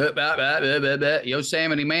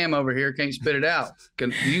 Yosemite Ma'am over here can't spit it out.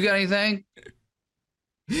 You got anything?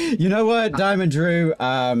 You know what, Diamond Drew?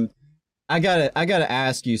 I gotta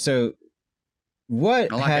ask you. So,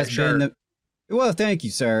 what has been the? Well, thank you,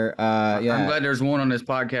 sir. Yeah, I'm glad there's one on this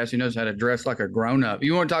podcast who knows how to dress like a grown up.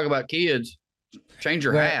 You want to talk about kids? Change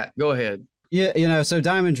your hat. Go ahead. Yeah, so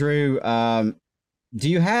Diamond Drew, do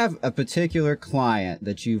you have a particular client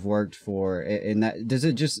that you've worked for? And that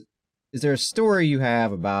is there a story you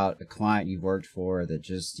have about a client you've worked for that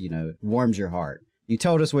just warms your heart? You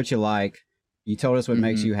told us what you like. You told us what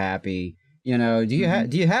makes you happy. Do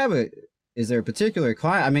you have is there a particular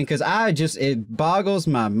client? I mean, because it boggles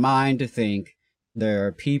my mind to think there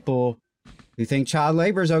are people who think child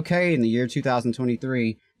labor is okay in the year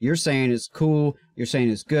 2023. You're saying it's cool. You're saying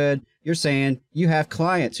it's good. You're saying you have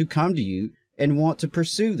clients who come to you and want to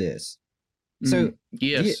pursue this. So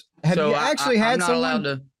yes, have you actually had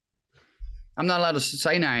someone? I'm not allowed to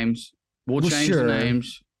say names. We'll change the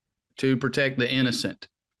names to protect the innocent,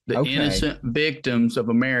 innocent victims of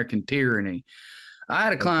American tyranny. I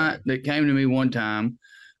had a client that came to me one time.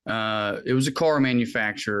 It was a car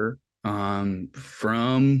manufacturer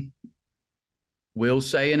from, we'll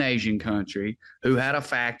say, an Asian country who had a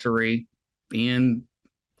factory in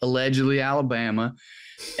allegedly Alabama,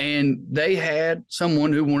 and they had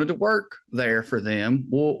someone who wanted to work there for them.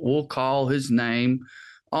 We'll call his name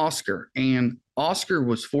Oscar. And Oscar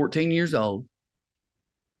was 14 years old,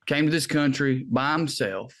 came to this country by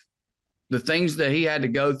himself. The things that he had to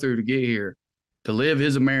go through to get here, to live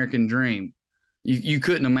his American dream, you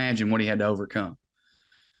couldn't imagine what he had to overcome.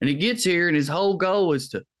 And he gets here, and his whole goal is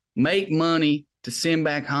to make money to send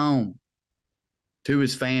back home to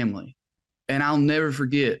his family. And I'll never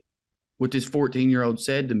forget what this 14-year-old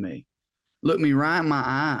said to me. Looked me right in my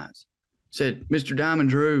eyes. Said, Mr. Diamond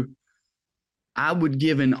Drew, I would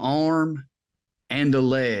give an arm and a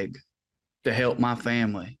leg to help my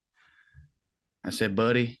family. I said,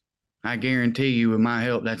 buddy, I guarantee you with my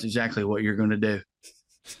help, that's exactly what you're going to do.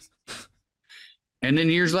 And then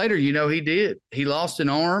years later, he did. He lost an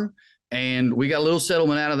arm, and we got a little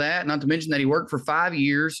settlement out of that. Not to mention that he worked for 5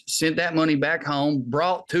 years, sent that money back home,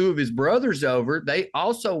 brought 2 of his brothers over. They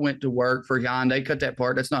also went to work for Hyundai. Cut that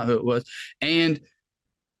part. That's not who it was. And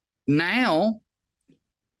now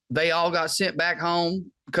they all got sent back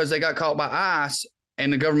home because they got caught by ICE,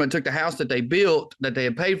 and the government took the house that they built, that they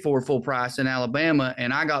had paid for full price in Alabama,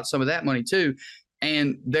 and I got some of that money too.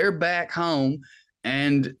 And they're back home,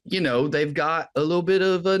 and, they've got a little bit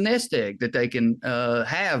of a nest egg that they can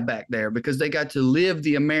have back there because they got to live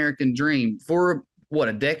the American dream for,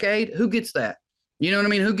 a decade? Who gets that? You know what I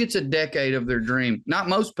mean? Who gets a decade of their dream? Not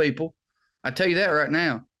most people. I tell you that right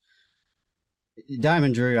now.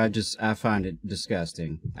 Diamond Drew, I find it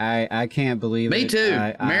disgusting. I can't believe it. Me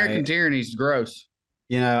too. American tyranny is gross.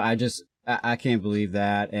 I can't believe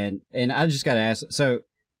that. And I just got to ask, so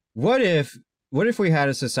what if we had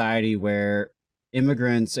a society where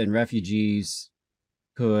immigrants and refugees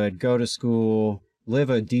could go to school, live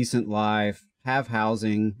a decent life, have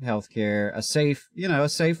housing, healthcare, a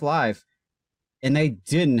safe life, and they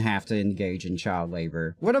didn't have to engage in child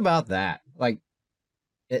labor? What about that? Like,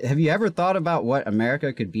 have you ever thought about what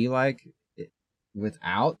America could be like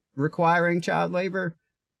without requiring child labor?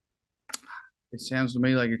 It sounds to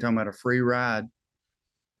me like you're talking about a free ride.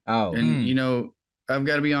 Oh, And, you know, I've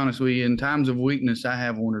got to be honest with you, in times of weakness, I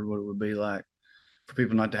have wondered what it would be like for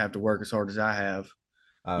people not to have to work as hard as I have.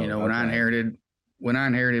 oh, You know, when I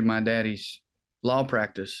inherited my daddy's law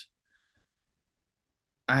practice,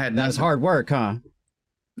 I had that's nothing. hard work, huh?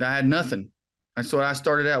 I had nothing. That's what I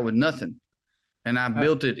started out with, nothing. And I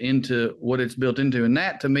built it into what it's built into. And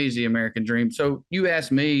that to me is the American dream. So you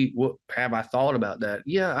ask me, what have I thought about that?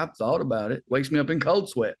 Yeah, I've thought about it. Wakes me up in cold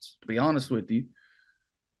sweats, to be honest with you.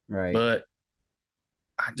 Right. But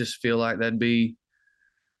I just feel like that'd be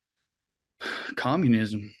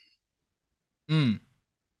communism.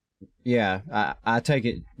 Yeah, I take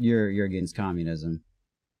it you're against communism.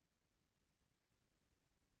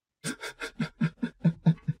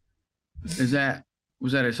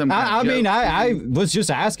 Was that some kind I of mean, joke? I was just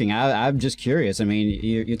asking. I'm just curious. I mean,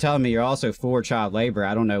 you're telling me you're also for child labor.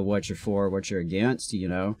 I don't know what you're for, what you're against, you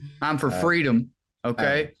know. I'm for freedom,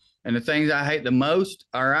 okay? And the things I hate the most,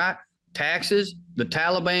 all right, taxes, the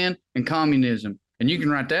Taliban, and communism. And you can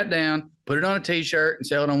write that down, put it on a T-shirt, and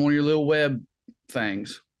sell it on one of your little web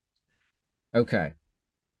things. Okay.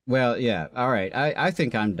 Well, yeah. All right. I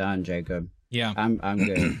think I'm done, Jacob. Yeah. I'm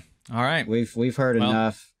good. All right. We've heard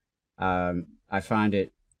enough. I find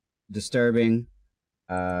it disturbing.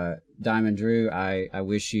 Diamond Drew, I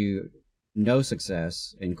wish you no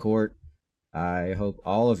success in court. I hope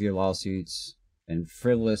all of your lawsuits and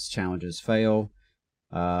frivolous challenges fail.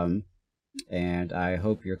 And I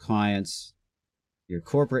hope your clients, your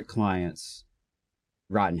corporate clients,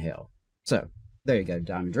 rot in hell. So there you go,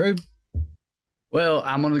 Diamond Drew. Well,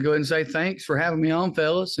 I'm going to go ahead and say thanks for having me on,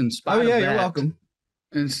 fellas. In spite of that, you're welcome.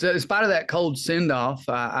 In spite of that cold send-off,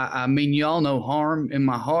 I mean, y'all know harm in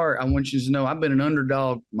my heart. I want you to know I've been an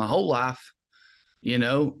underdog my whole life. You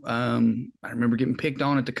know, I remember getting picked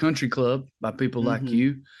on at the country club by people like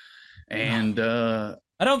you. And I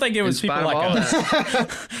don't think it was people like us. I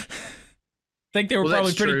think they were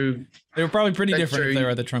probably pretty. True. They were probably pretty That's different true. if they were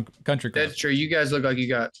at the country club. That's true. You guys look like you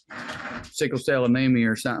got sickle cell anemia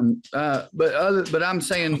or something. But I'm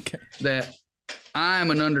saying that I'm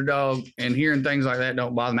an underdog, and hearing things like that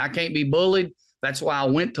don't bother me. I can't be bullied. That's why I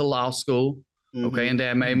went to law school. Okay, and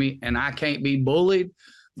Dad made me, and I can't be bullied.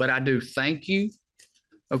 But I do thank you.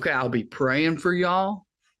 Okay, I'll be praying for y'all.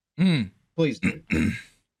 Please do.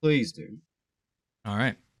 Please do. All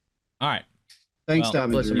right. Thanks, Well,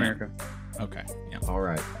 Diamond Bless Drew. America. Okay. Yeah. All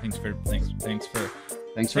right. Thanks for Thanks for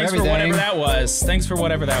everything. everything. Whatever that was. Thanks for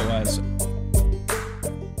whatever that was.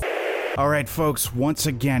 All right, folks, once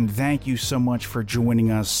again, thank you so much for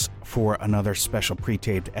joining us for another special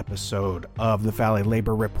pre-taped episode of the Valley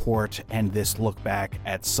Labor Report and this look back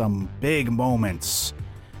at some big moments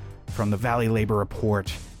from the Valley Labor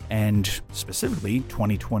Report and specifically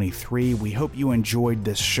 2023. We hope you enjoyed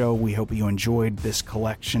this show. We hope you enjoyed this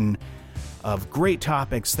collection of great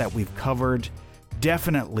topics that we've covered.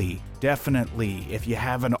 Definitely, if you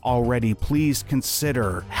haven't already, please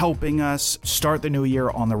consider helping us start the new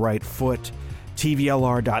year on the right foot.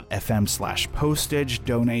 TVLR.fm/postage.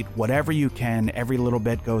 Donate whatever you can. Every little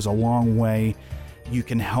bit goes a long way. You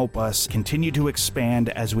can help us continue to expand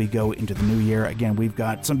as we go into the new year. Again, we've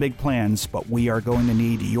got some big plans, but we are going to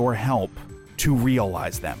need your help to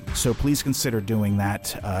realize them. So please consider doing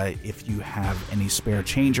that if you have any spare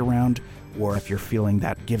change around, or if you're feeling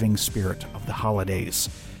that giving spirit of the holidays.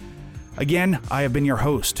 Again, I have been your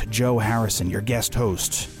host, Joe Harrison, your guest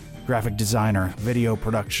host, graphic designer, video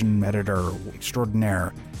production editor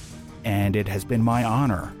extraordinaire, and it has been my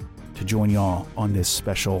honor to join y'all on this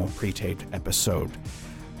special pre-taped episode.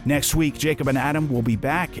 Next week, Jacob and Adam will be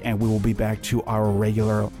back, and we will be back to our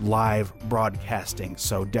regular live broadcasting,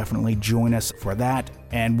 so definitely join us for that.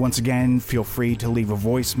 And once again, feel free to leave a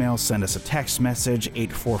voicemail, send us a text message,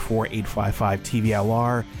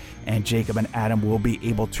 844-855-TVLR, and Jacob and Adam will be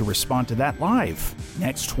able to respond to that live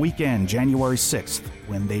next weekend, January 6th,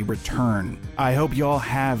 when they return. I hope y'all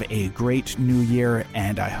have a great new year,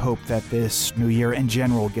 and I hope that this new year in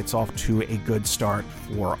general gets off to a good start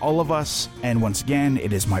for all of us. And once again,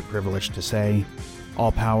 it is my privilege to say,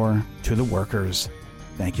 all power to the workers.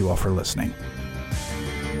 Thank you all for listening.